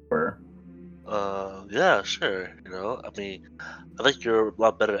 Yeah, sure. I mean, I think you're a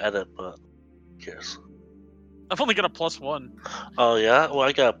lot better at it, but who cares? I've only got a +1. Oh yeah, well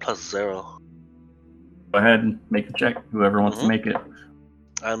I got a +0. Go ahead and make the check. Whoever wants to make it.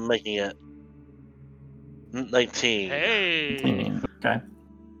 I'm making it 19. Hey. Okay.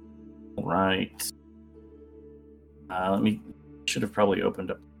 All right. Should have probably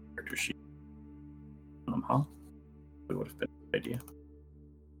opened up the character sheet. Huh? It would have been a good idea.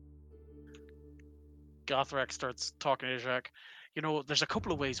 Gothrak starts talking to Jacques. There's a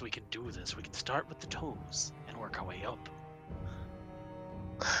couple of ways we can do this. We can start with the toes and work our way up.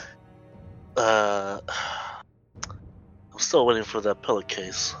 I'm still waiting for that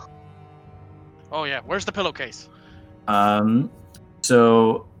pillowcase. Oh yeah, where's the pillowcase?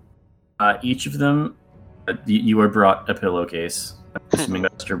 So each of them, you were brought a pillowcase. I'm assuming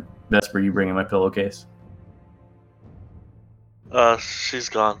Vesper, you bringing my pillowcase? She's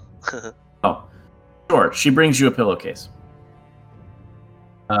gone. Oh, sure. She brings you a pillowcase.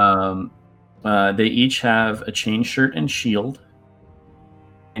 They each have a chain shirt and shield,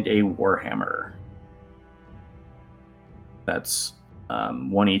 and a warhammer. That's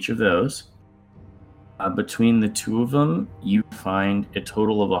one each of those. Between the two of them, you find a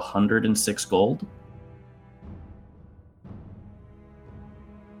total of 106 gold.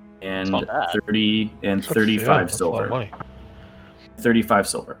 And 35 silver. 35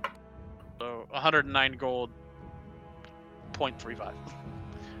 silver. So 109 gold, 0.35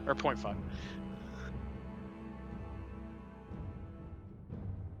 or 0.5.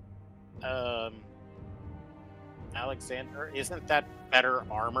 Alexander, isn't that better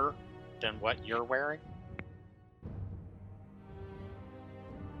armor than what you're wearing?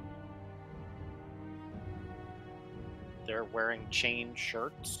 They're wearing chain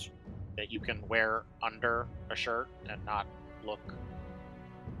shirts that you can wear under a shirt and not look.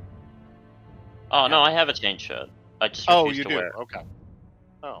 Oh no, I have a chain shirt. I just Oh, refuse you to do? wear it. Okay.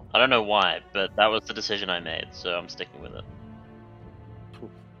 Oh. I don't know why, but that was the decision I made, so I'm sticking with it.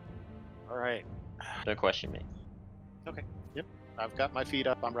 All right. Don't question me. Okay. Yep. I've got my feet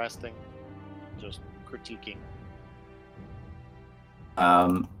up. I'm resting. Just critiquing.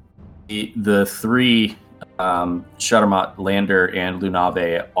 The three, Shadowmot, Lander, and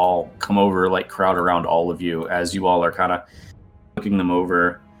Lunave all come over, like crowd around all of you as you all are kind of looking them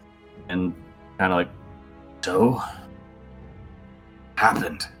over and kind of like, so?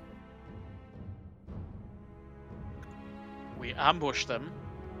 Happened? We ambushed them.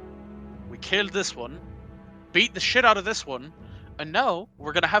 We killed this one, beat the shit out of this one, and now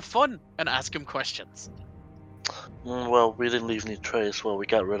we're gonna have fun and ask him questions. Well, we didn't leave any trace. Well, we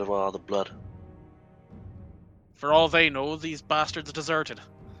got rid of all the blood. For all they know, these bastards deserted.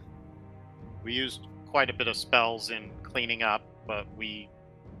 We used quite a bit of spells in cleaning up, but we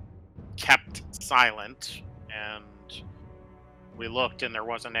kept silent, and we looked and there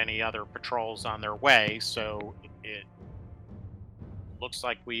wasn't any other patrols on their way, so it looks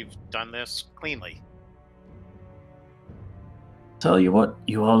like we've done this cleanly. Tell you what,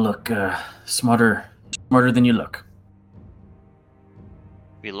 you all look smarter than you look.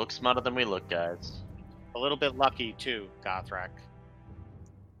 We look smarter than we look, guys. A little bit lucky too, Gothrak.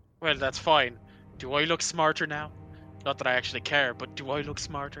 Well, that's fine. Do I look smarter now? Not that I actually care, but do I look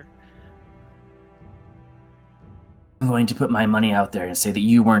smarter? I'm going to put my money out there and say that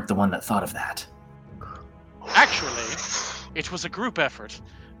you weren't the one that thought of that. Actually, it was a group effort,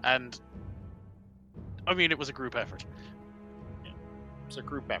 and I mean, it was a group effort. Yeah, it was a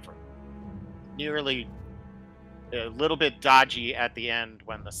group effort. Nearly a little bit dodgy at the end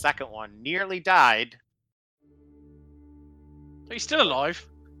when the second one nearly died. He's still alive.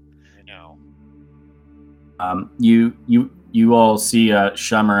 I know. You all see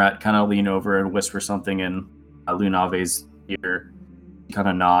Shamarat kind of lean over and whisper something in Lunave's ear. He kind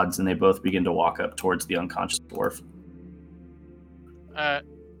of nods, and they both begin to walk up towards the unconscious dwarf.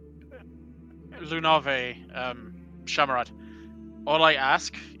 Lunave, Shamarat, all I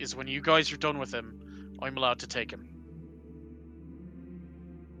ask is when you guys are done with him, I'm allowed to take him.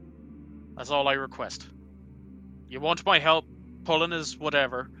 That's all I request. You want my help pulling his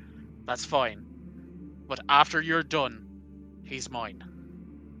whatever, that's fine. But after you're done, he's mine.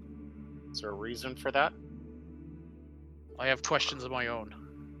 Is there a reason for that? I have questions of my own.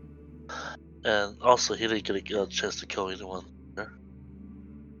 And also, he didn't get a chance to kill anyone.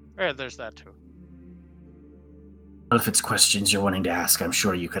 Yeah, there's that too. Well, if it's questions you're wanting to ask, I'm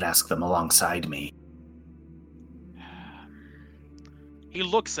sure you could ask them alongside me. He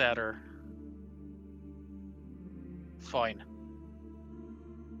looks at her. Fine.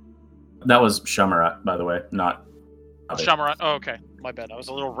 That was Shamarat, by the way, not... Shamarat. Oh, okay. My bad. That was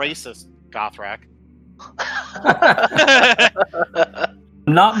a little racist, Gothrak.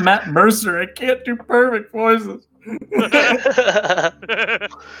 Not Matt Mercer. I can't do perfect voices.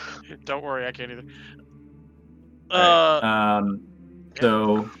 Don't worry, I can't either.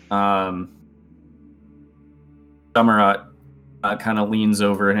 Shamarat kind of leans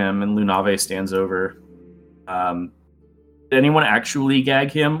over him, and Lunave stands over. Did anyone actually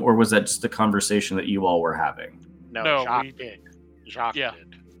gag him, or was that just a conversation that you all were having? No, Jacques we- did. Jacques Yeah.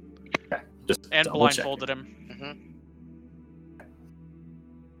 did. Okay, just And double blindfolded checking. him.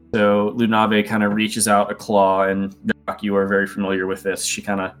 So Lunave kind of reaches out a claw, and Doc, you are very familiar with this. She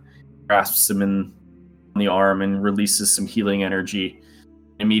kind of grasps him on the arm and releases some healing energy.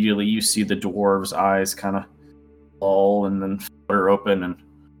 Immediately, you see the dwarves' eyes kind of lull and then flutter open, and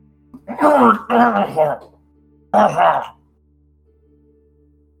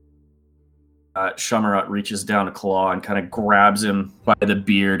Shamarat reaches down a claw and kind of grabs him by the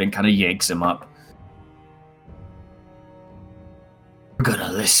beard and kind of yanks him up. You're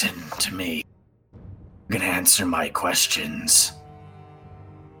gonna listen to me. You're gonna answer my questions.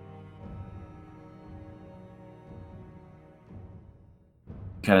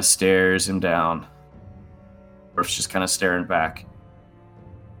 Kind of stares him down. Dwarf's just kind of staring back.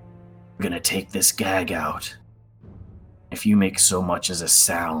 We're gonna take this gag out. If you make so much as a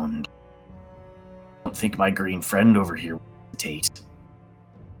sound, I don't think my green friend over here will hesitate.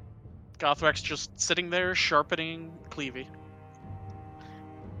 Gothrak's just sitting there sharpening Cleavy.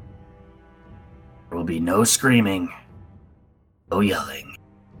 There will be no screaming, no yelling.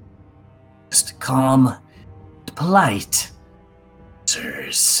 Just calm, polite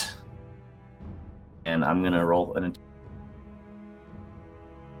answers. And I'm gonna roll an...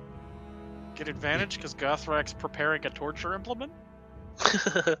 Get advantage because Gothrak's preparing a torture implement?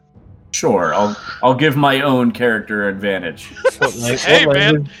 Sure, I'll give my own character advantage. Hey,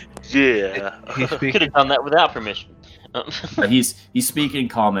 man! Yeah. He's Could speaking. have done that without permission. He's speaking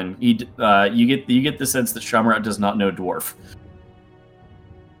common. You get the sense that Shamarat does not know dwarf.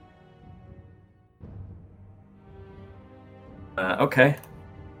 Okay.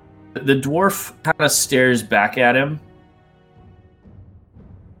 The dwarf kind of stares back at him.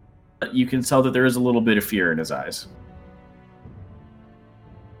 But you can tell that there is a little bit of fear in his eyes.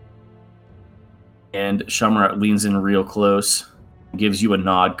 And Shamarat leans in real close, gives you a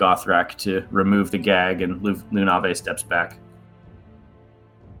nod, Gothrak, to remove the gag, and Lunave steps back.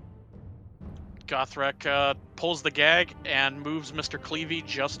 Gothrak pulls the gag and moves Mr. Cleavy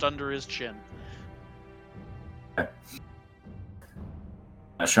just under his chin.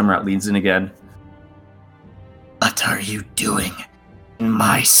 Shamarat leans in again. What are you doing in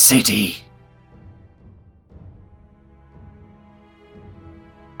my city?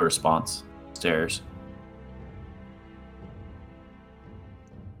 A response. Stares.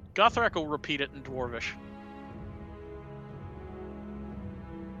 Gothrak will repeat it in Dwarvish.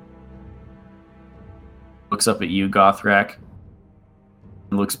 Looks up at you, Gothrak.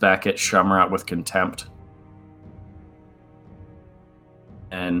 And looks back at Shamarat with contempt.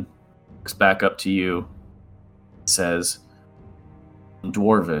 And looks back up to you. Says, in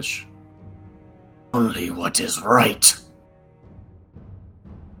Dwarvish, Only what is right.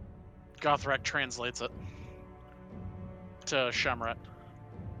 Gothrak translates it to Shamarat.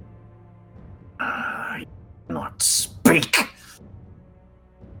 I cannot speak.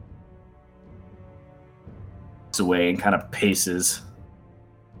 Looks away and kind of paces.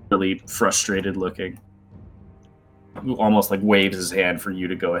 Really frustrated looking. Almost like waves his hand for you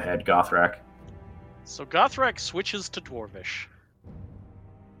to go ahead, Gothrak. So Gothrak switches to Dwarvish.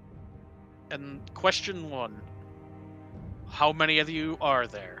 And question 1. How many of you are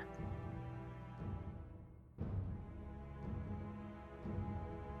there?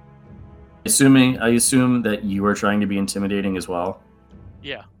 I assume that you are trying to be intimidating as well.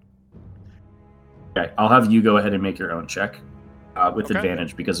 Yeah. Okay, I'll have you go ahead and make your own check. with Okay.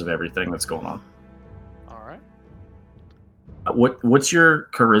 advantage because of everything that's going on. All right. What's your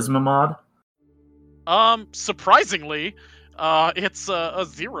charisma mod? Surprisingly, it's a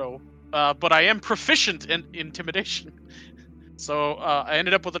 0. But I am proficient in intimidation. So I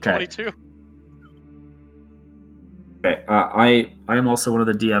ended up with a Okay. 22. Okay, I am also one of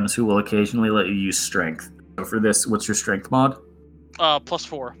the DMs who will occasionally let you use strength. So for this, what's your strength mod?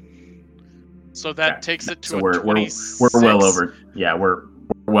 +4. So that Okay. takes it to So a we're 26. well over. Yeah, we're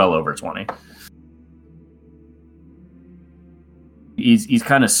well over 20. He's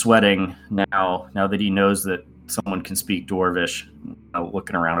kind of sweating now that he knows that someone can speak Dwarvish.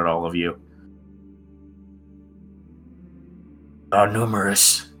 Looking around at all of you. Are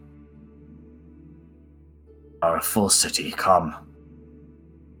numerous. Are a full city. Come.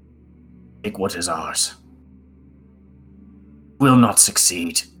 Take what is ours. Will not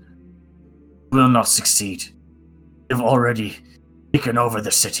succeed. Will not succeed. You've already taken over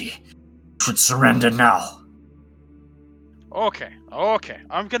the city. Should surrender now. Okay.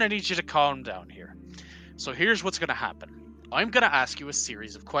 I'm gonna need you to calm down here. So here's what's gonna happen. I'm gonna ask you a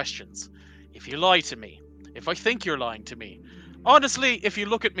series of questions. If you lie to me, if I think you're lying to me, honestly, if you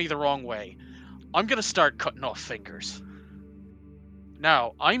look at me the wrong way, I'm gonna start cutting off fingers.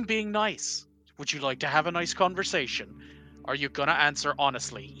 Now, I'm being nice. Would you like to have a nice conversation? Are you gonna answer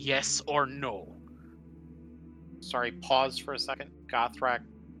honestly, yes or no? Sorry, pause for a second. Gothrak,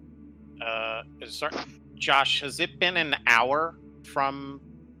 Josh, has it been an hour from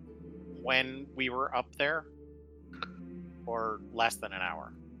when we were up there? Or less than an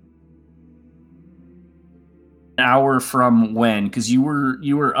hour? An hour from when? Because you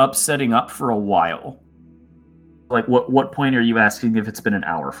were up setting up for a while. Like what point are you asking if it's been an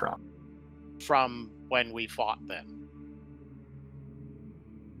hour from? From when we fought them.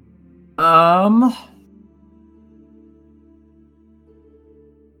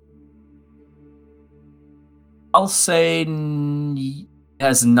 I'll say it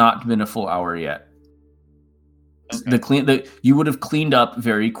has not been a full hour yet. Okay. You would have cleaned up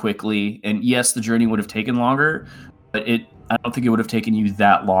very quickly, and yes, the journey would have taken longer, but I don't think it would have taken you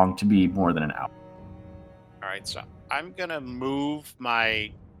that long to be more than an hour. Alright, so I'm gonna move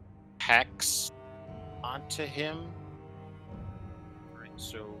my hex onto him. Alright,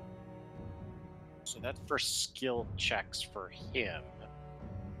 so that's for skill checks for him.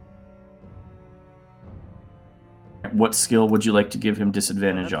 What skill would you like to give him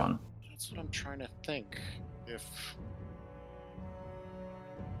disadvantage on? That's what I'm trying to think. If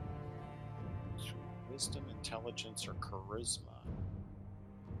wisdom, intelligence, or charisma.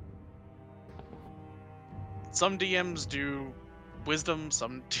 Some DMs do wisdom,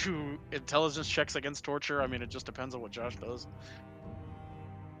 some do intelligence checks against torture. I mean, it just depends on what Josh does.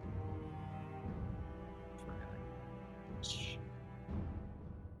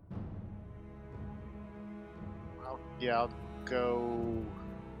 I'll go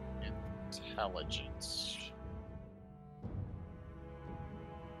intelligence.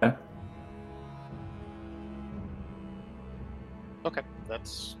 Okay. Okay,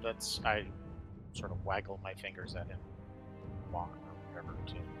 that's I sort of waggle my fingers at him, walk or whatever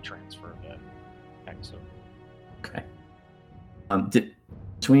to transfer the hex over. Okay.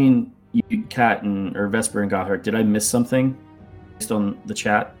 Between you, Kat, or Vesper and Gothard, did I miss something based on the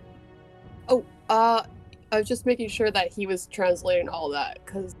chat? Oh, I was just making sure that he was translating all that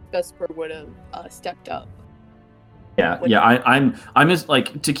because Vesper would have stepped up. Yeah. I'm just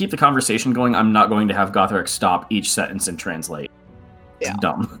like, to keep the conversation going, I'm not going to have Gothard stop each sentence and translate. It's Yeah.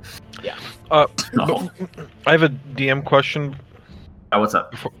 dumb. Yeah. No. I have a DM question What's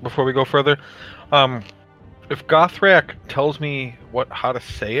up? before we go further. If Gothrak tells me how to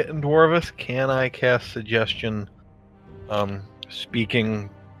say it in Dwarvish, can I cast suggestion speaking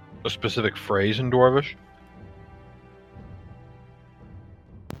a specific phrase in Dwarvish?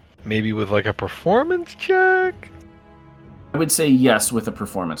 Maybe with like a performance check? I would say yes with a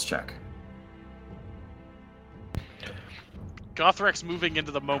performance check. Gothrak's moving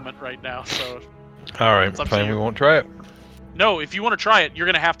into the moment right now, so Alright, It's up to fine, you. we won't try it. no, if you want to try it, you're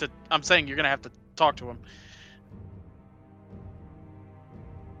gonna have to. I'm saying you're gonna have to talk to him.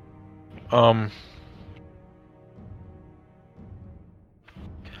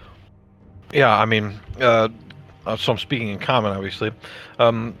 Yeah, I mean, so I'm speaking in common, obviously.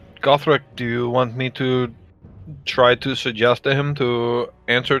 Gothrak, do you want me to try to suggest to him to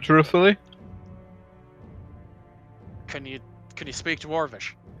answer truthfully? Can you speak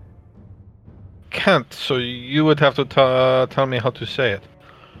Dwarvish? Can't, so you would have to tell me how to say it.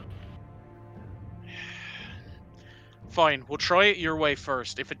 Fine, we'll try it your way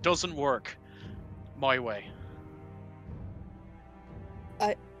first. If it doesn't work, my way.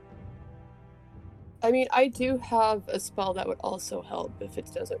 I mean, I do have a spell that would also help if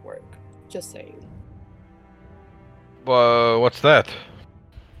it doesn't work. Just saying. What's that?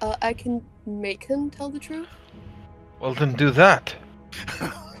 I can make him tell the truth? Well, then do that.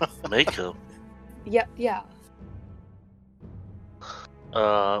 Make him. Yeah.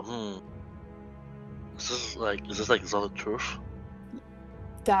 Is this like Zone of Truth?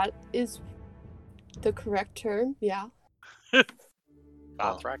 That is the correct term, yeah.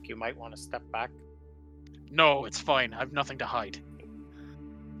 Gothrak, you might want to step back. No, it's fine. I've nothing to hide.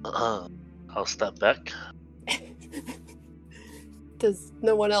 I'll step back. Does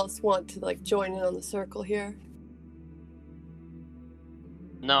no one else want to like join in on the circle here?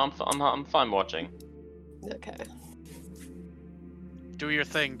 No, I'm fine watching. Okay. Do your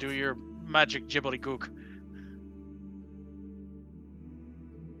thing. Do your magic gook.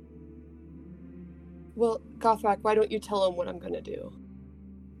 Well, Gothrak, why don't you tell him what I'm gonna do?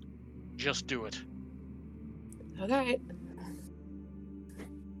 Just do it. Okay.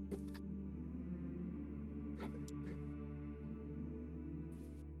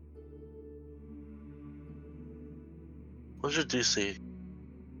 What's your DC?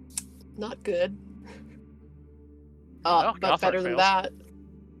 Not good. Well, But Gothrak better than fails. that.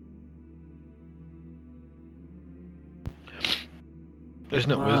 There's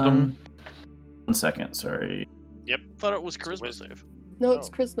no wisdom. 1 second, sorry. Thought it was charisma wisdom. save. No, it's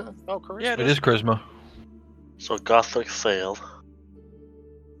Oh. charisma. Oh, correct. Yeah, It is charisma. So Gothrak failed.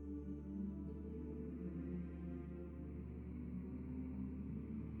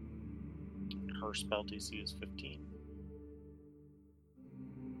 Her spell DC is 15.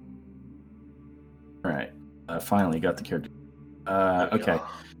 All right. Finally got the character. There we Okay. go.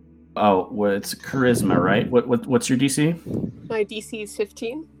 Oh, well, it's charisma, right? What's your DC? My DC is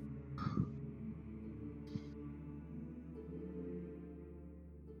 15.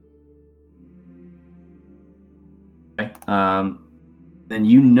 Okay. Then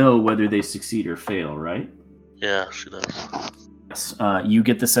you know whether they succeed or fail, right? Yeah, she does. Yes. You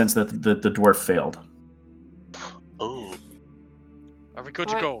get the sense that the dwarf failed. Oh, Are we good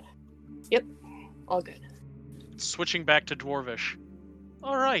to Alright. go? All good. Switching back to Dwarvish.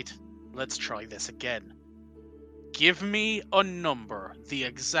 Alright, let's try this again. Give me a number, the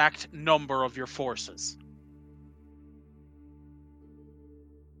exact number of your forces.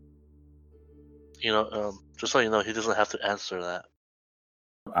 just so you know, he doesn't have to answer that.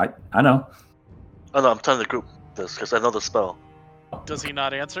 I know. Oh no, I'm telling the group this because I know the spell. Does he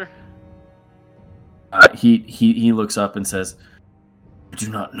not answer? He looks up and says, "I do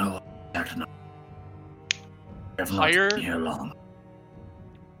not know exact number. I have not Higher? been here long."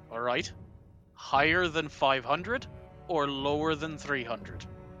 Alright. Higher than 500 or lower than 300?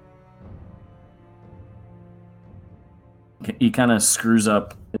 He kind of screws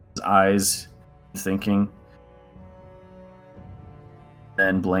up his eyes, thinking,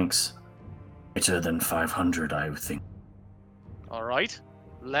 then blinks. Greater than 500, I think. Alright.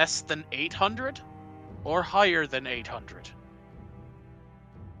 Less than 800 or higher than 800?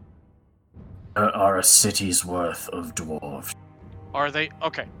 There are a city's worth of dwarves. Are they...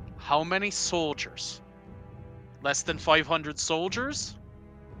 Okay. How many soldiers? Less than 500 soldiers?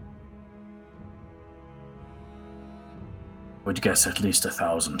 Would guess at least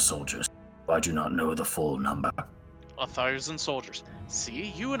 1,000 soldiers. I do not know the full number. 1,000 soldiers.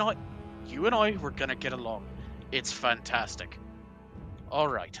 See, you and I were gonna get along. It's fantastic.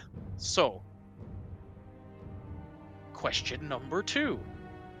 Alright, so... Question number 2.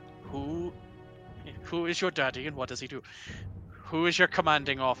 Who is your daddy and what does he do? Who is your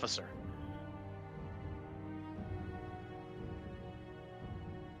commanding officer?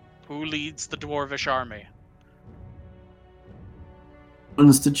 Who leads the Dwarvish army?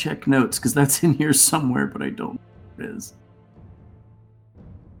 Wants to check notes because that's in here somewhere, but I don't know where it is.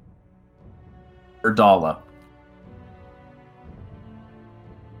 Erdala.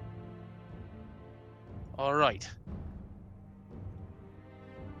 Alright.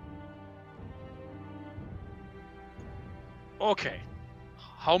 Okay.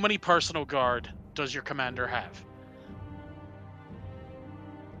 How many personal guard does your commander have?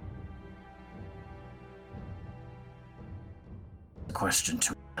 The question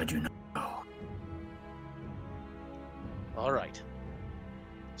to I do not know. Alright.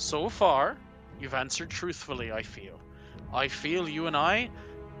 So far, you've answered truthfully, I feel. I feel you and I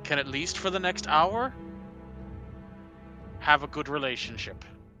can, at least for the next hour, have a good relationship.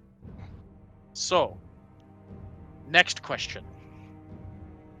 So, next question.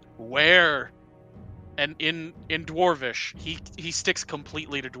 Where, and in Dwarvish, he sticks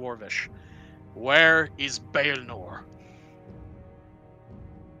completely to Dwarvish. Where is Baelnor?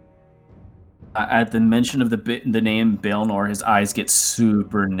 At the mention of the name Baelnor, his eyes get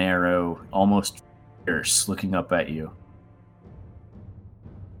super narrow, almost fierce, looking up at you.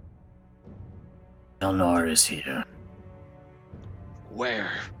 Baelnor is here.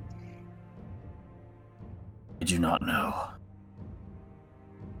 Where? I do not know.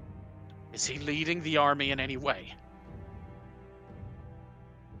 Is he leading the army in any way?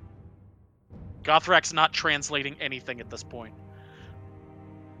 Gothrak's not translating anything at this point.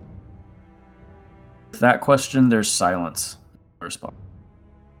 With that question, there's silence. Response.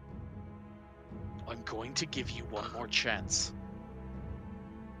 I'm going to give you one more chance.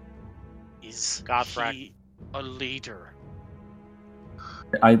 Is Gothrak. he a leader?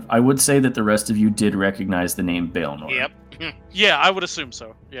 I would say that the rest of you did recognize the name Baelnor. Yep. Yeah, I would assume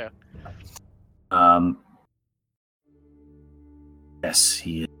so. Yeah. Yes,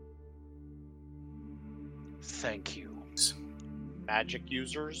 he is. Thank you. Magic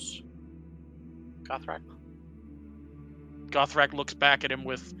users? Gothrak? Gothrak looks back at him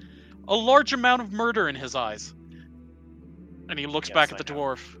with a large amount of murder in his eyes. And he looks Yes, back at I the know.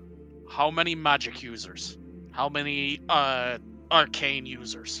 dwarf. How many magic users? How many arcane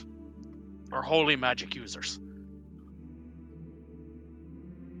users? Or holy magic users?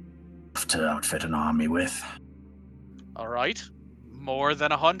 To outfit an army with. Alright. More than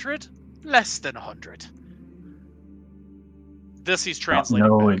 100? Less than 100. This he's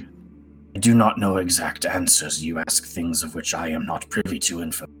translating back. I do not know exact answers. You ask things of which I am not privy to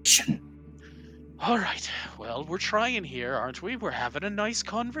information. Alright. Well, we're trying here, aren't we? We're having a nice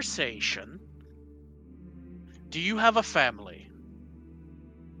conversation. Do you have a family?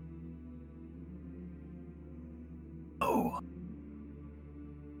 Oh,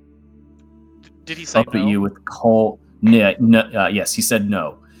 Did he say Up no? at you with cold. Yes, he said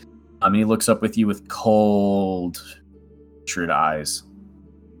no. And he looks up with you with cold, hatred eyes.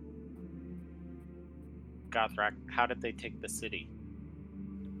 Gothrak, how did they take the city?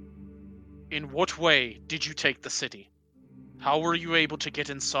 In what way did you take the city? How were you able to get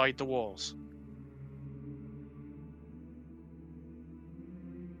inside the walls?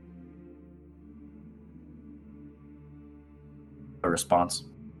 A response.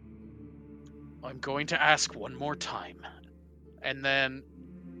 I'm going to ask one more time. And then,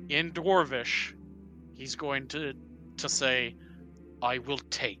 in Dwarvish, he's going to say, I will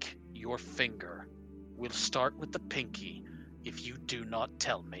take your finger. We'll start with the pinky if you do not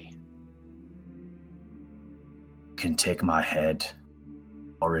tell me. you can take my head.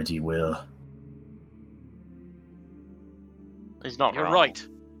 Already will. He's not You're wrong. right.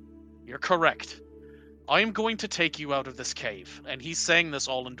 You're correct. I am going to take you out of this cave. And he's saying this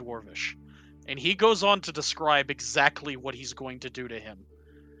all in Dwarvish. And he goes on to describe exactly what he's going to do to him.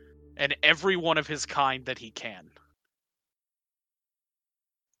 And every one of his kind that he can.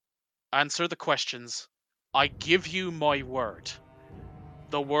 Answer the questions. I give you my word.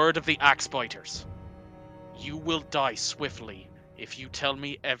 The word of the axe biters. You will die swiftly if you tell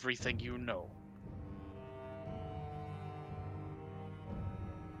me everything you know.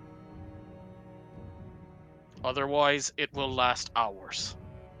 Otherwise, it will last hours.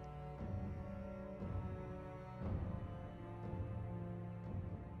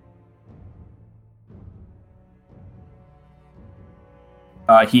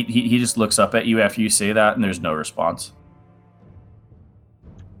 He just looks up at you after you say that, and there's no response.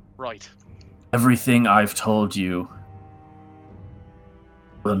 Right. Everything I've told you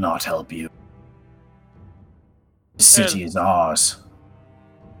will not help you. The city is ours.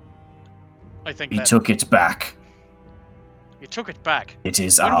 I think We that took it back. you took it back. It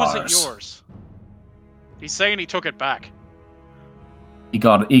is When ours. was it yours? He's saying he took it back. He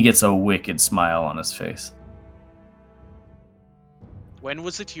gets a wicked smile on his face. When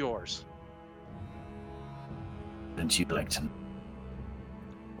was it yours? Wouldn't you like to?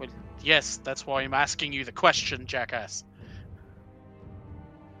 Well, yes, that's why I'm asking you the question, jackass.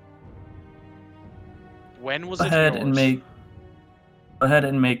 When was Go it ahead yours? Go ahead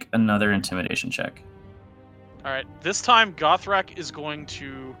and make another intimidation check. Alright, this time Gothrak is going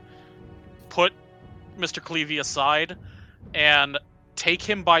to put Mr. Clevey aside and take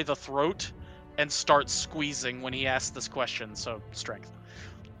him by the throat and start squeezing when he asks this question, so strength.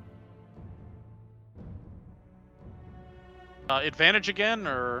 Advantage again,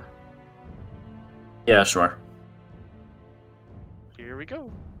 or... Yeah, sure. Here we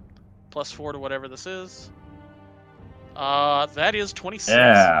go. +4 to whatever this is. That is 26.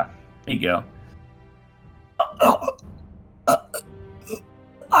 Yeah. There you go.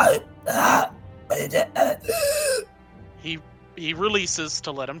 He releases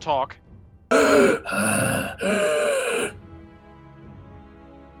to let him talk.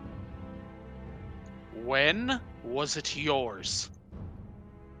 When was it yours?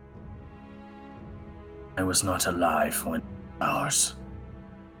 I was not alive when ours.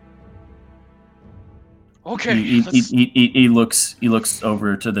 Okay. He looks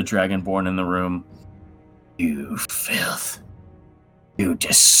over to the Dragonborn in the room. You filth. You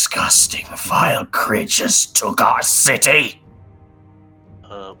disgusting, vile creatures took our city.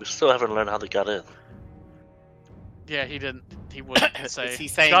 We still haven't learned how they got in. Yeah, he didn't. He wouldn't say. Is he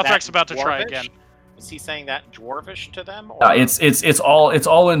saying Gothrak's that about to try Dwarvish? again. Is he saying that Dwarvish to them? Or... It's all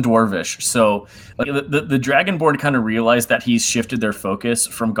in Dwarvish. So like, the Dragonborn kind of realized that he's shifted their focus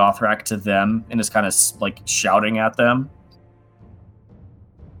from Gothrak to them and is kind of like shouting at them.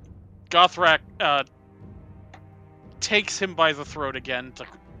 Gothrak takes him by the throat again to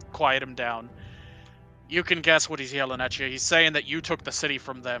quiet him down. You can guess what he's yelling at you. He's saying that you took the city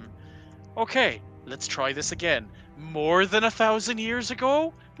from them. Okay, let's try this again. More than 1,000 years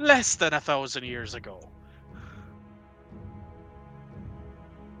ago? Less than 1,000 years ago.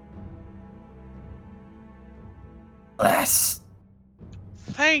 Less.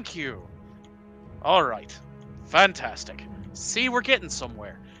 Thank you. All right. Fantastic. See, we're getting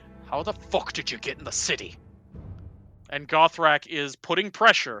somewhere. How the fuck did you get in the city? And Gothrak is putting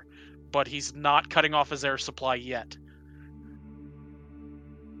pressure, but he's not cutting off his air supply yet.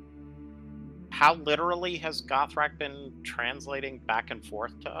 How literally has Gothrak been translating back and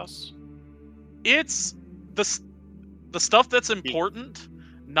forth to us? It's the stuff that's important,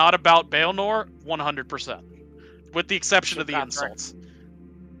 not about Baelnor, 100%. With the exception So of the Gothrak- insults.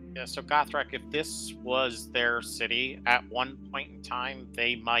 Yeah, so Gothrak, if this was their city, at one point in time,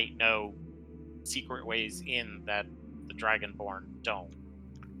 they might know secret ways in that the Dragonborn don't.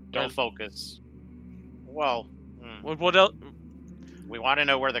 Don't Well- focus. Well, What else? we want to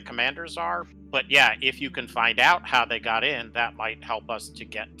know where the commanders are, but yeah, if you can find out how they got in, that might help us to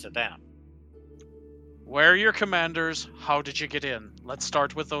get to them. Where are your commanders? How did you get in? Let's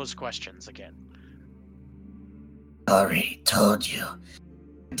start with those questions again. Already told you.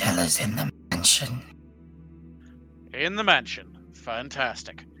 Della's in the mansion. In the mansion.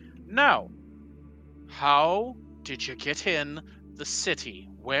 Fantastic. Now, how did you get in the city?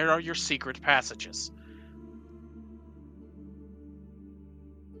 Where are your secret passages?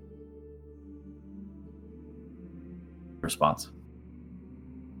 Response.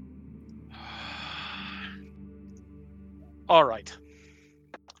 All right.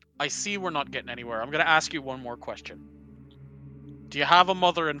 I see we're not getting anywhere. I'm going to ask you one more question. Do you have a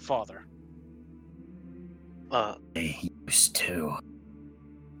mother and father? They used to.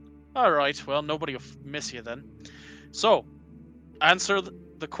 All right. Well, nobody will miss you then. So, answer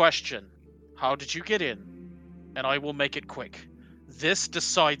the question. How did you get in? And I will make it quick. This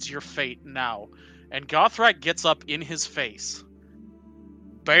decides your fate now. And Gothrak gets up in his face.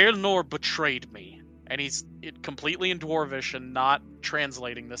 Baelnor betrayed me. And he's completely in Dwarvish and not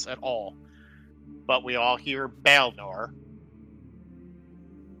translating this at all. But we all hear Baelnor.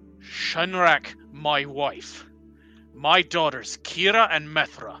 Shenrak, my wife. My daughters, Kira and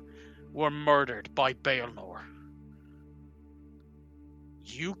Methra, were murdered by Baelnor.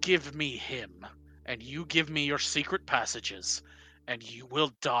 You give me him, and you give me your secret passages, and you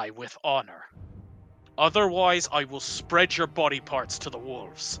will die with honor. Otherwise, I will spread your body parts to the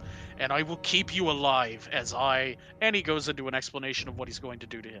wolves, and I will keep you alive as I... And he goes into an explanation of what he's going to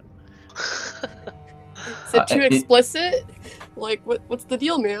do to him. Is it too explicit? Like, what's the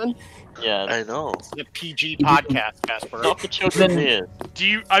deal, man? Yeah, I know. It's a PG podcast, Casper. stop the children here. Do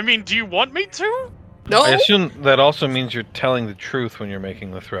you want me to? No? I assume that also means you're telling the truth when you're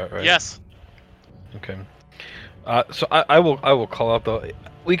making the threat, right? Yes. Okay. So I will call out though.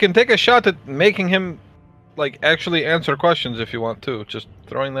 We can take a shot at making him, like, actually answer questions if you want to. Just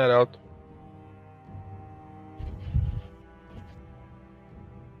throwing that out.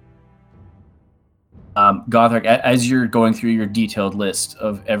 Gothrak, as you're going through your detailed list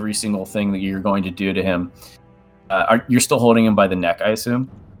of every single thing that you're going to do to him, you're still holding him by the neck, I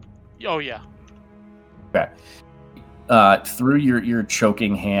assume? Oh, yeah. Okay. Through your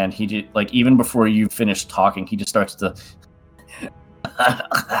choking hand, he did, like, even before you finish talking, he just starts to...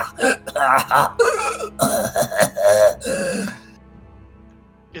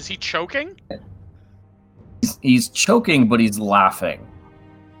 Is he choking? He's choking, but he's laughing.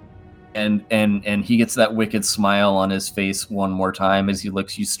 And he gets that wicked smile on his face one more time as he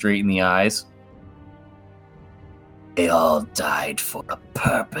looks you straight in the eyes. They all died for a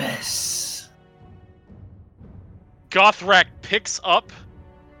purpose. Gothrak picks up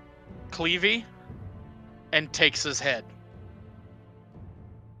Cleavy and takes his head.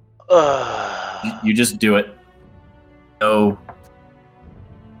 You just do it. No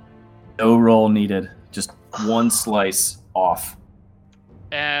roll needed. Just one slice off.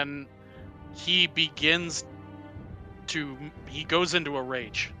 And he begins to... He goes into a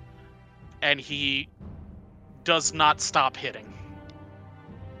rage. And he does not stop hitting.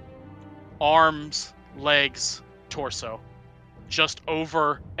 Arms, legs, torso. Just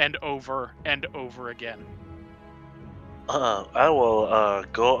over and over and over again. I will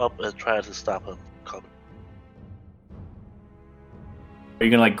go up and try to stop him coming. Are you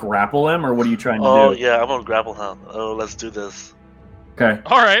gonna like grapple him, or what are you trying to Oh do? yeah, I'm gonna grapple him. Oh, let's do this. Okay.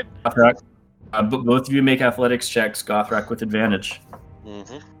 All right. Gothrak. Both of you make athletics checks. Gothrak with advantage.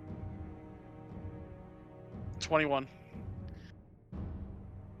 Mm-hmm. 21.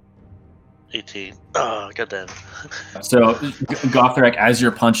 18. Oh, goddamn. So, Gothrak, as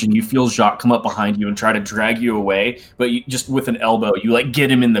you're punching, you feel Jacques come up behind you and try to drag you away, but you just with an elbow, you like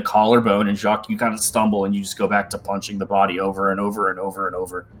get him in the collarbone, and Jacques, you kind of stumble, and you just go back to punching the body over and over and over and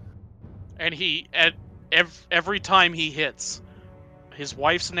over. And he, at every time he hits, his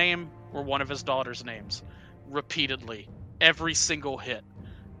wife's name or one of his daughter's names, repeatedly, every single hit.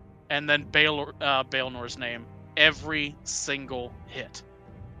 And then Baelnor's name, every single hit.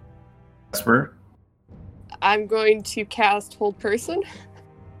 Vesper? I'm going to cast Hold Person.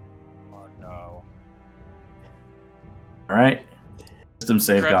 Oh no. All right. Wisdom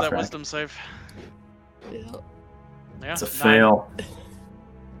save, Grab that Gothrak. wisdom save. Yeah. Yeah, It's a 9. fail.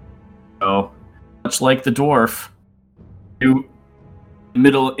 So, much like the dwarf, you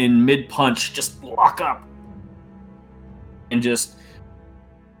in mid punch just lock up and just.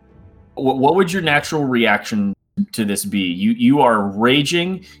 What would your natural reaction to this be? You are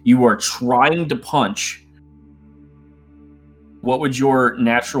raging. You are trying to punch. What would your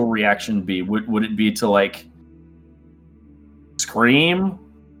natural reaction be? Would it be to like scream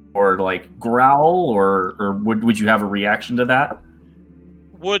or like growl, or would you have a reaction to that?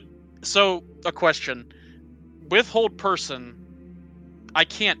 So, a question. With Hold Person, I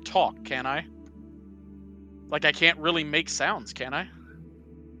can't talk, can I? Like, I can't really make sounds, can I?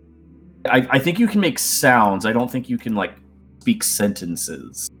 I think you can make sounds. I don't think you can like speak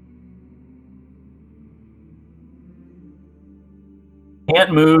sentences.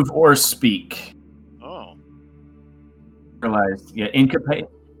 Can't move or speak. Oh. Realized, yeah, incapacitated.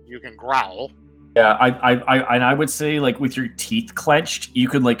 You can growl. Yeah, I would say like with your teeth clenched, you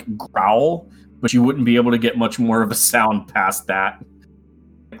could like growl, but you wouldn't be able to get much more of a sound past that,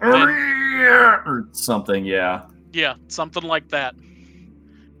 or something. Yeah. Yeah, something like that.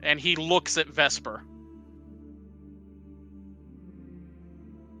 And he looks at Vesper.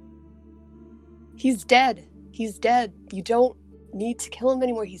 He's dead. He's dead. You don't need to kill him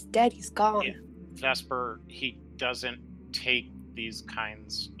anymore. He's dead. He's gone. Yeah. Vesper, he doesn't take these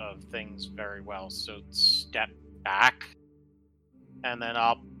kinds of things very well, so step back. And then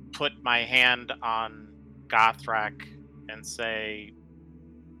I'll put my hand on Gothrak and say,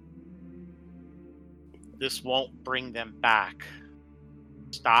 this won't bring them back.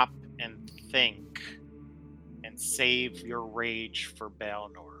 Stop and think and save your rage for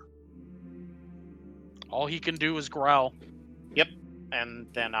Baelnor. All he can do is growl. Yep. And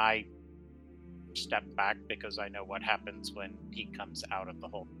then I step back because I know what happens when he comes out of the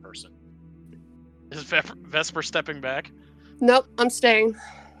Hold Person. Is Vesper stepping back? Nope, I'm staying.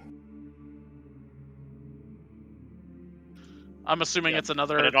 I'm assuming Yep. it's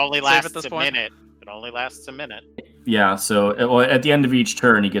another But it only save lasts at this a point. minute. It only lasts a minute. Yeah. So at the end of each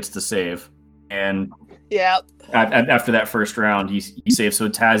turn, he gets to save, and Yeah. after that first round, he saves. So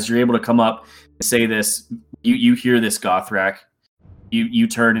Taz, you're able to come up and say this. You hear this, Gothrak. You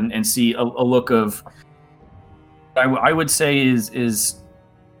turn and see a look of. I would say is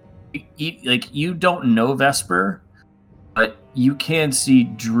like you don't know Vesper, but you can see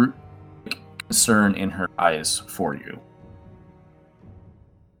concern in her eyes for you.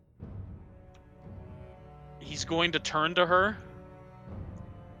 He's going to turn to her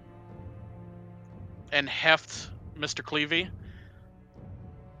and heft Mr. Cleavy.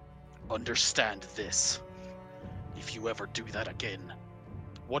 Understand this. If you ever do that again,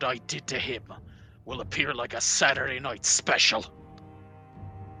 what I did to him will appear like a Saturday night special.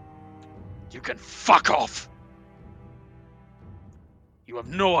 You can fuck off. You have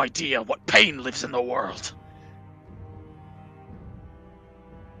no idea what pain lives in the world.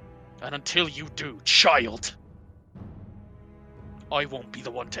 And until you do, child, I won't be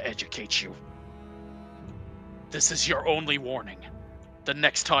the one to educate you. This is your only warning. The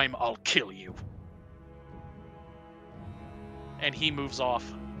next time I'll kill you. And he moves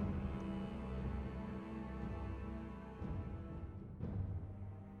off.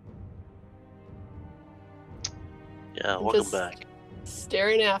 Yeah, welcome Just back.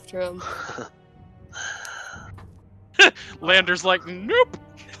 Staring after him. Lander's like, nope.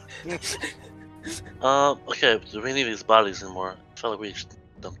 Okay, do we need these bodies anymore? I felt like we just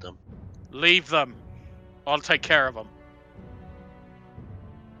dumped them. Leave them. I'll take care of them.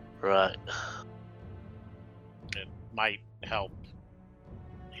 Right. It might help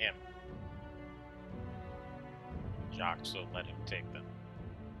him. Jacques, so let him take them.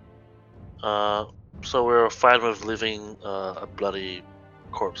 So we're fine with leaving a bloody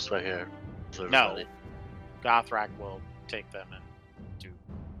corpse right here. for No. everybody. Gothrak will take them and do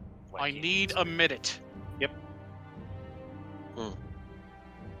what I he need needs a to. minute.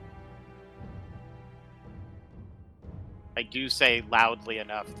 I do say loudly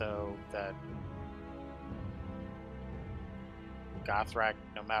enough, though, that Gothrak,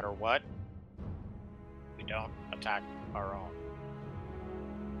 no matter what, we don't attack our own.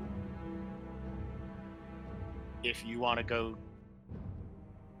 If you want to go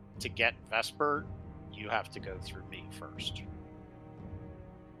to get Vesper, you have to go through me first.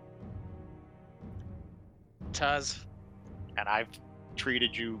 Taz, And I've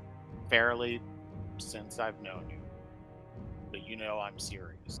treated you fairly since I've known you. But you know I'm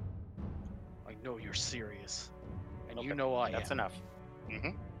serious. I know you're serious. And you Okay, know I That's am. enough. Mm-hmm.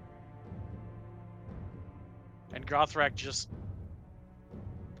 And Gothrak just...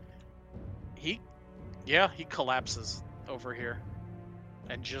 He collapses over here.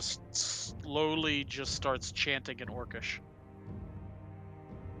 And just slowly just starts chanting in Orcish.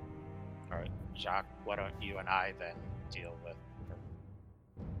 All right, Jacques, why don't you and I then deal with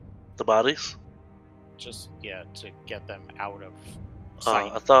The bodies? just to get them out of I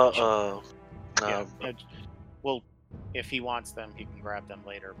sight. thought. Yeah, well, if he wants them, he can grab them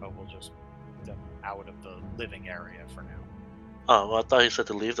later, but we'll just move them out of the living area for now. Oh, well, I thought you said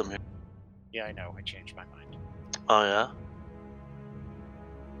to leave them here. Yeah, I know. I changed my mind. Oh yeah.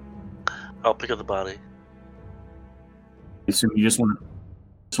 I'll pick up the body. So you just want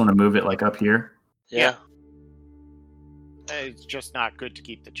to move it like up here? Yeah. It's just not good to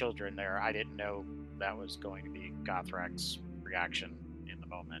keep the children there. I didn't know that was going to be Gothrak's reaction in the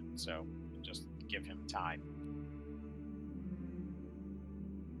moment, so just give him time.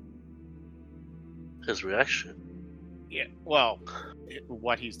 His reaction. Yeah, well,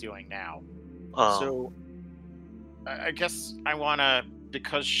 what he's doing now. Oh. So, I guess I want to,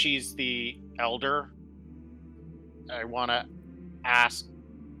 because she's the elder, I want to ask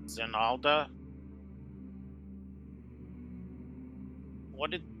Zenalda, what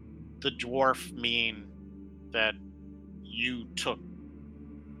did the dwarf mean that you took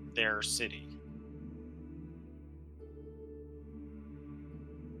their city?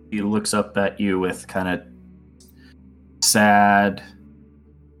 He looks up at you with kind of sad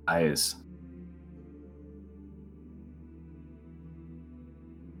eyes.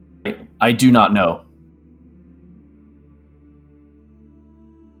 I do not know.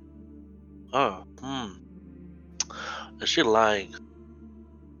 Oh. Is she lying?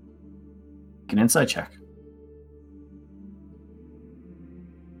 Make an insight check.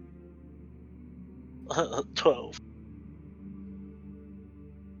 12.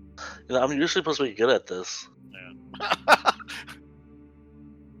 You know, I'm usually supposed to be good at this.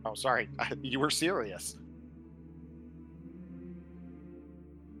 Oh, sorry. You were serious.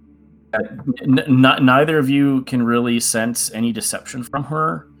 Neither of you can really sense any deception from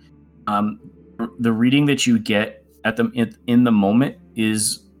her. The reading that you get at in the moment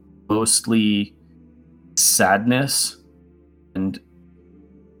is mostly sadness and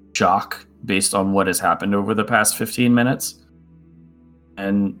shock based on what has happened over the past 15 minutes.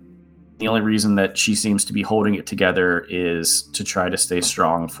 And the only reason that she seems to be holding it together is to try to stay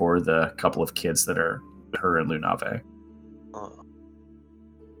strong for the couple of kids that are her and Lunave. Oh.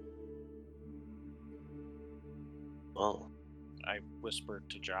 Well, I whispered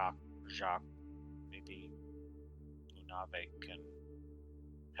to Jacques, maybe Lunave can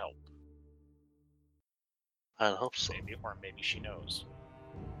help. I hope so. Maybe she knows.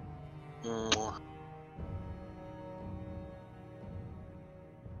 Mm.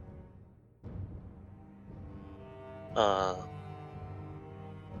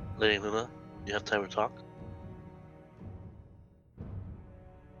 Lady Luna, you have time to talk?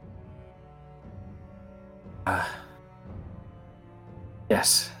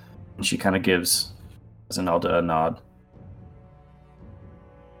 Yes. And she kind of gives Zenalda a nod.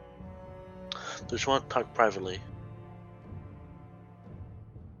 Does she want to talk privately?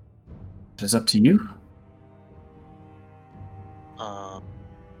 It's up to you.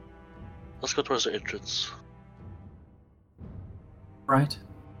 Let's go towards the entrance. Right.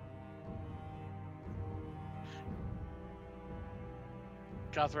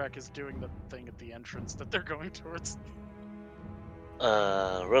 Gothrak is doing the thing at the entrance that they're going towards.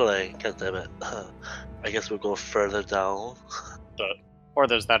 Really? God damn it. I guess we'll go further down. Or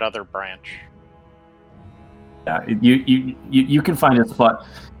there's that other branch. Yeah, you can find a spot.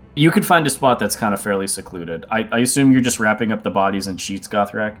 You can find a spot that's kind of fairly secluded. I assume you're just wrapping up the bodies in sheets,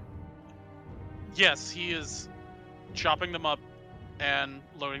 Gothrak? Yes, he is chopping them up and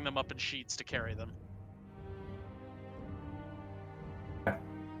loading them up in sheets to carry them.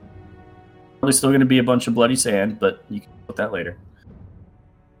 There's still going to be a bunch of bloody sand, but you can put that later.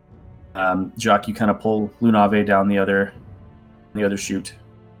 Jacques, you kind of pull Lunave down the other chute.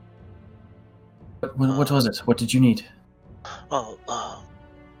 What was it? What did you need? I'm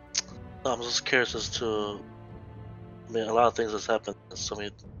just curious as to. I mean, a lot of things has happened, so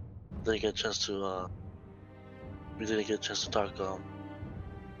we didn't get a chance to. We didn't get a chance to talk. I'm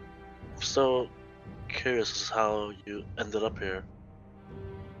so curious as to how you ended up here.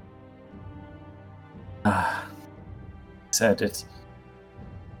 Said it's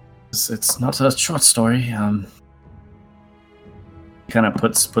not a short story. He kind of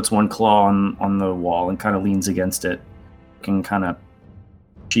puts one claw on the wall and kind of leans against it, looking kind of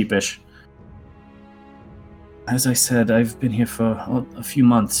sheepish. As I said, I've been here for a few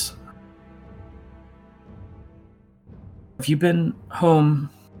months. Have you been home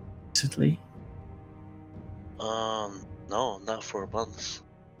recently? No, not for months.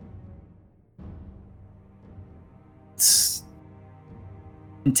 It's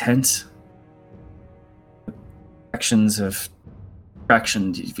intense. Actions have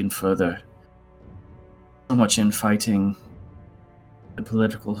fractioned even further. So much infighting. The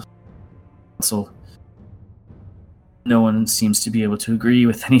political council. No one seems to be able to agree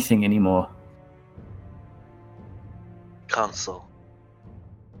with anything anymore. Council.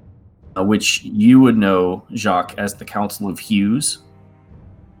 Which you would know, Jacques, as the Council of Hues.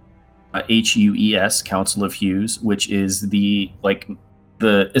 HUES, Council of Hues, which is the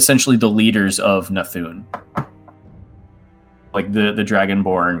essentially the leaders of Nathun. Like the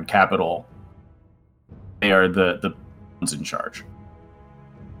Dragonborn capital. They are the ones in charge.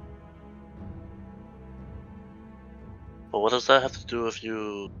 But what does that have to do with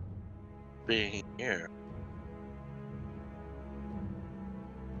you being here?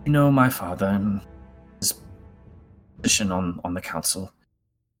 You know my father and his position on the council.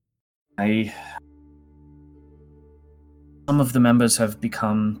 Some of the members have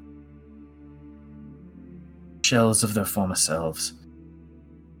become shells of their former selves.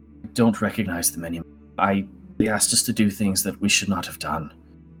 I don't recognize them anymore. They asked us to do things that we should not have done.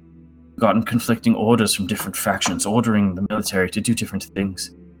 We've gotten conflicting orders from different factions, ordering the military to do different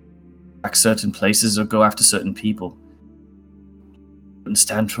things. Attack certain places or go after certain people. Couldn't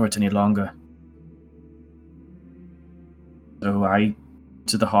stand for it any longer. So I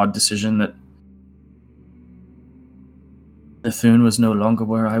to the hard decision that Nathun was no longer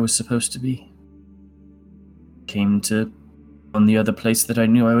where I was supposed to be. Came to on the other place that I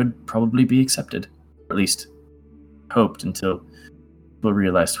knew I would probably be accepted. Or at least hoped until people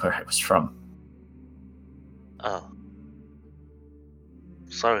realized where I was from. Oh.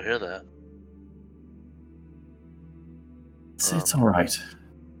 Sorry to hear that. It's alright.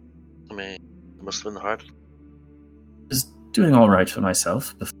 I mean, it must have been hard. Was doing alright for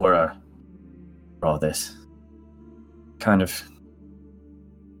myself before all this. Kind of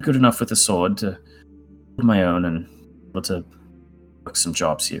good enough with a sword to hold my own and able to work some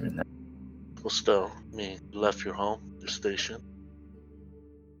jobs here and there. Well, still, I mean, you left your home, your station,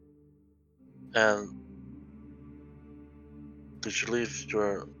 and did you leave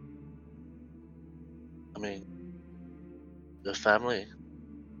your family?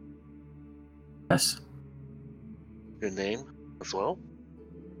 Yes. Your name as well?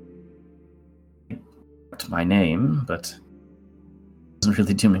 Not my name, but doesn't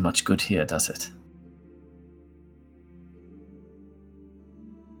really do me much good here, does it?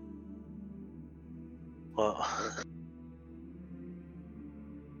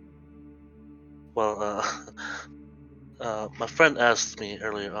 My friend asked me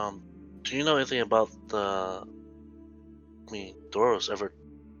earlier, do you know anything about Doros ever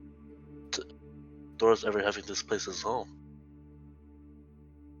having this place as home?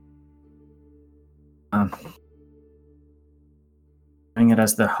 Having it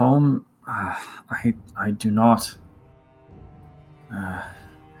as their home, I do not.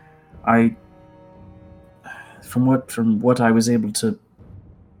 From what I was able to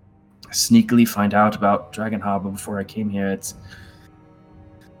sneakily find out about Dragon Harbor before I came here,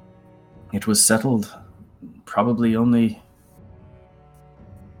 it was settled probably only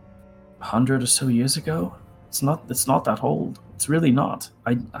 100 or so years ago. It's not that old. It's really not.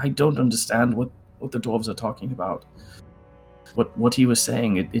 I don't understand what the dwarves are talking about. What he was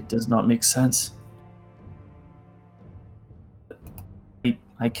saying, it does not make sense.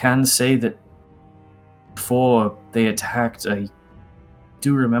 I can say that before they attacked, I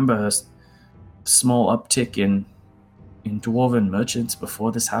do remember a small uptick in dwarven merchants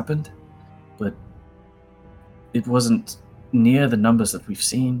before this happened, but it wasn't near the numbers that we've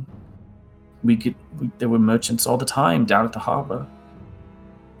seen. There were merchants all the time down at the harbor.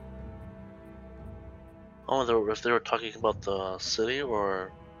 I wonder if they were talking about the city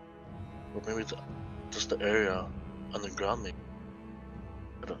or maybe just the area underground. Maybe.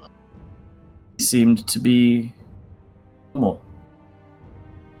 I don't know. He seemed to be normal.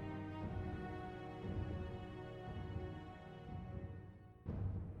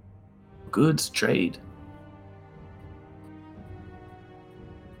 Goods trade.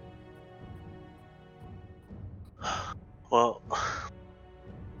 Well,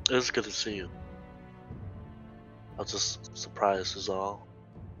 it was good to see you. I was just surprised is all.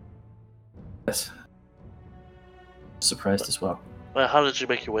 Yes. Surprised as well. Well, how did you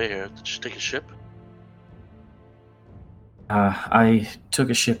make your way here? Did you take a ship? I took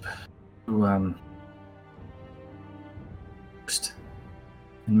a ship to and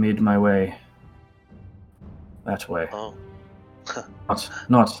made my way that way. Oh.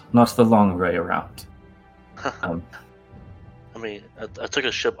 Not the long way around. I mean, I took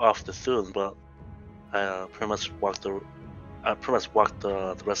a ship off the Thun, but I pretty much walked the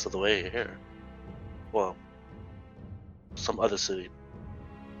rest of the way here. Well, some other city.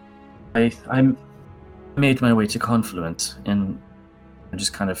 I made my way to Confluent and I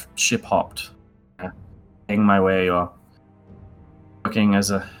just kind of ship hopped, paying my way or working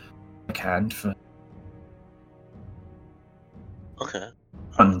as I can for Okay.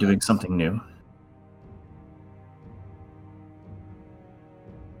 fun, doing something new.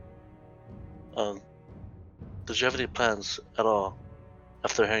 Did you have any plans at all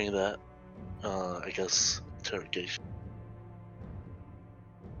after hearing that? I guess interrogation.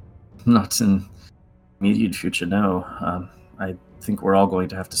 Not in immediate future, no. I think we're all going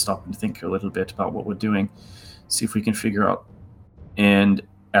to have to stop and think a little bit about what we're doing, see if we can figure out. And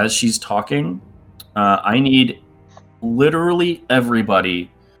as she's talking, I need literally everybody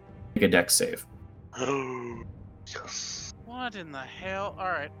to make a dex save. Oh, yes. What in the hell?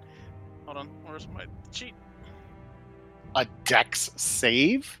 Alright. Hold on. Where's my cheat? A dex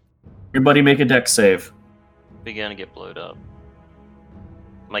save? Everybody make a dex save. We're gonna get blowed up.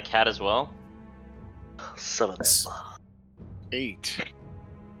 My cat as well? 7. Yes. 8.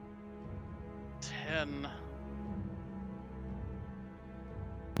 10.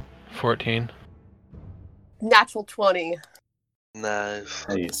 14. Natural 20. Nice.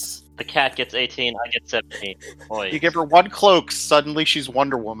 Nice. The cat gets 18, I get 17. Boy. You give her one cloak, suddenly she's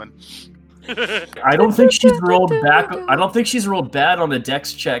Wonder Woman. I don't think she's rolled back. I don't think she's rolled bad on a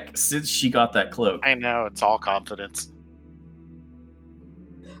dex check since she got that cloak. I know, it's all confidence.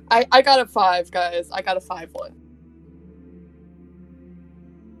 I got a 5, guys. I got a 5-1.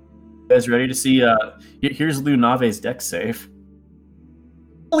 You guys ready to see? Here's Lou Nave's dex save.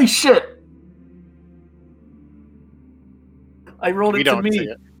 Holy shit! I rolled We it to don't me. see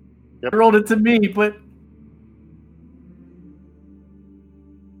it. I rolled it to me, but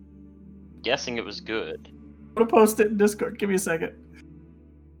Guessing it was good. I'm gonna post it in Discord. Give me a second.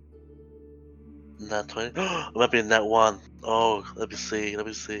 Nat 20. It might be a Nat 1. Oh, let me see.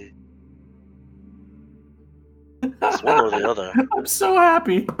 It's one or the other. I'm so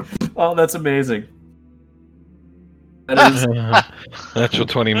happy. Oh, that's amazing. That is, Natural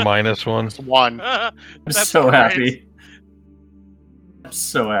 20 minus 1. It's 1. I'm That's so great. happy. I'm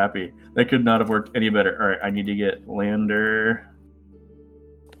so happy. That could not have worked any better. All right, I need to get Lander.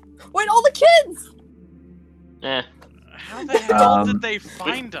 Wait, all the kids! Eh. How the hell Um, did they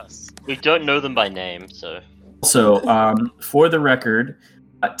find us? We don't know them by name, so. So, for the record,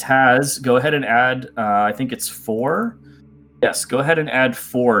 Taz, go ahead and add. I think it's 4. Yes, go ahead and add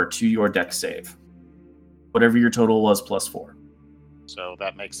 4 to your dex save. Whatever your total was, plus 4. So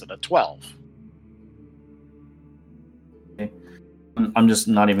that makes it a 12. I'm just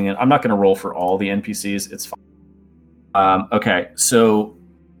not even. I'm not going to roll for all the NPCs. It's fine. Okay, so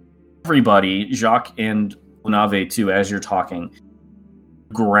everybody, Jacques and Lunave too, as you're talking,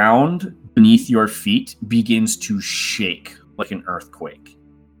 ground beneath your feet begins to shake like an earthquake,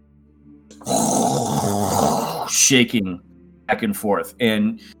 shaking back and forth,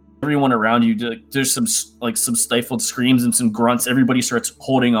 and everyone around you, there's some stifled screams and some grunts. Everybody starts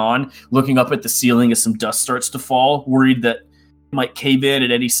holding on, looking up at the ceiling as some dust starts to fall, worried that it might cave in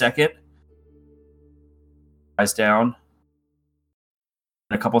at any second. Eyes down.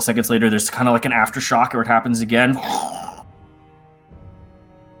 And a couple of seconds later, there's kind of like an aftershock where it happens again.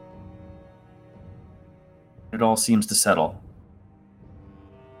 It all seems to settle.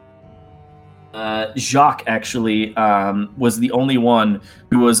 Jacques actually was the only one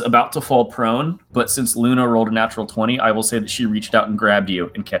who was about to fall prone, but since Luna rolled a natural 20, I will say that she reached out and grabbed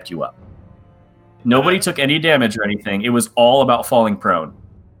you and kept you up. Nobody took any damage or anything. It was all about falling prone.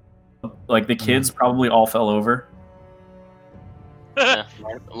 Like, the kids probably all fell over. Yeah,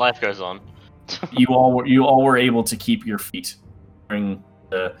 life goes on. You all were able to keep your feet during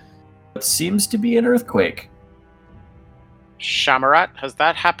what seems to be an earthquake. Shamarat, has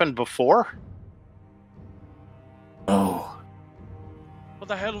that happened before? Oh, What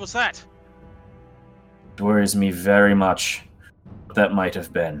the hell was that? it worries me very much what that might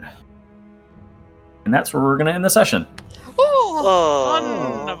have been. And that's where we're going to end the session. Oh,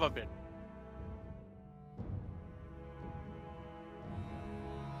 Oh. Son of a bitch.